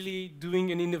really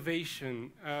doing an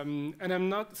innovation? And I'm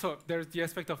not, so there's the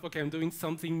aspect of, okay, I'm doing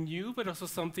something new, but also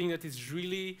something that is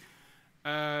really,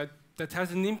 that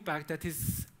has an impact that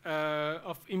is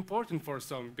of important for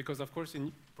some, because of course,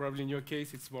 probably in your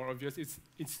case, it's more obvious,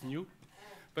 it's new.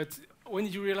 But when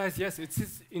did you realize, yes, it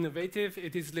is innovative,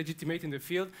 it is legitimate in the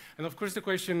field? And of course, the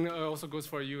question also goes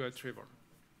for you, Trevor.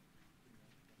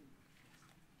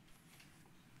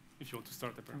 If you want to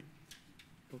start, apparently.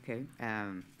 Okay,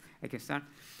 I can start.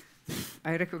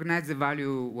 I recognize the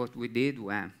value of what we did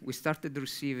when we started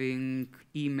receiving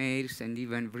emails and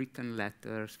even written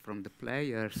letters from the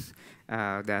players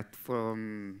that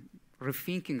from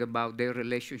rethinking about their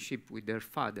relationship with their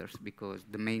fathers, because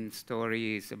the main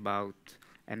story is about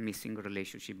a missing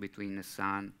relationship between a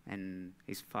son and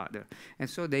his father. And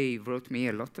so they wrote me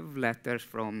a lot of letters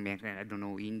from, I don't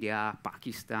know, India,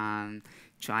 Pakistan,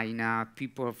 China,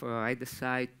 people I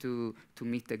decided to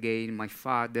meet again my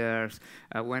fathers.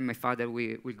 When my father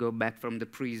will go back from the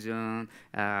prison,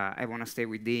 I want to stay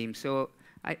with him. So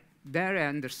there I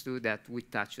understood that we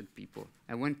touched people.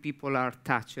 And when people are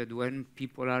touched, when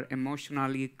people are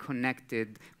emotionally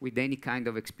connected with any kind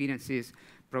of experiences,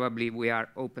 probably we are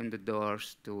open the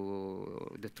doors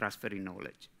to the transferring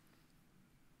knowledge.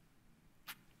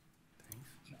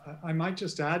 I might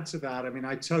just add to that. I mean,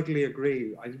 I totally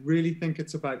agree. I really think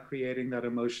it's about creating that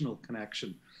emotional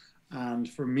connection. And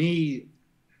for me,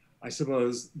 I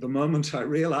suppose the moment I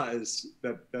realized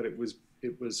that it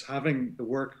was having, the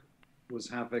work was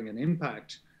having an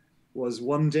impact was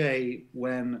one day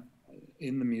when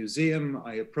in the museum,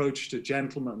 I approached a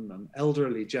gentleman, an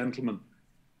elderly gentleman,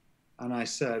 and I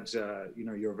said,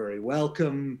 you're very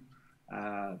welcome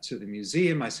to the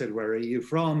museum. I said, where are you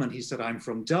from? And he said, I'm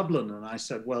from Dublin. And I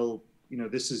said, well,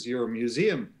 this is your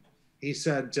museum. He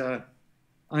said,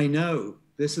 I know,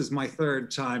 this is my third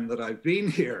time that I've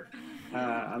been here.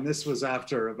 And this was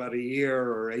after about a year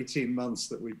or 18 months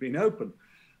that we'd been open.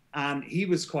 And he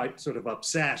was quite sort of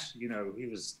upset. He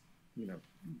was,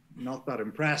 not that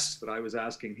impressed that I was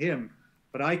asking him.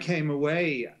 But I came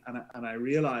away and I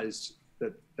realized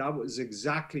that that was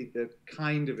exactly the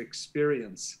kind of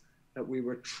experience that we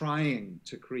were trying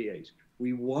to create.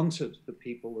 We wanted the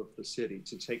people of the city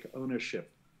to take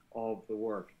ownership of the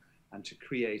work and to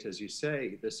create, as you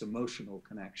say, this emotional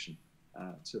connection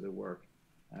to the work.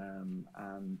 I'm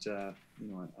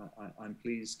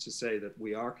pleased to say that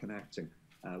we are connecting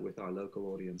with our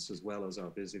local audience as well as our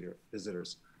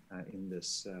visitors in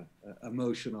this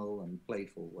emotional and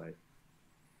playful way.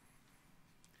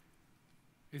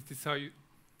 Is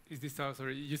this how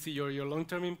sorry, you see your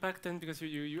long-term impact then? Because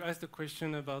you asked the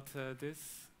question about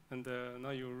this, and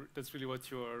now that's really what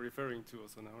you are referring to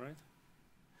also now, right?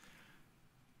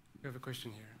 We have a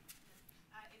question here.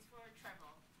 It's for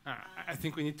Trevor. I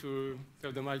think we need to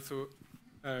have the mic so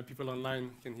people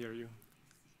online can hear you.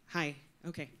 Hi,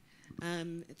 okay.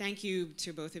 Thank you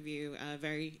to both of you,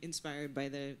 very inspired by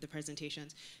the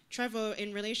presentations. Trevor,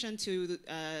 in relation to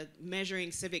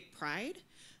measuring civic pride,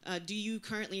 do you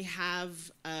currently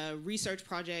have a research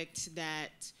project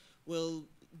that will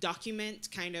document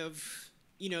kind of,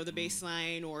 the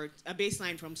baseline or a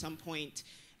baseline from some point,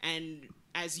 and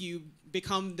as you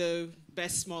become the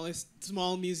best,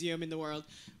 small museum in the world,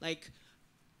 like,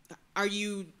 are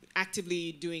you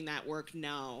actively doing that work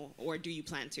now, or do you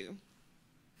plan to?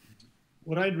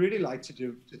 What I'd really like to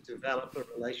do to develop a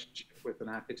relationship with an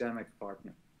academic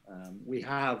partner. We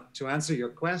have, to answer your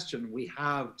question, we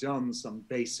have done some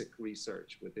basic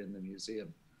research within the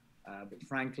museum. But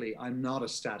frankly, I'm not a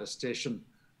statistician.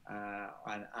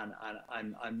 And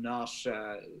I'm not,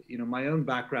 my own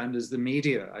background is the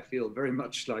media. I feel very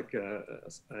much like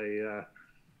an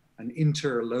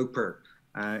interloper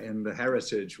in the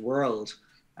heritage world.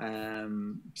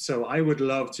 So I would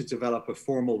love to develop a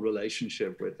formal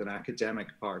relationship with an academic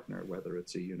partner, whether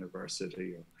it's a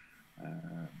university or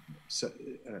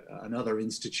another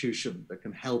institution that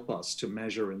can help us to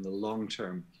measure in the long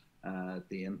term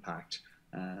the impact.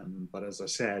 But as I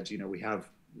said, we have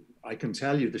I can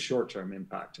tell you the short-term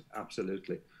impact,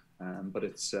 absolutely. But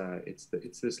it's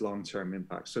this long-term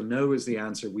impact. So no is the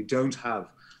answer. We don't have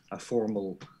a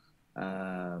formal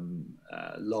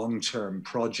long-term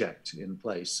project in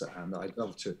place, and I'd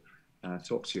love to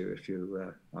talk to you if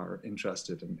you are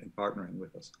interested in partnering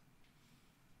with us.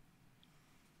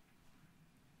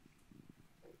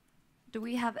 Do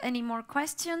we have any more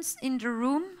questions in the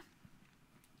room?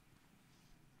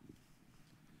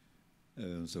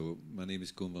 So my name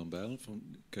is Koen van Bijl from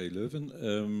KU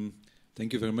Leuven.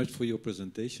 Thank you very much for your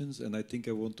presentations, and I think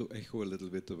I want to echo a little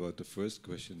bit about the first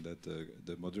question that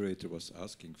the moderator was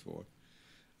asking for.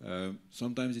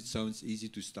 Sometimes it sounds easy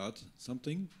to start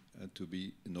something and to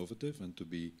be innovative and to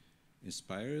be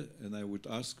inspired, and I would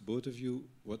ask both of you,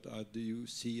 what do you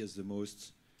see as the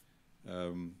most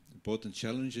important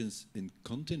challenges in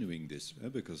continuing this?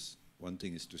 Because one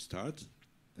thing is to start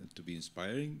and to be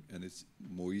inspiring, and it's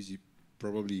more easy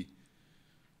probably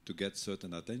to get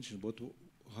certain attention, but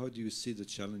how do you see the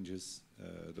challenges,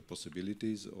 the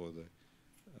possibilities, or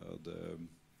the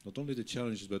not only the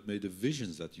challenges, but maybe the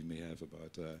visions that you may have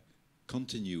about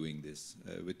continuing this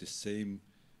with the same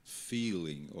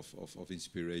feeling of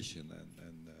inspiration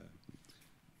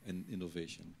and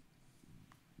innovation?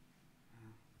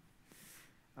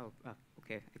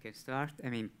 Okay, I can start. I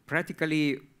mean,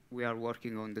 practically, we are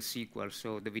working on the sequel,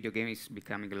 so the video game is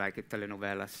becoming like a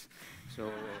telenovelas. So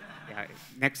yeah,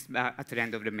 next at the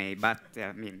end of the May. But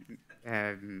I mean,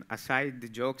 aside the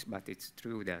jokes, but it's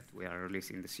true that we are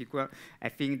releasing the sequel. I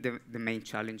think the main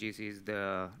challenge is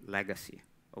the legacy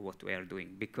of what we are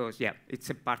doing, because yeah, it's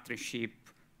a partnership,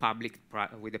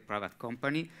 with a private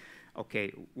company.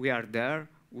 Okay, we are there.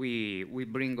 We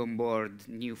bring on board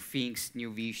new things,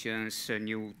 new visions,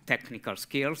 new technical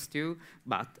skills too,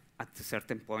 but at a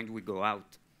certain point we go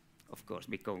out, of course,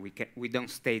 because we don't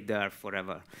stay there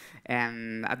forever.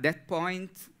 And at that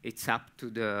point, it's up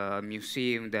to the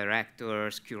museum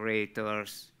directors,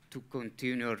 curators, to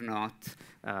continue or not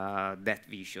that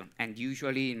vision. And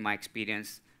usually, in my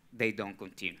experience, they don't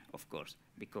continue, of course,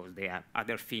 because they have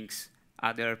other things,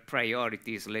 other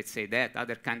priorities, let's say that,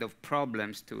 other kind of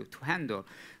problems to handle.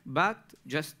 But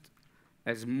just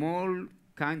a small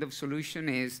kind of solution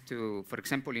is to, for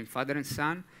example, in Father and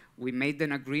Son, we made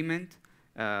an agreement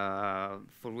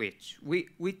for which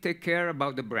we take care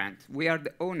about the brand. We are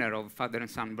the owner of Father and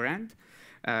Son brand.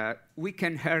 We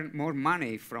can earn more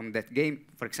money from that game.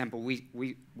 For example,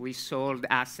 we sold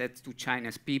assets to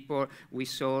Chinese people. We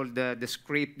sold the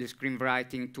script, the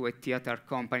screenwriting to a theater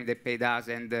company that paid us,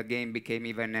 and the game became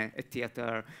even a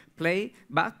theater play.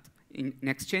 But in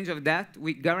exchange of that,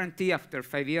 we guarantee after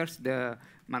 5 years the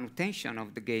manutention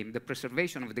of the game, the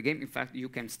preservation of the game. In fact, you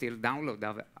can still download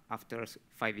after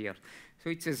 5 years. So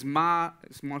it's a small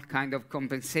kind of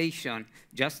compensation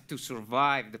just to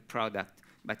survive the product,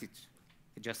 but it's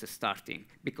just a starting,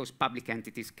 because public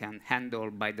entities can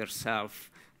handle by themselves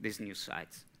these new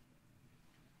sites.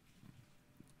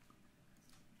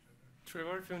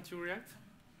 Trevor, if you want to react?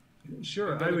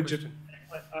 Sure. I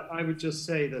would just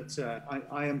say that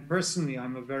I am personally,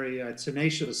 I'm a very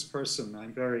tenacious person.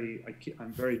 I'm very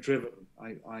driven.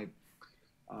 I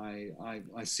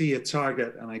see a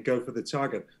target and I go for the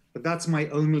target. But that's my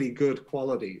only good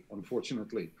quality,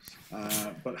 unfortunately.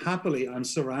 But happily, I'm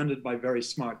surrounded by very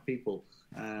smart people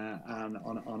and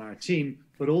on our team,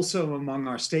 but also among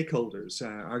our stakeholders.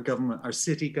 Our government, our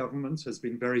city government has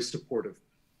been very supportive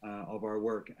of our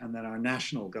work, and then our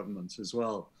national government as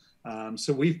well.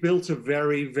 So we've built a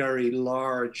very, very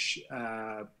large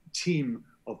team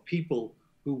of people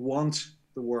who want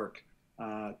the work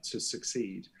to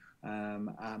succeed.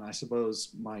 And I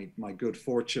suppose my good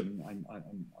fortune,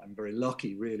 I'm very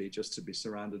lucky really just to be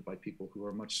surrounded by people who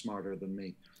are much smarter than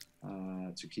me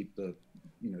to keep to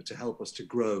help us to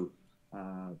grow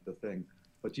the thing.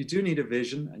 But you do need a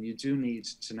vision, and you do need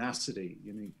tenacity.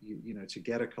 You need, to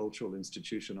get a cultural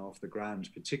institution off the ground,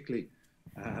 particularly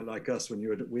like us when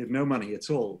we had no money at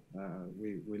all.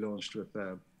 We launched with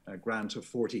a grant of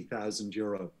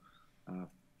 €40,000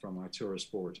 from our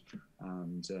tourist board,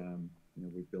 and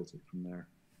we built it from there.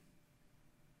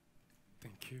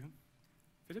 Thank you.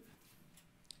 Philip?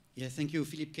 Yeah, thank you.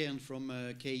 Philip Cairn from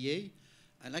KEA.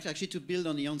 I'd like actually to build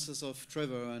on the answers of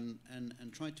Trevor and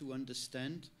try to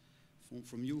understand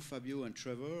from you, Fabio and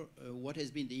Trevor, what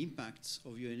has been the impact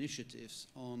of your initiatives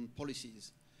on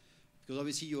policies. Because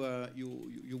obviously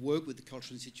you work with the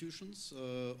cultural institutions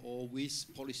or with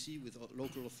policy with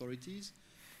local authorities.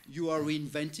 You are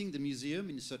reinventing the museum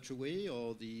in such a way,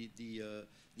 or the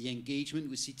engagement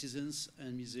with citizens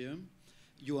and museum.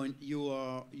 You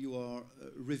are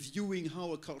reviewing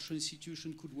how a cultural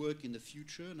institution could work in the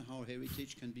future and how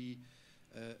heritage can be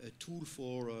a tool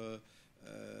for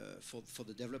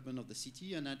the development of the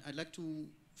city. And I'd like to,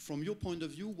 from your point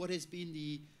of view, what has been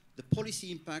the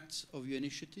policy impact of your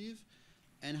initiative,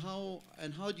 and how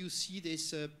do you see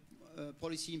this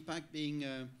policy impact being,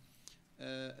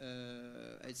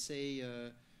 I'd say,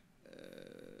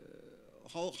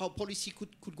 how policy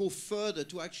could go further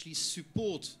to actually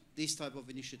support this type of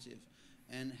initiative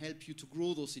and help you to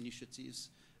grow those initiatives,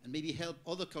 and maybe help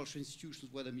other cultural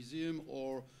institutions, whether museum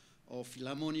or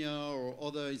Philharmonia or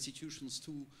other institutions,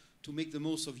 to make the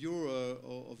most of your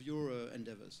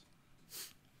endeavors.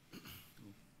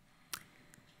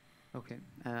 Okay,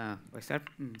 I start.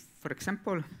 For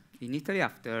example, in Italy,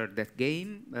 after that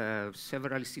game,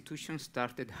 several institutions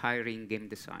started hiring game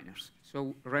designers.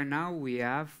 So right now we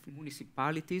have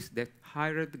municipalities that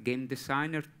hired game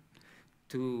designers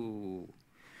to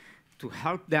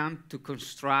help them to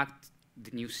construct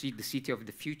the new the city of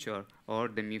the future or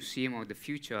the museum of the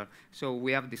future. So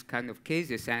we have this kind of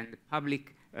cases, and the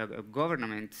public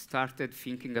government started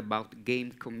thinking about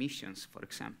game commissions, for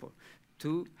example,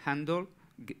 to handle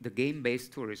the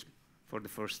game-based tourism for the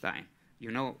first time.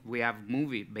 You know, we have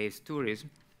movie-based tourism,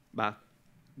 but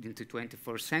in the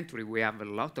 21st century we have a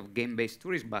lot of game-based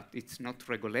tourism, but it's not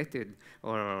regulated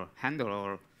or handled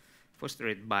or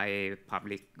fostered by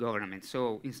public government.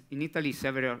 So in Italy,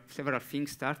 several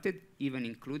things started, even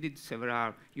included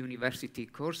several university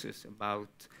courses about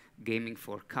gaming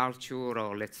for culture,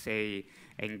 or let's say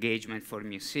engagement for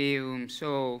museums.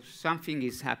 So something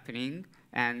is happening,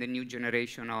 and the new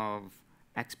generation of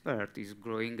experts is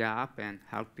growing up and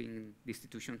helping the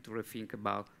institution to rethink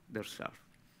about themselves.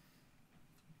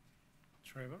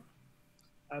 Trevor?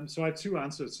 So I have two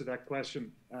answers to that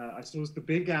question. I suppose the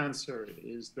big answer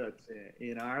is that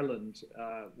in Ireland,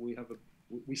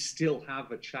 we still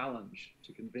have a challenge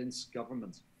to convince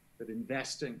government that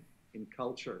investing in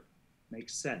culture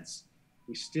makes sense.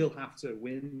 We still have to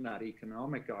win that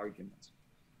economic argument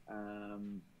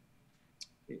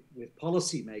with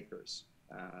policymakers,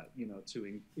 you know,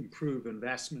 to improve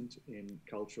investment in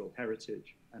cultural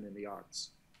heritage and in the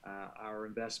arts. Our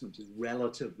investment is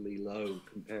relatively low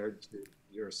compared to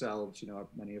yourselves. You know,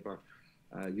 many of our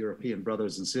European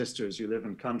brothers and sisters, you live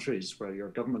in countries where your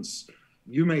governments,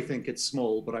 you may think it's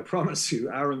small, but I promise you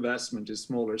our investment is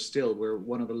smaller still. We're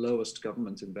one of the lowest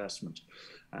government investment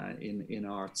in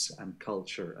arts and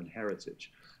culture and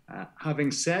heritage.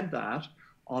 Having said that,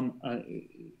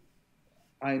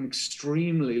 I'm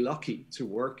extremely lucky to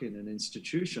work in an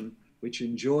institution which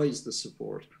enjoys the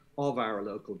support of our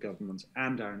local government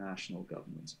and our national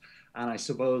government. And I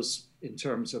suppose in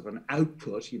terms of an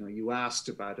output, you know, you asked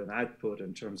about an output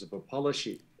in terms of a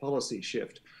policy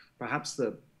shift. Perhaps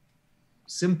the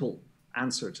simple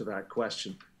answer to that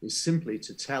question is simply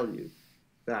to tell you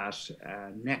that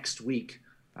next week,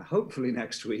 hopefully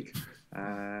next week,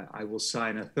 I will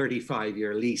sign a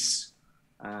 35-year lease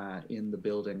in the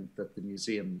building that the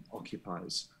museum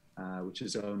occupies, which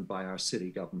is owned by our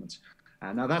city government.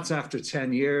 Now that's after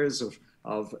 10 years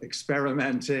of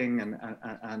experimenting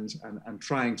and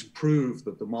trying to prove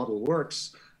that the model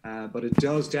works, but it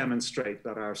does demonstrate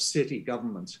that our city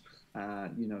government,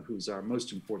 you know, who's our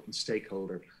most important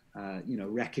stakeholder, you know,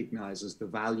 recognizes the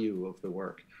value of the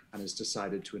work and has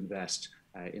decided to invest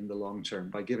in the long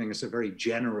term by giving us a very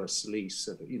generous lease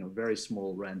at, you know, very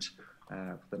small rent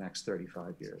for the next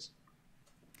 35 years.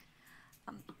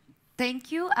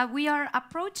 Thank you. We are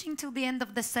approaching to the end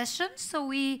of the session, so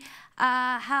we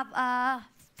have a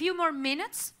few more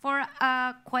minutes for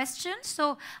questions.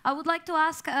 So I would like to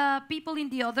ask people in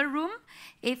the other room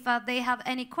if they have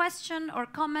any question or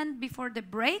comment before the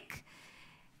break.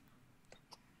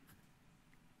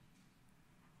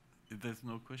 If there's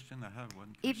no question, I have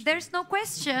one question. If there's no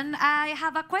question, I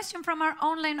have a question from our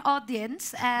online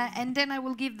audience, and then I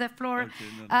will give the floor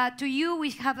to you. We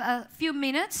have a few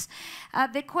minutes.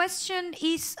 The question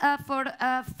is for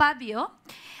Fabio.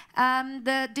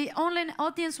 The online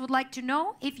audience would like to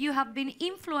know if you have been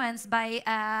influenced by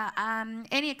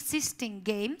any existing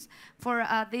games for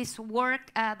this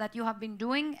work that you have been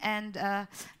doing, and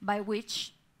by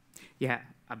which? Yeah,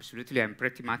 absolutely. I'm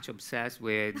pretty much obsessed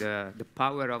with the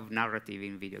power of narrative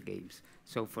in video games.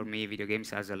 So for me, video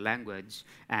games as a language,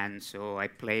 and so I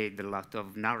played a lot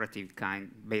of narrative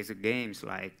kind basic games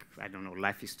like, I don't know,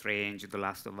 Life is Strange, The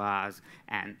Last of Us,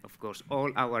 and of course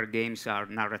all our games are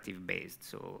narrative based.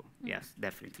 So yes,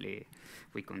 definitely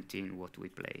we continue what we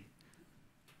play.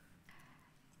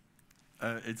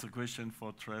 It's a question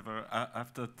for Trevor.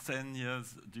 After 10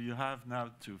 years, do you have now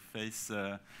to face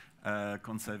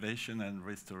conservation and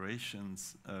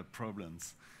restorations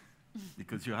problems?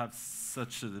 Because you have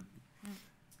such a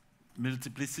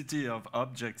multiplicity of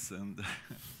objects and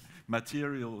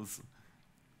materials?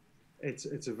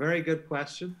 It's a very good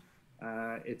question.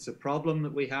 It's a problem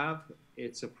that we have.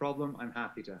 It's a problem I'm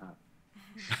happy to have.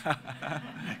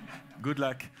 Good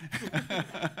luck.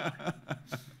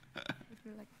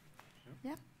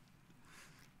 Yeah.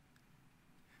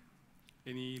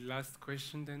 Any last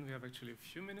question then? We have actually a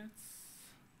few minutes.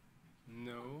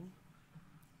 No.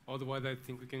 Otherwise, I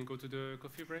think we can go to the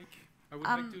coffee break. I would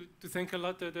like to thank a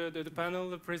lot the panel,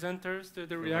 the presenters,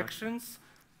 the reactions.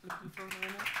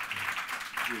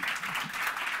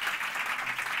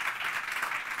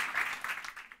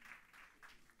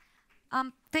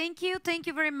 Thank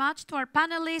you very much to our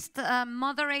panelists,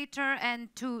 moderator, and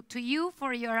to you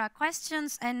for your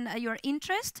questions and your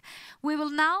interest. We will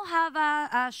now have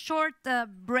a short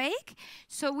break,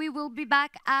 so we will be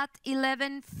back at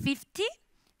 11:50.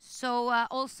 So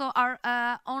also our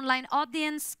online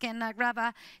audience can grab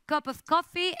a cup of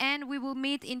coffee, and we will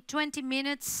meet in 20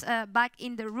 minutes back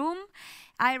in the room.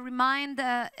 I remind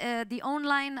the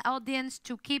online audience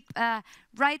to keep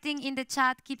writing in the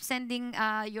chat, keep sending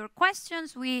your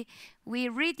questions. We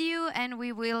read you, and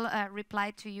we will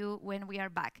reply to you when we are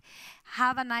back.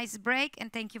 Have a nice break,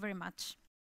 and thank you very much.